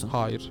gelsin diyor musun?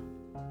 hayır.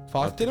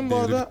 Fatih Terim bu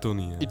Devri arada bitti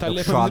onun ya. İtalya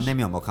Yok, şu an yapabilir.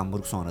 demiyorum. Okan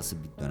Buruk sonrası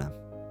bir dönem.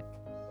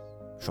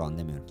 Şu an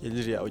demiyorum.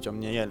 Gelir ya hocam,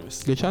 niye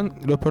gelmesin?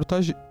 Geçen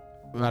röportaj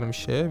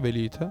vermiş Veli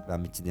Yiğit'e.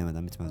 Ben bitti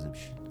demeden bitmez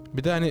demiş.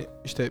 Bir de hani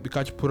işte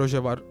birkaç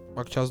proje var.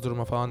 Bakacağız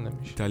duruma falan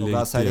demiş. O İtalya'ya gitti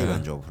Galatasaray değil ya.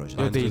 bence o proje.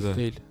 Bence Yok değil de.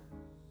 değil.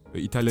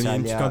 İtalya'nın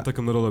yeni İtalya- çıkan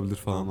takımları olabilir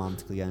Bana falan.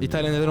 mantıklı gelmiyor.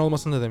 İtalya neden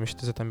olmasın da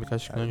demişti zaten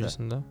birkaç gün Evet.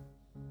 öncesinde.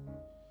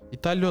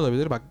 İtalya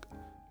olabilir bak.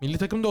 Milli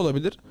takım da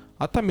olabilir.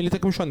 Hatta milli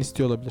takım şu an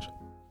istiyor olabilir.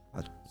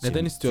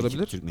 Neden istiyor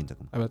olabilir? Türk milli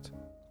takımı. Evet.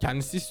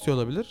 Kendisi istiyor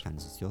olabilir.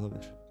 Kendisi istiyor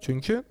olabilir.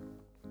 Çünkü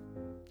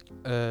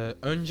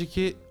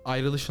önceki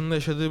ayrılışında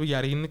yaşadığı bir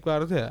gerginlik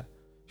vardı ya.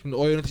 Şimdi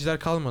o yöneticiler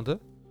kalmadı.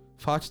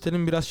 Fatih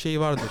Terim'in biraz şeyi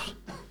vardır.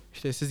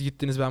 İşte siz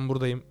gittiniz ben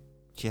buradayım.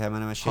 Ki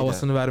hemen hemen şeyde,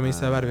 Havasını vermeyi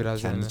sever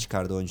biraz kendi yani.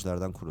 çıkardığı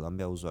oyunculardan kurulan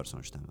bir havuz var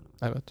sonuçta hemen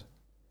hemen. Evet.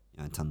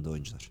 Yani tanıdığı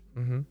oyuncular.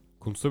 Hı-hı.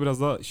 Kuntz'a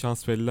biraz daha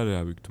şans verirler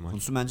ya büyük ihtimal.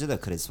 Kuntz'un bence de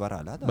kredisi var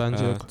hala da.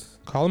 Bence yok. Evet.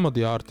 Kalmadı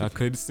ya artık. Ya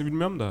kredisini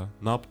bilmiyorum da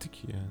ne yaptı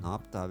ki yani. Ne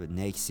yaptı abi?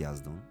 Ne eksi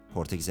yazdı onun?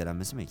 Portekiz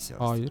elenmesi mi eksi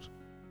yazdı? Hayır.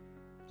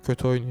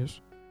 Kötü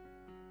oynuyoruz.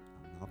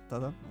 Ne yaptı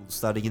adam?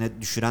 Uluslar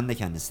Ligi'ne düşüren de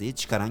kendisi değil.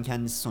 Çıkaran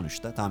kendisi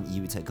sonuçta. Tamam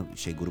iyi bir takım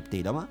grup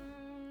değil ama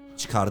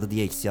çıkardı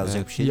diye eksi yazacak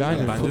Evet. bir şey Yani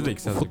değil. Bence de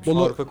eksi yazacak bir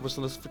futbolu, Avrupa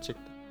Kupası'nda 0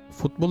 çekti.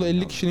 futbolu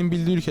 50 kişinin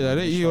bildiği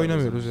ülkelerde iyi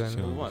oynamıyoruz yani.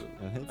 Şey Olmaz.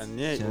 Evet. Ben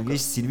niye... Şenol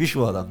Güneş silmiş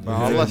bu adam. Ben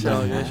Allah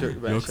Şenol Ya. Güneş yok.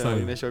 Ben Yok Şenol sayın.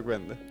 Güneş yok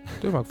bende.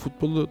 Değil mi? Bak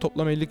futbolu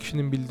toplam 50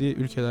 kişinin bildiği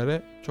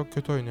ülkelere çok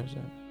kötü oynuyoruz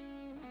yani.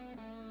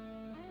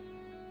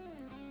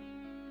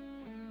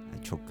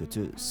 Yani çok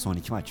kötü son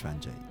iki maç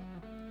bence.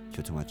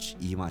 Kötü maç,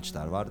 iyi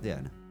maçlar vardı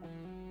yani.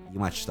 İyi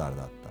maçlardı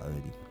hatta öyle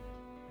diyeyim.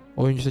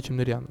 Oyuncu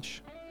seçimleri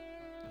yanlış.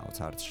 Ya, o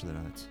tartışılır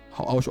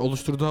evet.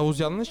 Oluşturduğu havuz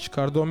yanlış,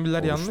 çıkardığı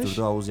 11'ler yanlış.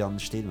 Oluşturduğu havuz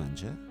yanlış değil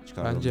bence.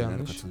 Çıkardığı Bence oyunculara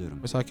yanlış. katılıyorum.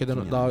 Mesela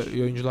hakikaten Kim daha yanlış?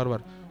 iyi oyuncular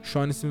var. Şu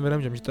an isim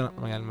veremeyeceğim, cidden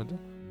aklıma gelmedi.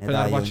 Ne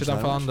daha iyi Fenerbahçe'den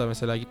oyuncular falan var? da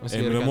mesela gitmesi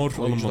Emre gereken Mor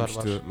oyuncular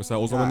alınmamıştı. var. Mesela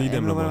o zaman Ya iyiydi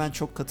Emre Mor'a Mor. ben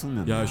çok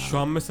katılmıyorum Ya şu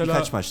an mesela...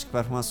 Birkaç maçlık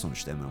performans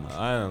sonuçta Emre Mor.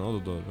 Aynen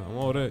o da doğru.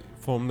 Ama oraya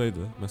formdaydı.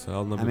 Mesela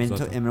alınabilir Hem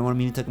zaten. Emre Mor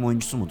milli takım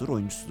oyuncusu mudur?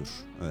 Oyuncusudur.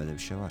 Öyle bir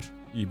şey var.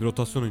 İyi bir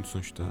rotasyon oyuncusu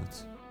işte.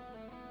 Evet.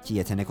 Ki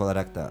yetenek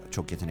olarak da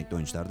çok yetenekli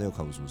oyuncular da yok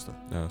havuzumuzda.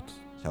 Evet.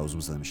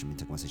 Havuzumuzda demişim milli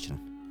takıma seçilen.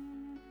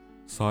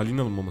 Salih'in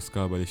alınmaması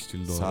galiba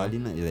eleştirildi orada.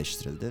 Salih'in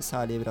eleştirildi.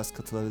 Salih'e biraz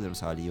katılabilirim.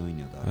 Salih iyi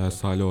oynuyordu abi. Evet,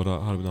 Salih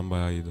orada harbiden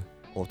bayağı iyiydi.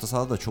 Orta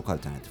sahada da çok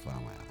alternatif var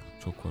ama ya.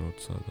 Çok var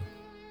orta sahada.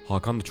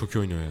 Hakan da çok iyi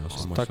oynuyor ya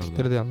son maçlarda.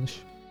 Taktikleri de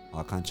yanlış.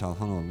 Hakan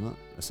Çalhanoğlu'nu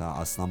mesela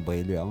Aslan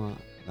bayılıyor ama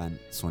ben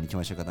son iki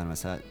maça kadar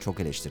mesela çok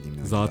eleştirdiğim bir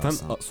oyuncu. Zaten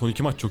Aslan. son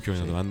iki maç çok iyi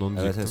oynadı. Ben de onu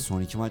Evet, diyecektim. evet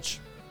son iki maç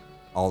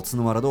 6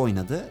 numarada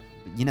oynadı.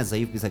 Yine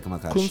zayıf bir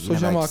takıma karşı. Kuntz Yine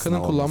hocam belki Hakan'ın sınav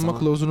olmaz kullanma ama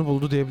kılavuzunu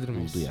buldu diyebilir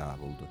miyiz? buldu ya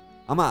buldu.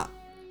 Ama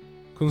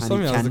Kuntz'a mı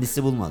hani yazdık?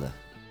 kendisi bulmadı.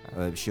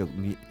 Öyle bir şey yok.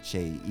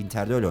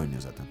 Inter'de öyle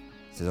oynuyor zaten.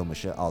 Sezon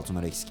başı 6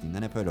 numara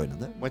eksikliğinden hep öyle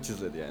oynadı. Maç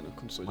izledi yani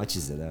Kuntz hocam. Maç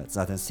izledi evet.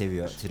 Zaten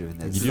seviyor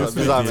tribünleri. Gidiyor Biz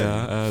sürekli abi.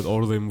 ya. Evet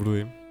oradayım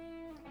buradayım.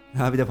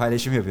 Ha bir de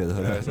paylaşım yapıyordu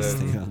orada Evet, evet.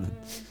 Instagram'dan.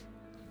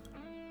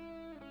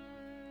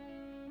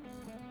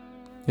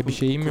 Bir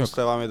şeyim yok. Kurs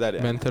devam eder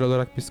yani. Mental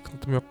olarak bir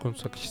sıkıntım yok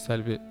konusunda.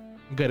 Kişisel bir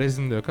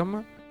garezim de yok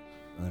ama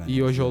Öğrenci.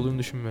 iyi hoca olduğunu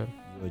düşünmüyorum.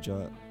 İyi hoca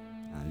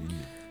yani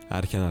bilmiyorum.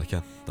 Erken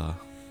daha.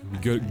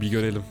 Bir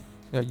görelim.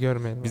 Ya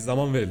görmeyelim. Bir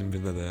zaman verelim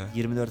birine de ya.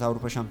 24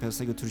 Avrupa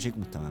Şampiyonası'na götürecek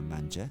muhtemelen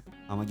bence.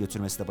 Ama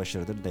götürmesi de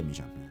başarıdır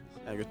demeyeceğim yani.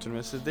 Yani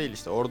götürmesi değil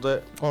işte.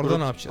 Orada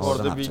Ne yapacağız? Orada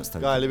ne bir yapacağız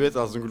tabii. galibiyet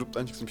alsın,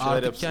 gruptan çıksın, bir şeyler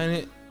Artık yapsın.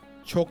 yani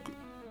çok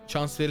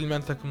şans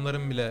verilmeyen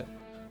takımların bile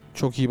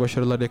çok iyi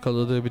başarılar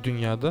yakaladığı bir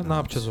dünyada Evet. ne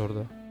yapacağız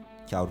orada?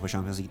 Ki Avrupa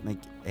Şampiyonası'na gitmek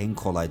en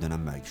kolay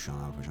dönem belki şu an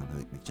Avrupa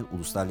Şampiyonası'na gitmek için.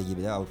 Uluslar Ligi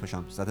bile Avrupa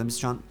Şampiyonası. Zaten biz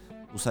şu an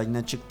Uluslar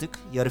Ligi'nden çıktık.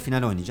 Yarı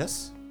final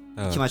oynayacağız.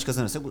 Evet. 2 maç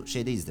kazanırsak bu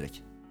şeydeyiz direkt.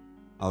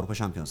 Avrupa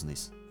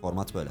Şampiyonası'ndayız.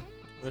 Format böyle.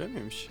 Öyle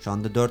miymiş? Şu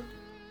anda 4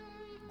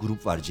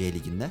 grup var C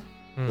Ligi'nde.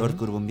 Hı. 4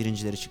 grubun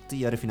birincileri çıktı.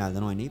 Yarı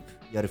finalden oynayıp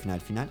yarı final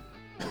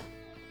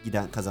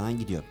kazanan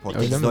gidiyor. Öyle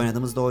Portekiz'de mi?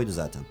 oynadığımız da oydu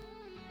zaten.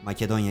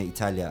 Makedonya,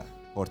 İtalya,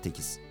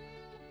 Portekiz.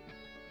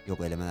 Yok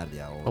elemelerdi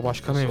ya. O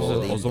başka O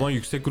mevzu. değildi. O zaman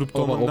yüksek grupta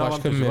O olmanın ne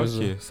başka bir avantajı var mevzu.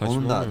 ki? Saçma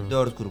Onun da olmuyor mu?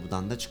 4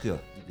 grubudan da çıkıyor.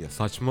 Gidiyor.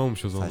 Saçma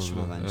olmuş o zaman.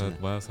 Saçma bence Evet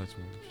de. bayağı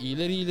saçma olmuş.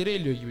 İyileri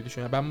eliyor gibi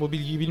düşünüyorum. Ben bu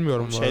bilgiyi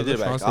bilmiyorum bu arada. Şeydir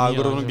Şu an belki. senin A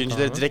grubunun yalancın birincileri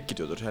tamamen. direkt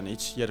gidiyordur. Hani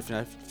hiç yarı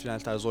final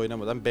tarzı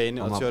oynamadan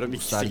B'ni Ama atıyorum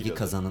Uluslar ikisi Ligi gidiyordur.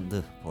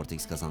 kazanıldı.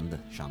 Portekiz kazandı.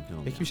 Şampiyon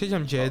oldu. Peki bir şey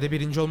diyeceğim. C'de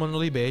birinci olmanın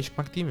olayı B'ye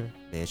çıkmak değil mi?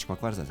 B'ye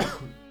çıkmak var zaten.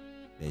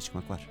 B'ye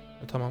çıkmak var.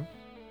 Tamam.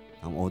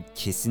 Ama o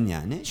kesin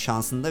yani.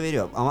 Şansını da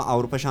veriyor. Ama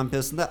Avrupa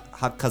Şampiyonası'nda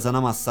hak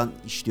kazanamazsan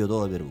işliyor da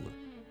olabilir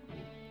bu.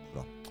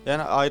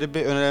 Yani ayrı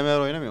bir önelemeler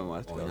oynamıyor mu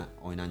artık?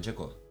 Oynanacak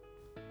o.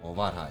 O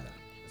var hala.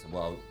 Mesela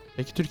bu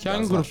Peki Türkiye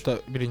hangi Biraz var.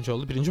 grupta birinci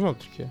oldu? Birinci mi oldu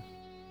Türkiye?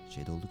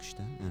 şeyde olduk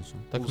işte en son.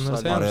 Takımları Uluslar,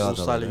 sayar Araya mısın?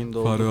 Uluslar adaları. Ligi'nde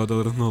oldu. Faroe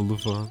Adaları'nın oldu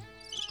falan.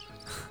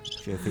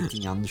 Şu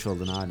efektin yanlış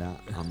olduğunu hala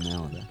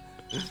anlayamadı.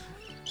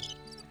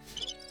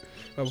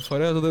 Ya bu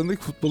Faroe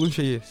Adaları'ndaki futbolun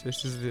şeyi,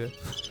 sessizliği.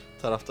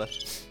 Taraftar.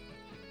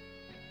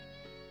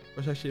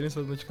 Başakşehir'in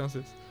stadına çıkan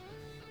ses.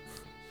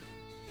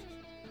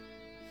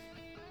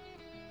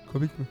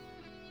 Komik mi?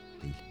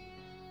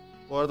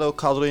 Bu arada o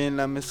kadro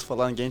yenilenmesi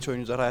falan genç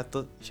oyuncular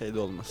hayatta şeyde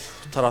olmaz.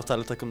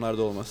 Taraftarlı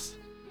takımlarda olmaz.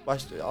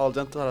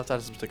 Alacaksın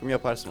taraftarsız bir takım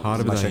yaparsın. onu.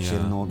 Harbiden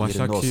Başakşehir'in ya. o yerinde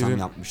olsam Başakşehir'in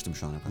yapmıştım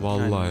şu ana kadar.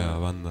 vallahi Aynen ya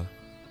öyle. ben de.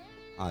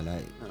 Hala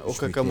Yani üç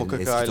Okaka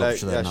büyüklerin eski hala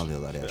topçularını yaş.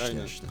 alıyorlar yaşlı Aynen.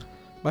 yaşlı.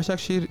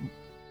 Başakşehir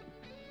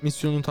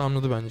misyonunu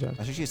tamamladı bence artık.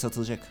 Başakşehir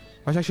satılacak.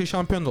 Başakşehir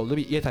şampiyon da oldu.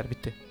 Yeter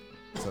bitti.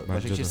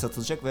 Başakşehir de.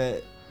 satılacak ve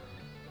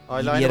iyi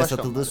Hala bir aynı yere başkan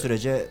satıldığı var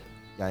sürece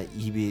yani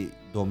iyi bir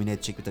domine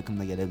edecek bir takım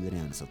da gelebilir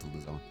yani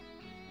satıldığı zaman.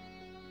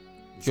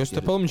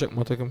 Göztepe olmayacak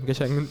mı o takım?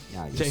 Geçen gün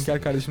Ya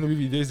Cenker kardeşimle bir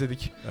video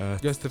izledik.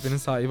 Evet. Göztepe'nin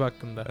sahibi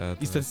hakkında. Evet,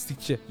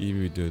 İstatistikçi. İyi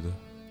bir videoydu.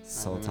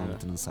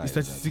 Southampton'ın sahibi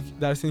İstatistik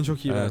zaten. dersini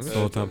çok iyi Evet, vermiş.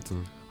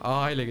 Southampton'ın.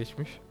 A ile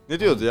geçmiş. Ne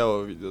diyordu ya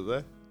o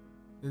videoda?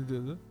 Ne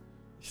diyordu?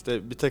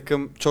 İşte bir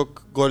takım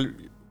çok gol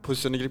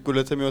pozisyona girip gol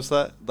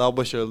atamıyorsa daha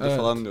başarılıdır Evet.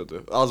 falan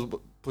diyordu. Az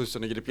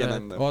pozisyona girip Evet,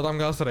 yenenler. o adam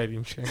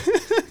Galatasaraylıymış yani.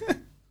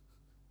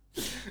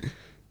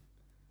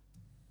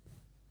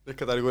 Ne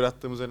kadar gol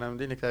attığımız önemli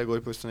değil, ne kadar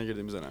gol pozisyona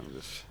girdiğimiz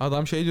önemlidir.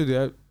 Adam şey diyordu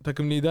ya,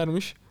 takım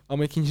lidermiş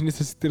ama ikincinin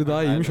istatistikleri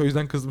daha iyiymiş, Aynen. o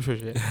yüzden kızmış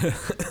hocaya.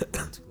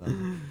 Mantıklı abi.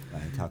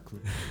 Gayet haklı.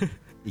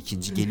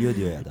 İkinci geliyor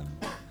diyor ya adam.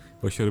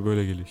 Başarı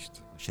böyle geliyor işte.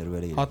 Başarı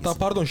böyle geliyor. Hatta kesin.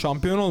 pardon,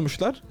 şampiyon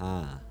olmuşlar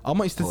Ha.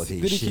 ama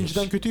istatistikleri değişir.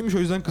 ikinciden kötüymüş, o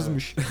yüzden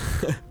kızmış.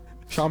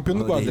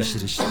 Şampiyonluk O vardı.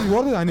 değişir işte. Bu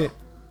arada hani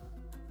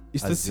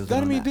istatistikler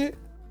Yıldırım miydi?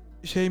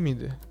 Şey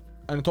miydi?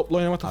 Hani toplu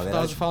oynama Averaj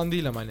tarzı mı? falan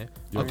değil ama hani.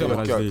 Yok, Atıyorum,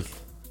 averaj yok. değil.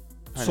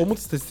 Hani- somut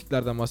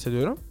istatistiklerden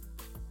bahsediyorum.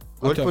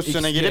 Gol Atıyorum,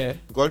 pozisyona XG, girip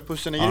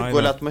Aynen.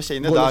 gol atma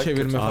şeyinde Gole daha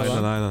çevirme kötü. falan.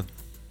 Aynen aynen.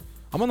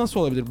 Ama nasıl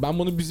olabilir?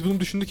 Biz bunu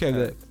düşündük evde.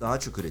 Evet. daha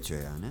çok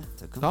üretiyor yani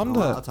takım. Tamam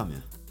ama da-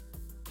 atamıyor.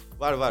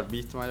 Var bir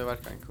ihtimali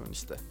var kanka onun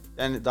işte.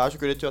 Yani daha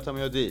çok üretiyor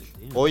atamıyor değil.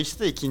 Değil mi? O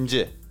işte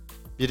ikinci.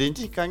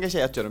 Birinci kanka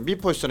şey atıyorum. Bir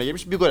pozisyona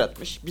girmiş, bir gol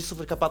atmış.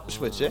 1-0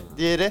 kapatmış maçı.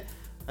 Diğeri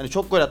hani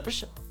çok gol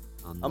atmış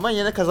Anladım. ama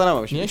yine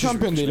kazanamamış. Niye 3-3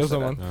 şampiyon bitmiş değil o mesela.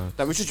 zaman? Evet.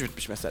 Tam 3-3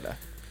 bitmiş mesela.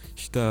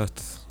 İşte evet.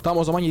 Tamam,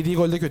 o zaman yediği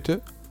golde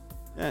kötü.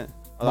 Yani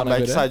adam Bana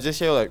belki göre. sadece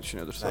şey olarak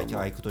düşünüyordur. Belki savunma.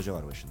 Aykut Hoca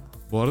var başında.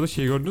 Bu arada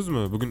şey gördünüz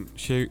mü? Bugün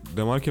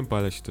Demarken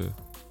paylaştı.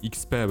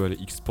 XP böyle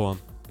X puan.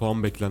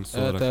 Puan beklentisi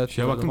Evet, olarak. evet,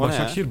 Şeye gördüm. baktım, O ne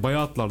Başakşehir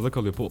bayağı atlarda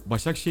kalıyor.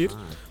 Başakşehir Ha.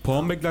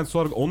 puan beklentisi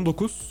olarak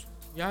 19.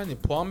 Yani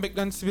puan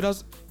beklentisi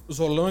biraz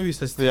zorlama bir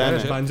istatistik. Yani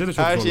bence. Bence de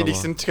çok Her zorlama. şeyin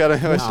ikisini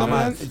çıkarmaya başladı. Ama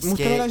Muhtemelen, XG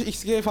muhtemelen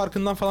XG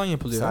farkından falan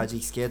yapılıyor. Sadece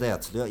XG'ye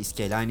dayatılıyor. XG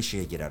ile aynı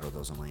şeye girer o da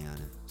o zaman yani.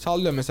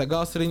 Sallıyor mesela,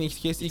 Galatasaray'ın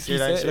XG'si 2 XG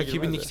aynı ise şeye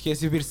rakibin girmez de.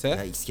 XG'si 1 ise.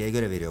 Ya XG'ye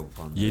göre veriyor bu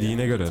puanı.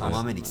 Yediğine göre.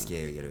 Tamamen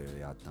XG'ye göre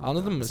veriyor hatta.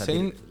 Anladın mı?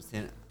 Mesela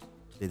sen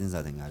dedin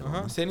zaten galiba.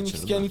 Aha, onu. senin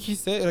Kaçırdın XG'n da. 2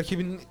 ise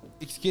rakibin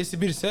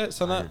XG'si 1 ise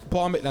sana Aynen.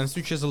 puan beklentisi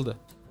 3 yazıldı.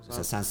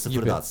 Mesela sen 0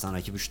 Gibi. da atsan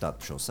rakip 3 de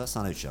atmış olsa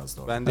sana 3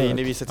 yazdı orada. Ben de Evet.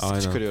 yeni bir istatistik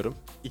Aynen. çıkarıyorum.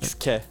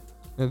 XK.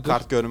 Nedir?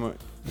 Kart görme.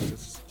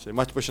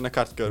 Maç başına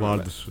kart görme.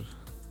 Vardır.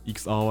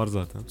 XA var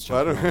zaten.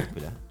 Şampiyon Var mı? olduk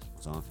bile.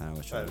 O zaman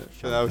Fenerbahçe Aynen. oldu.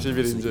 Fenerbahçe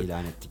Şampiyonluğumuzu birinci.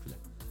 ilan ettik bile.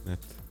 Net.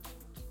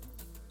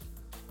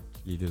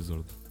 Lideriz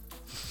orada.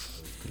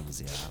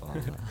 Kırmızı ya valla.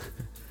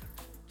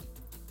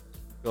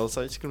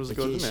 Galatasaray hiç kırmızı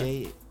gördün Peki mü?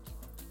 şey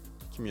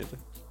Kim yedi?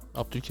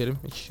 Abdülkerim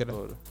 2 kere.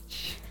 Doğru.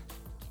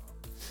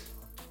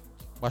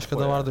 Başka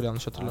da vardır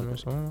yanlış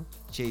hatırlamıyorsam ama.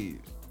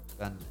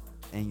 Ben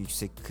en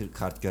yüksek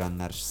kart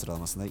görenler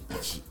sıralamasında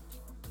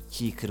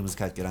iki kırmızı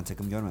kart gören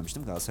takım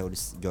görmemiştim.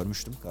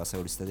 Görmüştüm.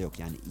 Galatasaray o listede yok.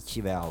 Yani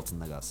 2 veya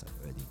altında Galatasaray.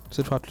 Öyle diyeyim.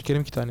 Sırf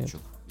Abdülkerim 2 tane.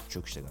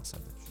 Çok işte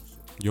Galatasaray'da.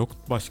 Yok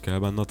başka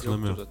ya ben de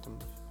hatırlamıyorum. Yoktur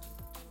zaten.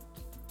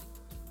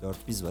 4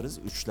 biz varız,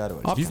 3'ler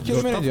var. Abi, Biz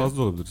Abdülkerim'e ne 4'ten diyor?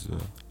 fazla olabiliriz ya.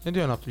 Ne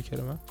diyorsun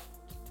Abdülkerim'e?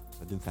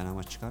 Dün fena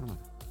maç çıkarmadı.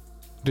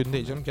 Dün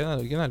değil canım,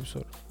 genel bir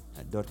soru.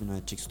 Yani 4 milyon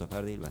edecek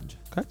stoper değil bence.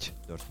 Kaç?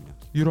 4 milyon.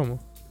 Euro mu?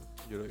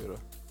 Euro.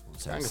 Kanka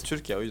Bonservis.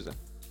 Türkiye o yüzden.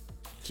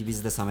 Ki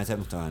biz de Samet'e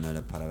muhtemelen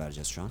öyle para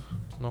vereceğiz şu an.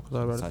 Ne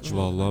kadar verdik? Saçma.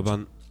 Vallahi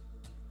ben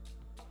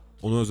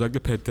onu özellikle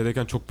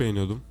PT'deyken çok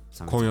beğeniyordum.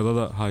 Samet. Konya'da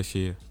da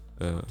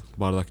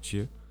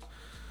bardakçıyı.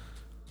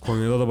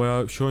 Konya'da da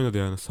bayağı şey oynadı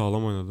yani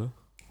sağlam oynadı.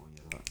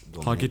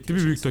 Hak etti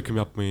bir büyük takım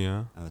yapmayı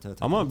ya. Evet.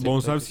 Ama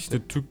bonservis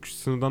işte Türk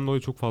sınırdan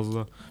dolayı çok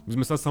fazla. Biz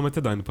mesela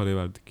Samet'e de aynı parayı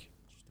verdik.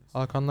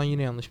 Hakan'dan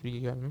yine yanlış bilgi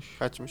gelmiş.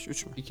 Kaçmış?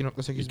 3 mü?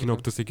 2.8 milyon.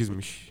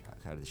 2.8'miş. Ya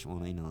kardeşim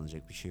ona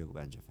inanılacak bir şey yok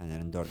bence.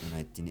 Fener'in 4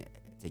 milyon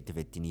teklif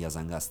ettiğini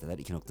yazan gazeteler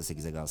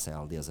 2.8'e Galatasaray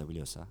aldı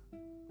yazabiliyorsa.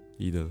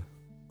 İyi dedi.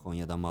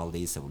 Konya'da mal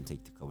değilse bunu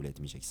teklif kabul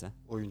etmeyecekse.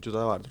 Oyuncu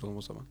da vardır oğlum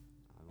o zaman.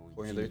 Abi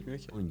Konya'da bitmiyor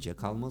ki. Oyuncuya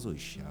kalmaz o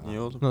iş ya. Niye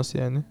oğlum? Nasıl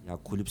yani? Ya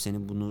kulüp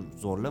senin bunu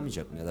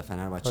zorlamayacak mı? Ya da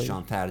Fenerbahçe Hayır. şu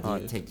an Ferdi'yi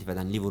Hayır. teklif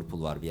eden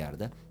Liverpool var bir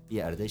yerde. Bir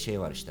yerde şey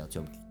var işte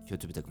atıyorum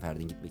kötü bir takım,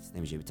 Ferdi'nin gitmek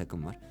istemeyeceği bir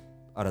takım var.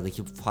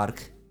 Aradaki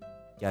fark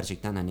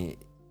gerçekten hani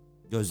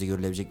gözle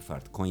görülebilecek bir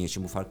fark. Konya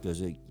için bu fark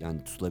gözle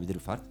yani tutulabilir bir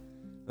fark.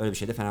 Öyle bir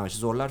şeyde Fenerbahçe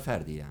zorlar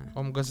Ferdi'yi yani.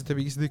 Ama gazete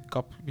bilgisi değil,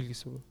 kap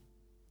bilgisi bu.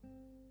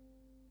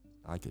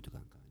 Daha kötü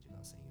kanka bence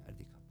Galatasaray'ın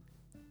verdiği kap.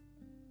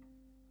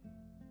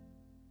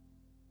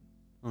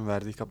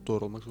 Verdiği kap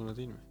doğru olmak zorunda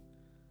değil mi?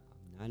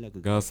 Ne alaka?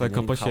 Galatasaray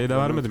Fener'in kapa şey de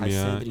kaplarını vermedi mi kaç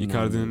ya? senedir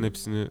Icardi'nin inanmıyorum.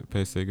 hepsini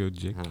PSG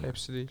ödeyecek. Ha,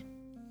 Hepsi değil.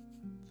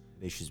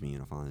 500 bin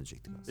euro falan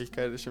ödeyecekti Galatasaray. İlk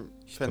kardeşim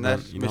İşte Fener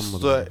ben inanmadım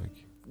Mesut'a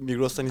pek.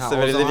 Migros'tan Ha, hisse o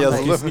verildi zaman da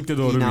yazılı. Kesinlikle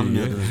doğru bilgi.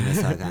 İnanmıyordunuz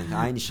mesela kanka.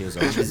 Aynı şey o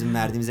zaman. Bizim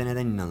verdiğimize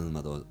neden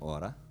inanılmadı o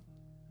ara?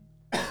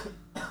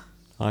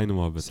 Aynı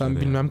muhabbet. Sen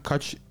bilmem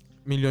kaç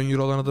milyon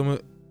euro olan adamı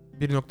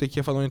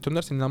 1.2'ye falan oynatıyorum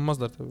dersen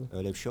inanmazlar tabii.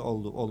 Öyle bir şey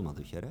olmadı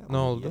bir kere. Ne Onu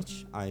oldu?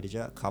 geç.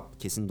 Ayrıca kap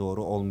kesin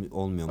doğru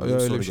olmuyor mu? Öyle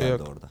Öyle soru bir şey geldi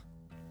yok. orada.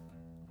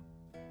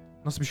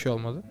 Nasıl bir şey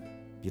olmadı?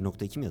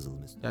 1.2 mi yazıldı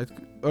mesela? Yani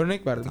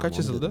örnek verdim. Tamam, kaç onu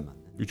yazıldı? dedim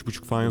ben de.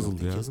 3.5 falan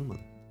yazıldı 1.2 ya. yazılmadı.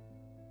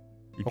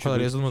 O kadar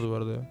yazılmadı bu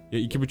arada ya. Ya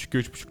 2.5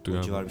 ya 3.5'tu O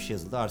ya. civar bir şey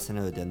yazıldı.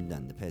 Arsenal ödendi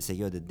dendi.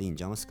 PSG ödedi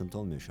deyince ama sıkıntı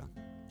olmuyor şu an.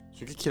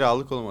 Çünkü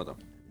kiralık oğlum adam.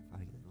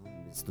 Fark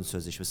edin. Mesut'un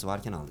sözleşmesi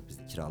varken aldık biz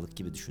de. Kiralık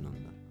gibi düşün onu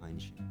da.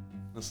 Aynı şey.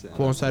 Nasıl yani?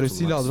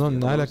 Bonservisiyle aldın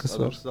onun ne Adam- alakası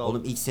var? Adamsız aldı.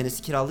 Oğlum ilk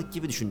senesi kiralık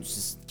gibi düşün.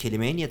 Siz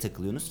kelimeye niye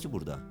takılıyorsunuz ki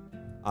burada?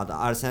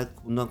 Arsenal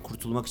bundan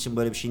kurtulmak için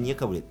böyle bir şey niye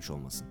kabul etmiş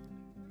olmasın?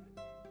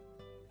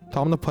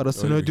 Tam da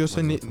parasını Öyle bir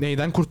ödüyorsa ihtimal zaten.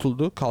 neyden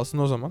kurtuldu? Kalsın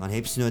o zaman. Lan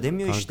hepsini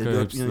ödemiyor Kanka, işte. 4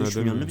 milyon hepsini 3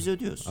 milyonunu ödemiyor. biz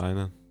ödüyoruz.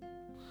 Aynen.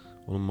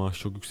 Onun maaşı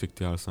çok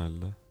yüksekti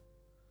Arsenal'de.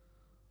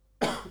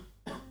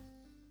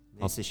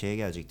 Neyse şeye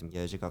gelecektim.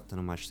 Gelecek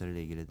haftanın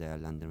maçlarıyla ilgili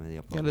değerlendirme de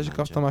yapalım. Gelecek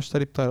bence. hafta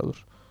maçlar iptal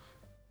olur.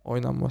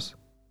 Oynanmaz.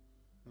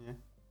 Niye?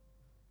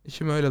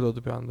 İçim öyle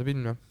doğdu bir anda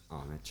bilmiyorum.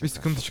 Ahmet Bir Çakar.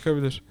 sıkıntı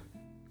çıkabilir.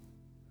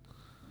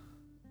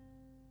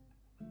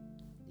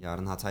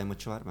 Yarın Hatay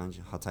maçı var.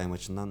 Bence Hatay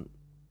maçından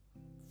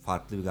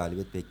farklı bir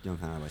galibiyet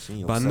bekliyorum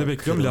Fenerbahçe'nin. Ben de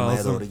bekliyorum, kırılmaya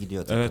lazım. doğru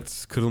gidiyor takım.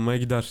 Evet, kırılmaya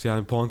gider.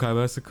 Yani puan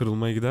kaybederse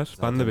kırılmaya gider.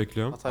 Zaten Ben de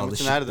bekliyorum. Hatay maçı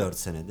Alışık nerede? 4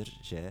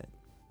 senedir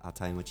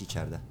Hatay maçı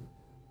içeride.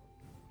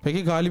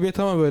 Peki galibiyet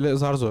ama böyle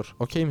zar zor.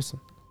 Okey misin?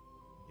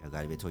 Ya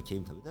galibiyeti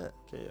okeyim tabii de.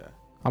 Okey ya.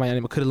 Ama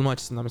yani kırılma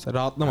açısından mesela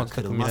rahatlamadı Yani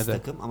takım yine kırılmaz de.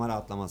 takım ama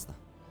rahatlamaz da.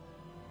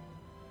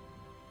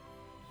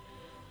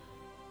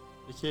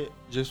 Peki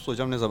Jesus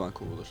hocam ne zaman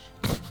kovulur?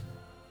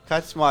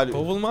 Kaç mağlup?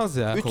 Kovulmaz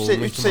ya. 3 kovulma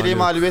seri ihtimali yok.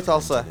 mağlubiyet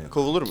alsa Bence de yok.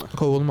 kovulur mu?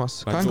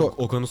 Kovulmaz. Bence Kanka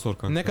Okan'ı sor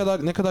kanka.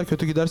 ne kadar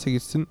kötü giderse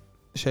gitsin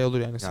şey olur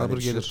yani Ya sabır öyle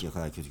bir şey yok gelir. ki, ne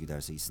kadar kötü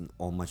giderse gitsin.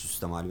 10 maç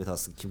üstte mağlubiyet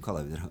alsın kim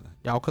kalabilir abi?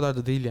 Ya o kadar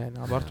da değil yani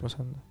abartma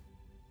sen de.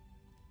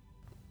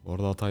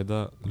 Orada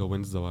Hatay'da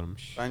Lobaniz de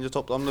varmış. Bence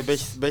toplamda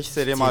 5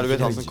 seri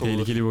mağlubiyet alsın kovulur.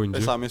 Tehlikeli bir oyuncu.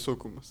 Esamesi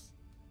okunmaz.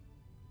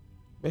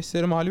 5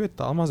 seri mağlubiyet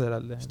de almaz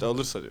herhalde yani. İşte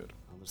alırsa diyorum.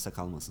 Alırsa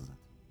kalmasın zaten.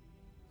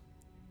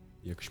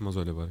 Yakışmaz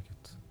öyle bir hareket.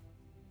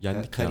 Ya,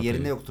 Yendik kariyerinde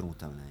Hatay'ı. yoktur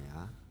muhtemelen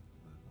ya.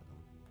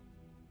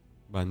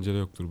 Bence de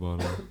yoktur bu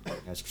arada.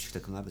 Gerçi küçük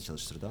takımlar da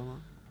çalıştırdı ama.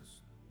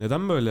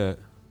 Neden böyle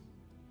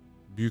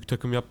büyük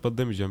takım yapmadı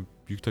demeyeceğim.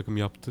 Büyük takım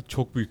yaptı.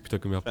 Çok büyük bir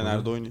takım yapmadı.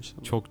 Fener'de oynuyor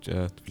işte. Çok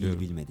evet biliyorum.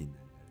 Bilmediğinden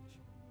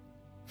kardeşim.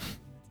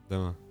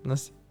 Değil mi?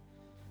 Nasıl?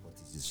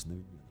 Portekiz dışında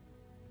bilmiyorum.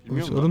 Bu bir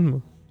Bilmiyor musun? sorun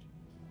mu?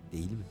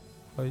 Değil mi?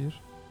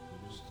 Hayır.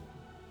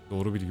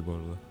 Doğru bilgi bu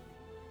arada.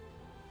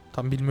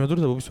 Tam bilmiyordur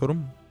da bu bir sorun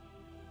mu?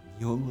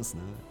 Niye olmasın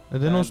abi?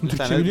 Neden olsun Bir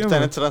Türkçe tane, biliyor bir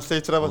tane mu?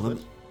 translator'a basar. Oğlum,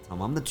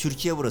 tamam da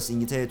Türkiye burası.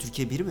 İngiltere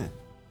Türkiye bir mi?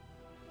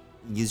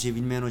 İngilizce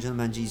bilmeyen hocanın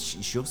bence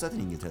iş yok zaten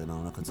İngiltere'de, ben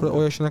ona O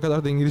katılıyorum. yaşına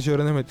kadar da İngilizce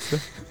öğrenemediyse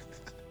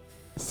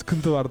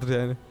sıkıntı vardır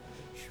yani.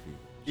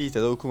 İyi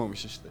de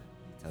okumamış işte.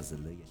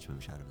 Hazırlığı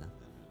geçmemiş harbiden.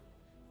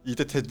 İyi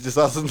de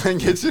tedrisatından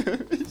geçiyor.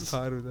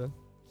 Harbiden.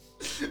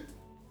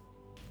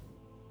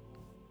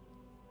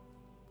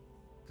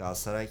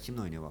 Galatasaray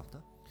kimle oynuyor bu hafta?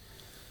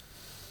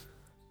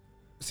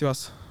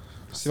 Sivas.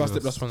 Sivas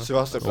deplasmanı.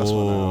 Sivas deplasmanı.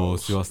 Oo,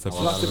 Sivas Sivas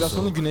deplasmanı.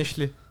 deplasmanı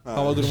güneşli. Ha.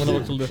 Hava durumuna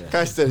bakıldı.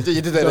 Kaç derece?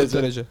 7 4 derece.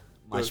 derece.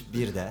 Maç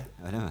 1'de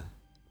öyle mi?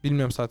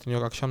 Bilmiyorum saatini,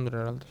 yok akşamdır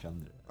herhalde.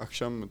 Akşamdır.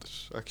 Akşam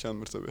mıdır?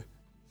 Akşamdır tabii.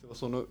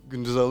 Sivas onu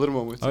gündüze alır mı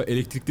o maçı? Abi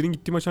elektriklerin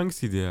gittiği maç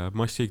hangisiydi ya?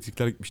 Maçta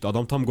elektrikler gitmişti.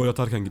 Adam tam gol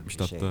atarken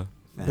gitmişti Şey, hatta.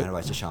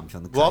 Fenerbahçe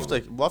şampiyonluk Bu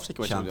haftaki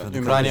maçı mı Şampiyonluk diyorsun?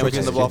 Ümraniye kaybı.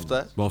 maçında Çok bu eski.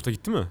 hafta. Bu hafta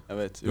gitti mi?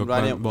 Evet. Yok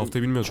Ümraniye ben bu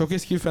hafta bilmiyordum. Çok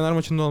eski bir Fener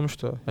maçında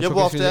olmuştu. Ya bu çok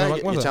hafta eski dediğine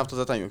bakma geçen da. hafta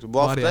zaten yoktu. Bu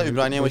Var hafta yani,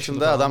 Ümraniye 5 yılı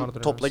maçında falan adam vardır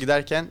en topla az.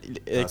 giderken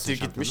Galatasaray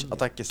elektrik gitmiş, şampiyonu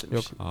atak kesilmiş.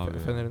 Yok Abi.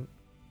 Fener'in.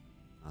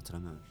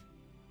 Hatırlamıyorum.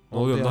 Ne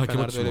oluyor? Oldu ya, Hakem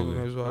Fener'de atışı mı öyle bir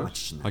oluyor? mevzu var.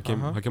 Maç içinde.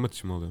 Aha. Hakem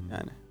atışı mı oluyor?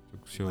 Yani.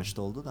 Çok şey oldu.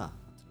 Maçta oldu da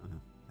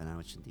hatırlamıyorum. Fener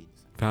maçı değil.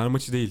 Fener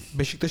maçı değil.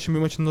 Beşiktaş'ın bir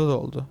maçında da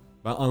oldu.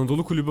 Ben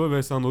Anadolu Kulübü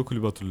ve Anadolu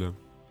Kulübü hatırlıyorum.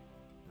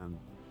 Yani,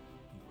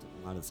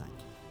 vardı sanki.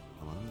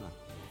 Anlamadım da.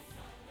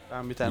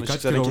 Ben bir tane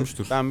Birkaç kere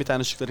olmuştur.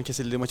 ışıkların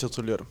kesildiği maç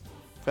hatırlıyorum.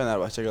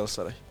 Fenerbahçe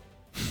Galatasaray.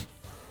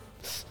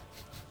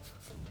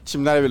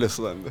 Çimler bile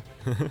sulandı.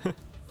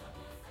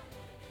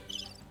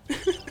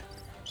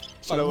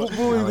 Şuna bak.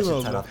 Bu uygun Fenerbahçe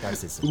oldu. taraftar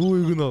sesi. Bu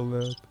uygun oldu,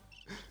 evet.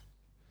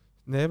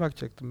 Neye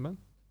bakacaktım ben?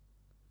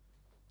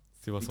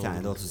 Sivas Bir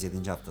tane de oldu.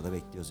 37. haftada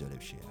bekliyoruz öyle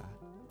bir şey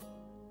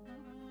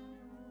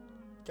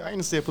ya.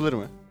 Aynısı yapılır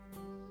mı?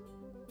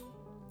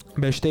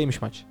 5'teymiş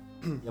maç.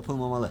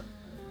 Yapılmamalı.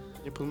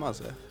 Yapılmaz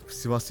ya.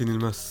 Sivas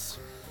yenilmez.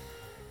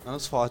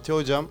 Yalnız Fatih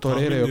hocam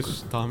Torreira yok.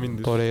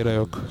 Tahmindir. Torreira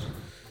yok.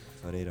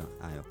 Torreira.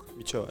 Ha yok.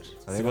 Miço var.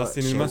 Sivas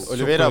yenilmez. Çok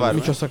Oliveira var mı?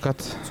 Miço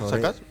sakat.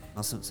 Sakat?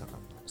 Nasıl sakat?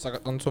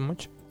 Sakatlandı son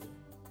maç.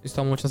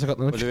 İstanbul maçına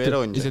sakatlanıp Oliveira çıktı.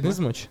 oynayacak İzlediniz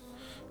mi maçı?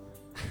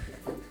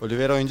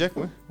 Oliveira oynayacak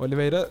mı?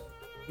 Oliveira,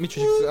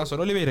 Miço çıktıktan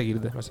sonra Oliveira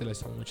girdi mesela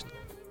İstanbul maçında.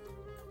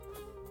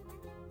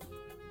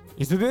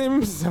 İzledin emin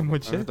misin sen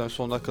maçı? Hakikaten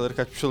son dakikaları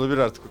kaçmış olabilir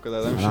artık o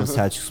kadardan bir şey. Adam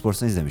Selçuk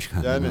Spor'dan izlemiş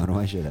kanka. Yani.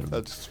 Normal şeyler.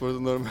 Selçuk Spor'da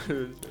normal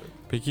öyle şey.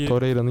 Peki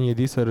Torreira'nın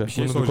yediği sarı. Bir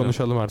şey Bunu da soracağım.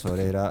 konuşalım artık.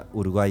 Torreira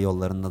Uruguay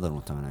yollarındadır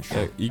muhtemelen şu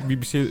an. ilk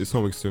bir şey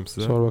sormak istiyorum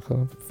size. Sor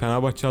bakalım.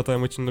 Fenerbahçe Hatay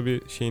maçında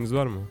bir şeyiniz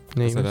var mı?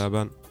 Neyimiz? Mesela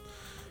ben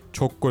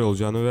çok gol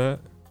olacağını ve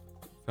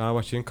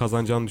Fenerbahçe'nin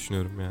kazanacağını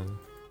düşünüyorum yani.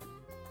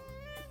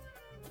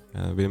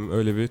 Yani benim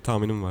öyle bir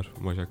tahminim var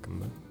bu maç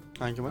hakkında.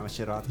 Hangi maç?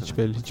 Maçı rahat Hiç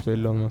belli, hiç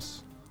belli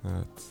olmaz.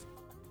 Evet.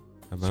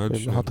 Ya Hiç ben öyle belli.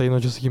 düşünüyorum. Hatay'ın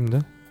hocası kimdi?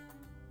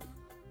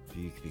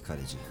 Büyük bir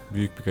kaleci.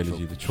 Büyük bir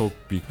kaleciydi. Çok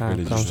büyük bir Ha,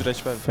 kaleciydi. tamam.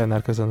 Süreç var.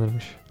 Fener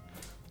kazanırmış.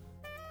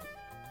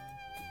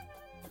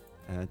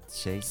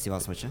 Evet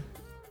Sivas maçı.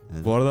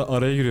 Evet. Bu arada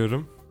araya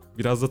giriyorum.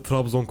 Biraz da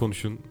Trabzon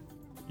konuşun.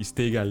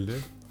 İsteği geldi.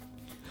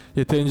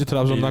 Yeterince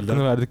Trabzon'un Değildi.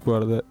 hakkını verdik bu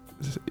arada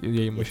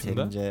yayın başında.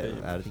 Yeterince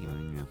verdik mi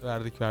bilmiyorum.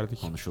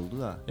 Verdik. Konuşuldu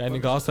da. Yani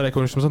Galatasaray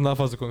konuştuğumuzda daha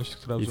fazla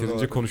konuştuk Trabzon'da.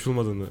 Yeterince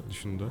konuşulmadığını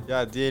düşündü.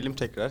 Ya diyelim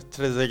tekrar.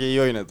 Trezeguet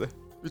iyi oynadı.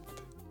 Bitti.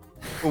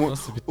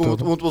 Nasıl bitti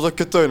oğlum? Umut Bozok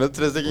kötü oynadı.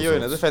 Trezeguet iyi Bozok.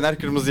 oynadı. Fener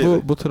kırmızı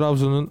yedi. Bu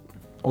Trabzon'un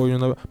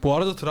oyununa... Bu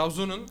arada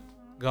Trabzon'un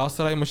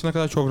Galatasaray maçına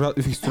kadar çok rahat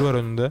bir fikstürü var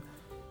önünde.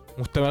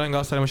 Muhtemelen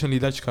Galatasaray maçına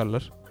lider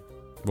çıkarlar.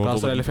 Bu arada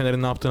Galatasaray ile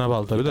Fener'in ne yaptığına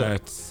bağlı tabii de.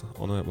 Evet.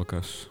 Ona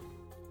bakar.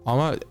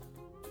 Ama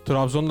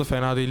Trabzon da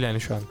fena değil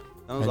yani şu an.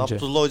 Yalnız bence.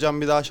 Abdullah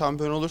hocam bir daha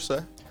şampiyon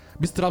olursa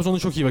Biz Trabzon'da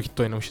çok iyi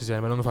vakitte oynamışız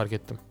yani, ben onu fark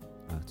ettim.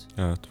 Evet.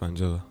 Evet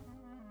bence de.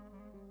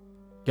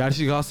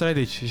 Gerçi Galatasaray da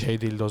hiç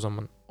şey değildi o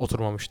zaman.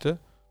 Oturmamıştı.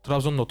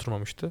 Trabzon da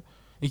oturmamıştı.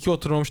 İki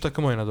oturmamış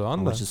takım oynadı o O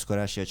anda. maçın skoru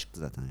her şeye çıktı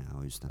zaten ya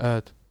o yüzden.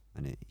 Evet.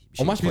 Hani bir O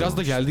şey maç biraz da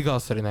koymamış. geldi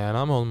Galatasaray'ına yani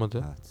ama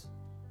olmadı. Evet.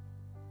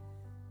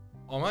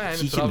 Ama yani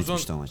 2-2 Trabzon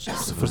bitmişti o maç.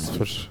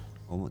 0-0.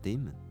 O mu değil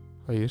mi?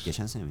 Hayır.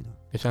 Geçen sene miydi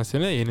o? Geçen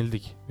sene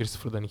yenildik.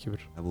 1-0'dan 2-1.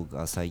 Ha, bu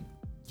Galatasaray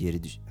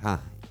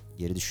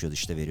geri düşüyordu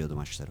işte veriyordu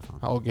maçları falan.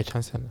 Ha o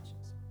geçen sene.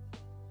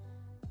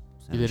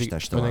 Bu sene ileri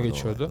Beşiktaş'ta öne vardı o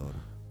geçiyordu. olay, doğru.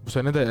 Bu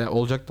sene de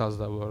olacaktı az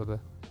daha bu arada.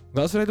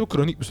 Galatasaray'da bu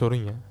kronik bir sorun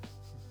ya.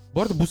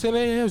 Bu arada bu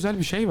seneye özel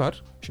bir şey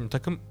var. Şimdi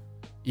takım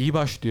iyi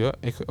başlıyor.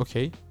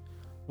 Okey.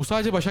 Bu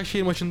sadece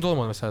Başakşehir maçında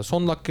olmadı mesela.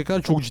 Son dakikaya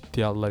kadar çok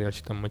ciddiye aldılar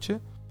gerçekten maçı.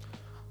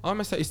 Ama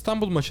mesela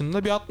İstanbul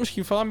maçında bir 60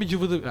 gibi falan bir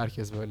cıvıdı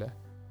herkes böyle.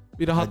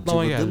 Bir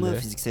rahatlama Cıvıdı geldi. mı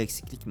fiziksel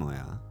eksiklik mi o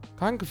ya?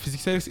 Kanka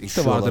fiziksel eksiklik de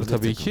Üşüyor vardır olabilir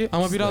tabii takım. ki.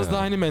 Ama biraz İşte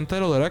daha ya. hani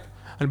mental olarak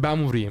hani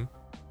ben vurayım.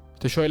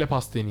 İşte şöyle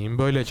pas deneyeyim,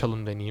 böyle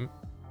çalım deneyeyim.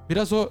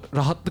 Biraz o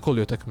rahatlık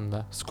oluyor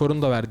takımda.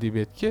 Skorun da verdiği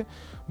bir etki.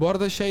 Bu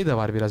arada şey de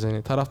var biraz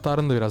hani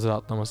taraftarın da biraz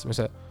rahatlaması.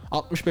 Mesela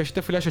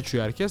 65'te flash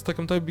açıyor herkes.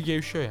 Takım tabii bir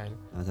gevşiyor yani.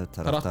 Evet,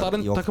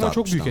 Taraftarın yoktu takıma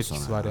çok büyük 60'tan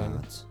etkisi sonra var yani.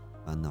 Evet.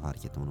 Ben de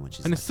fark ettim onu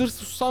maçı Hani izlerken. sır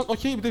sussan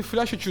okey, bir de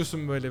flash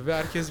açıyorsun böyle ve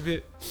herkes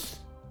bir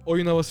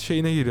oyun havası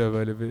şeyine giriyor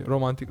böyle bir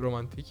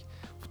romantik.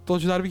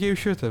 Futbolcular bir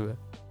gevşiyor tabii.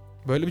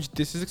 Böyle bir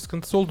ciddiyetsizlik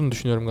sıkıntısı olduğunu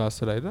düşünüyorum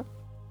Galatasaray'da.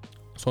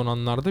 Son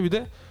anlarda bir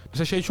de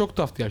mesela şey çok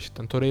tuhaftı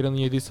gerçekten. Torreira'nın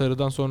yediği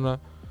sarıdan sonra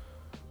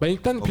ben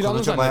ilkten O planlı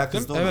konuca bayağı zannettim.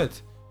 kızdı ona.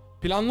 Evet.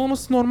 Planlı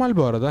olması normal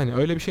bu arada. Hani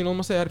öyle bir şeyin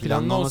olmasa eğer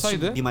planlı olması için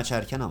olsaydı bir maç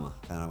erken ama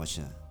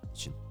Fenerbahçe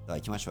için. Daha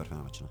 2 maç var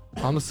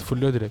Fenerbahçe'nin. anda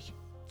sıfırlıyor direkt.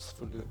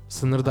 sıfırlıyor.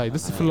 Sınırdaydı,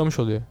 sıfırlamış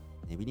oluyor.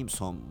 Ne bileyim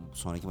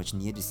sonraki maçı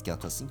niye riske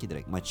atasın ki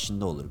direkt? Maç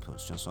içinde olur bir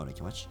pozisyon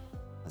sonraki maç.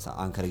 Mesela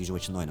Ankara Gücü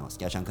maçında oynamaz.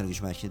 Gerçi Ankara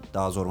Gücü belki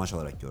daha zor maç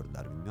olarak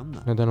gördüler bilmiyorum da.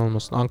 Neden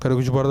olmasın? Ankara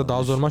Gücü bu arada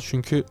daha zor maç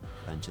çünkü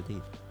Bence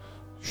değil.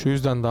 şu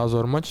yüzden daha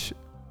zor maç.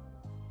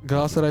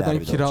 Galatasaray'dan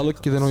Derbide kiralık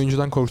olacak giden olsun.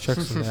 oyuncudan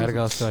korkacaksın eğer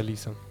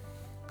Galatasaraylıysan.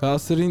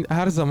 Galatasaray'ın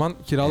her zaman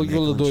kiralık Emre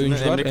yolladığı Kılıç'ın-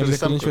 oyuncular Emre Emre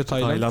Kılıç'tan Kılıç ve korktu.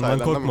 Taylan. Tayland'dan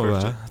Tayland'dan korkma mı be.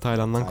 korkacaksın?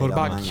 Tayland'dan korkma.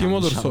 Tayland- Bak kim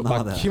Yanlış olursa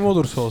anlama da. kim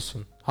olursa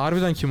olsun.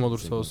 Harbiden kim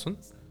olursa olsun.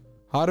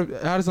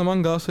 Her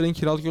zaman Galatasaray'ın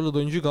kiralık yolladığı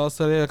oyuncu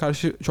Galatasaray'a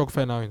karşı çok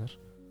fena oynar.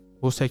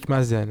 Bu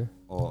sekmez yani.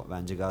 O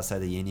bence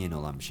Galatasaray'da yeni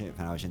olan bir şey.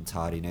 Fenerbahçe'nin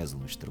tarihine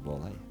yazılmıştır bu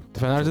olay.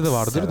 Fener'de Çok de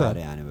vardır sever da.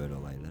 yani böyle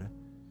olayları.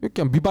 Yok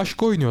yani bir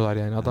başka oynuyorlar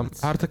yani. Adam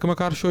Evet. her takıma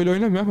karşı öyle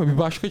oynamıyor ama bir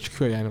başka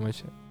çıkıyor yani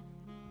maça.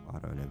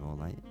 Var öyle bir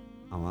olay.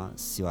 Ama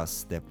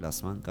Sivas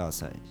deplasman,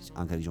 Galatasaray,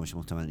 Ankara Gücü maçı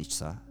muhtemelen iç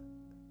saha.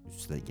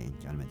 Üstte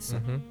gelmediyse.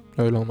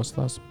 Öyle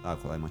olması lazım.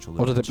 Daha kolay maç olur.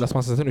 Orada bence.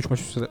 deplasman zaten 3 maç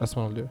üstü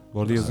deplasman oluyor.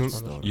 Bu arada Evet,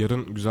 yazın doğru.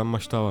 yarın güzel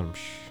maç daha varmış.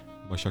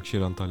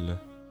 Başakşehir Antalya.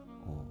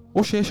 Oo.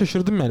 O şeye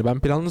şaşırdım yani. Ben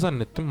planlı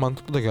zannettim.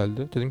 Mantıklı da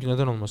geldi. Dedim ki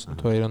neden olmasın Aha.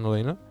 Torreira'nın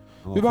olayına.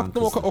 Ama Bir Okan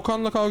baktım kızdı.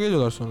 Okan'la kavga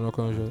ediyorlar sonra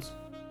Okan Hoca.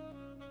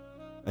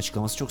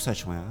 Açıklaması çok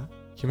saçma ya.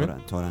 Kimin?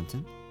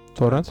 Torrent'in.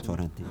 Torrent.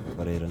 Torrent değil.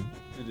 Torreira'nın.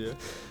 Ne diyor?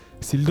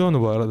 Sildi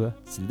onu bu arada.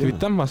 Sildi mi?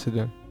 Tweet'ten mi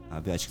bahsediyorsun?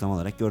 Ha, bir açıklama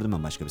olarak gördüm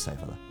ben başka bir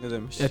sayfada. Ne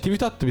demiş? Ya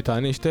tweet attı bir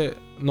tane işte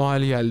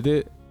Noel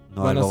geldi.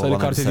 Noel Bana Baba sarı bir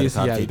kart hediyesi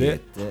geldi. hediye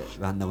etti.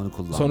 Ben de bunu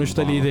kullandım.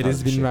 Sonuçta falan, o lideriz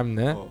tarz bir şey. bilmem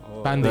ne.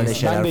 Ben de Böyle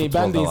şeyler ben de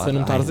futbolda var,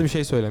 insanım tarzı aynen. bir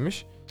şey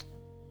söylemiş.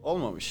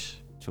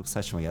 Olmamış. Çok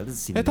saçma geldi.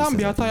 Sildiyse Tamam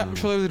bir hata zaten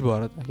yapmış normal. olabilir bu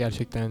arada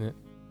gerçekten hani.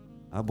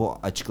 Ha, bu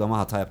açıklama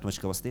hata yaptım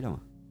açıklaması değil ama.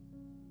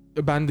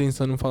 Ben de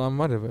insanım falan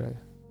var ya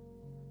böyle.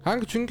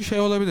 Kanka çünkü şey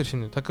olabilir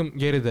şimdi takım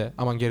geride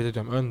aman geride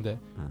diyorum önde.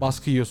 Ha.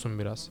 Baskı yiyorsun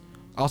biraz.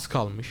 Az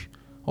kalmış.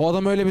 O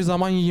adam öyle bir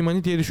zaman yiyeyim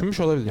hani diye düşünmüş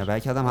olabilir. Ya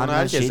belki adam Onu harbiden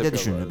herkes şeyi de yapıyor bu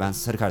düşündü. arada. Ben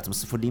sarı kartımı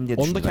sıfırlayayım diye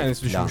Onu düşündü. da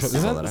kendisi belki düşünmüş.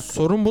 plansız Zaten olarak.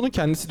 sorun bunu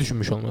kendisi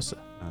düşünmüş olması.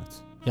 Evet.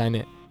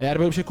 Yani eğer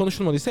böyle bir şey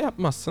konuşulmadıysa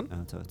yapmazsın.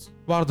 Evet evet.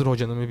 Vardır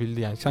hocanın bir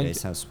bildiği yani. Sen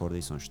Bireysel spor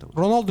değil sonuçta bu.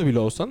 Ronaldo bile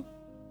olsan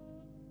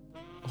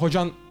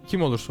hocan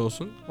kim olursa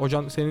olsun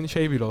hocan senin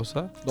şey bile olsa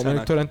Dominic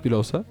Çanak. Torrent bile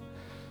olsa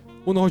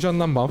bunu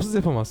hocandan bağımsız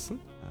yapamazsın.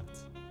 Evet.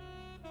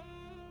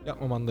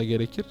 Yapmaman da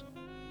gerekir.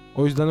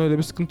 O yüzden öyle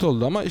bir sıkıntı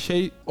oldu ama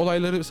şey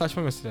olayları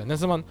saçma mesela. Ne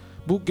zaman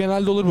bu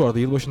genelde olur bu arada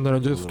yılbaşından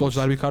önce Olur.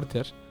 futbolcular bir kart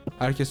yer.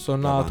 Herkes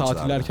sonra Yabancılar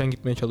tatil da. erken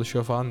gitmeye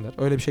çalışıyor falan der.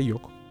 Öyle bir şey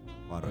yok.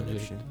 Var öyle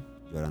bir şey.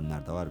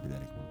 Görenler de var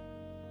bilerek.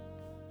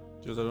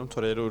 Diyorlar oğlum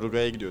Torreira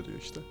Uruguay'a gidiyor diyor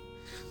işte.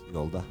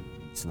 Yolda.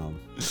 İkisini aldım.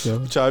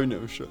 Yok, Uçağa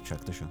biniyormuş şu an.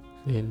 Uçakta şu an.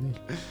 değil.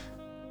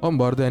 Ama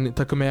bu arada yani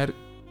takım eğer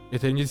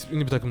yeterince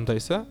disiplinli bir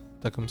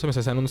takımsa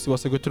mesela sen onu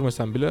Sivas'a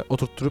götürmesen bile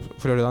oturtturup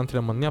Florida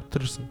antrenmanını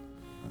yaptırırsın.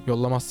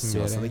 Yollamazsın bir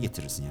Sivas'a yere. da yani.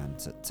 getirirsin yani.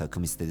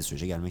 Takım istediği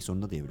sürece gelmek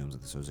zorunda diyebiliyorum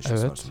zaten.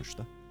 Sözleşmesi Evet. var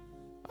sonuçta.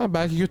 Ha,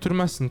 belki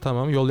götürmezsin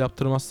tamam yol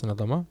yaptırmazsın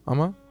adama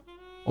ama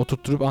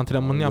oturtturup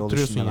antrenmanını Yol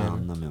yaptırıyorsun işini ben yani.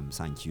 anlamıyorum.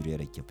 Sanki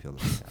yürüyerek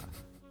yapıyorlar ya.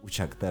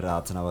 Uçakta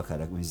rahatına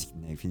bakarak müzik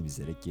dinleyip film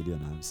izleyerek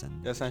geliyorsun abi sen.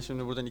 Ya sen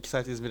şimdi buradan 2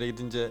 saat İzmir'e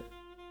gidince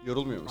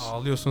yorulmuyor musun?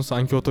 Ağlıyorsun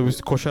sanki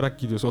otobüs koşarak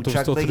gidiyorsun. Otobüste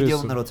Uçakta gidiyor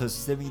oturuyorsun. bunlar,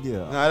 otobüste mi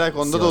gidiyor? Ne alaka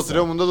onda da Sivas'a.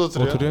 oturuyor bunda da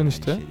oturuyor. Oturuyorsun Aynı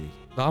işte. şey değil.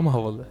 Daha mı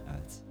havalı?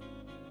 Evet.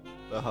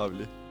 Daha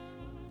havli.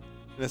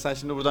 Ve sen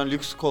şimdi buradan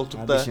lüks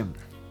koltukta... Kardeşim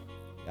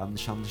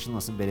yanlış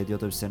anlaşılmasın, belediye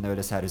otobüslerinde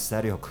öyle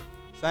servisler yok.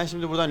 Sen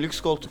şimdi buradan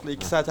lüks koltukla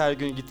 2 saat her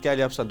gün git gel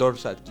yapsan 4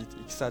 saat git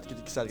 2 saat git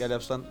 2 saat gel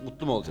yapsan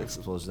mutlu mu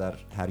olacaksın?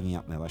 Futbolcular her gün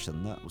yapmaya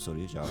başladığında bu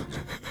soruyu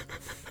cevaplayacak.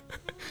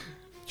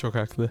 Çok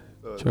haklı.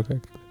 Doğru. Çok haklı.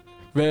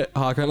 Ve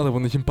Hakan'a da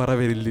bunun için para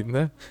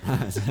verildiğinde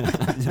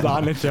daha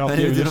net Öyle bir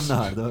cevaplayabiliriz. durum da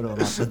var, doğru, onu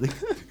atladık.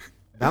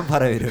 Ben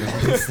para veriyorum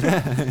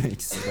ekstra.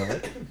 İkisi de var.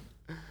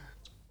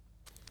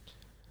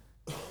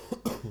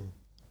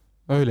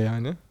 Öyle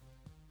yani.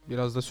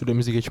 Biraz da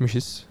süremizi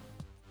geçmişiz.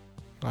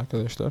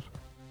 Arkadaşlar.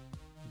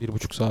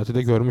 1,5 saati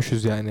de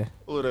görmüşüz yani.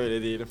 Olur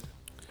öyle diyelim.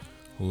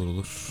 Olur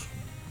olur.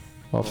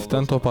 Hafiften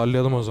Oldu.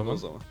 toparlayalım o O zaman.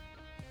 zaman.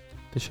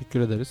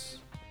 Teşekkür ederiz.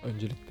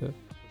 Öncelikle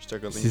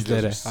Hoşçakalın. sizlere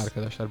gidiyoruz biz.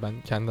 arkadaşlar ben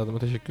kendi adıma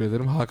teşekkür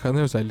ederim. Hakan'a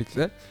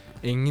özellikle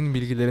engin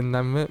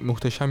bilgilerinden ve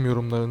muhteşem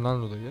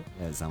yorumlarından dolayı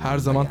her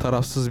zaman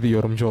tarafsız bir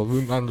yorumcu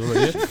olduğundan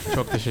dolayı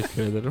çok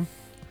teşekkür ederim.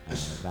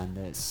 Ben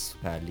de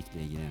Süper Lig'le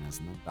ilgili en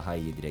azından daha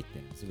iyi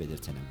dileklerimizi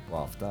belirtelim. Bu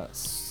hafta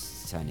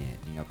hani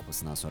Dünya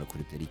Kupası'ndan sonra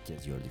kulüpleri ilk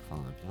kez gördük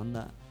falan filan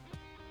da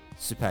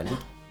Süper Lig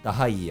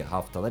daha iyi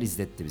haftalar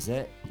izletti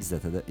bize.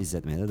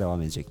 İzletmeye de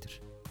devam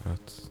edecektir.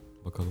 Evet.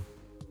 Bakalım.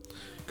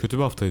 Kötü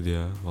bir haftaydı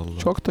ya vallahi.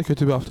 Çok da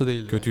kötü bir hafta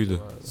değildi. Kötüydü.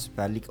 bu arada.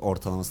 Süper Lig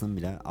ortalamasının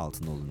bile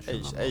altında olduğunu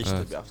düşünüyorum. İşte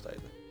Evet. bir haftaydı.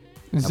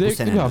 Zevkli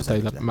sene bir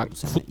haftaydı. özellikle. Bak, Bu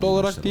sene futbol iyi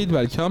olarak maçlar değil oldu.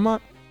 belki ama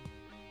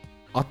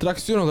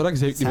atraksiyon olarak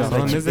zevkli bir Sen hafta.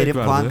 Sana ne rakipleri zevk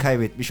puan verdi?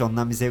 kaybetmiş,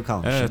 ondan bir zevk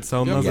almış. Evet sen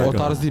ondan Yok, zevk o aldın.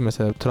 tarz değil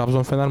mesela.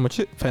 Trabzon-Fener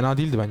maçı fena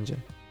değildi bence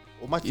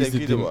O maç İzlediğim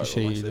zevkliydi bu arada. O maç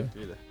şeyiydi.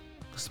 zevkliydi.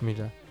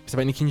 kısmıyla.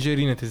 Mesela ben ikinci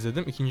yarıyı net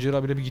izledim. İkinci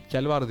yarı bile bir git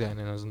gel vardı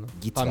yani en azından.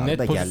 Git Tam var net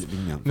da pozi- gel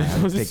bilmiyorum. net Yani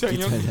pek pozisyon yok.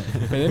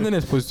 gitmedi. Fener'in de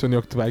net pozisyonu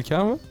yoktu belki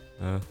ama.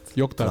 Evet.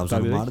 Yoktu hatta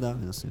Trabzon'un direkt. vardı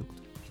abi, nasıl yoktu?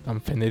 Tam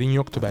Fener'in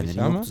yoktu belki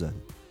Fener'in ama. yoktu zaten.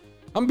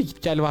 Ama bir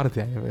git gel vardı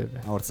yani böyle.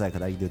 Orta sahaya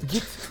kadar gidiyorduk.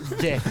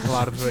 G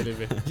vardı böyle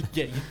bir.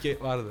 Git G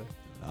vardı.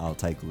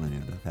 Altay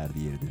kullanıyordu. Ferdi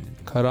yeri dönüyordu.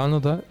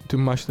 Karahan'ı da tüm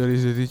maçları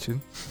izlediği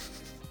için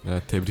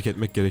Evet tebrik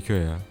etmek gerekiyor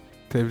ya.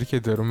 tebrik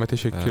ediyorum ve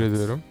teşekkür Evet.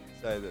 ediyorum.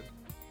 Rica ederim.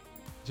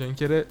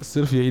 Cenk'e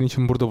sırf yayın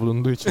için burada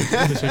bulunduğu için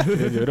teşekkür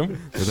ediyorum.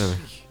 Ne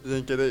demek?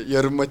 Cenk'e de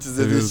yarım maç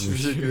izlediği için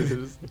Seviyoruz. teşekkür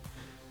ederiz.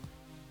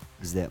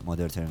 Biz de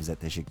moderatörümüze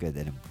teşekkür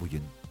edelim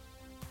bugün.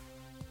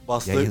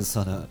 Bastığı, Yayın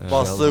sonu.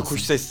 bastığı olmasın.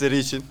 kuş sesleri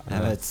için.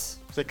 Evet.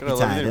 Tekrar Bir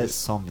tane alabilir de miyiz?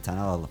 son bir tane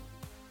alalım.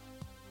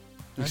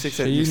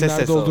 Şeyin yüksek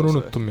nerede ses olduğunu alalım.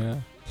 unuttum ya.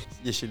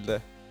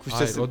 Yeşilde. Kuş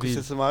Hayır, sesi, o kuş değil.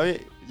 sesi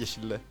mavi,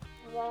 yeşilde.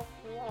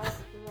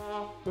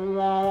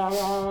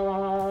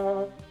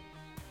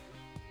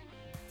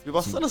 Bir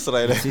bassana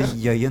sırayla. Bütün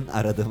yayın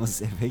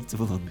aradığımız efekt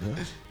bulundu.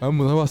 Ben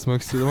buna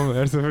basmak istiyordum ama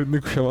her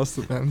seferinde kuşa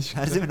bastım yanlış.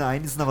 Her zaman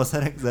aynısına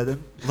basarak zaten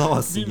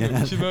bulamazsın Bilmiyorum,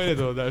 genelde. içim öyle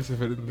de o her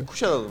seferinde.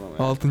 Kuş alalım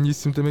ama. 6.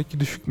 isim demek ki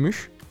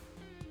düşükmüş.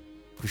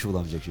 Kuşu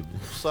bulamayacak şimdi.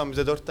 Ustam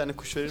bize 4 tane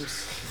kuş verir misin?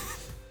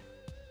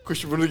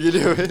 Kuş burnu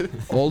geliyor böyle.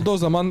 Oldu o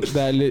zaman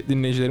değerli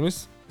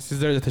dinleyicilerimiz.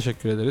 Sizlere de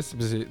teşekkür ederiz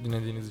bizi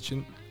dinlediğiniz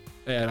için.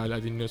 Eğer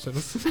hala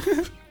dinliyorsanız.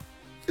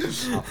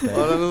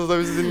 Haftaya Aranızda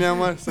bizi dinleyen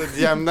varsa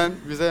DM'den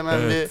bize hemen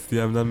Evet,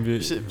 DM'den bir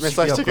bir şey, Küçük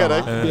mesaj yoklama.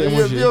 çakarak Evet. Bir bir,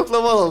 emoji. bir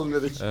yoklama alalım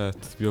dedik. evet,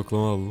 bir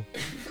yoklama alalım.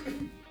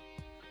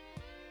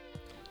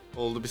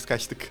 Oldu biz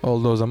kaçtık.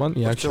 Oldu o zaman.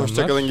 İyi akşamlar.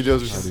 Hoşçakalın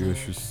gidiyoruz biz. Hadi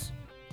görüşürüz.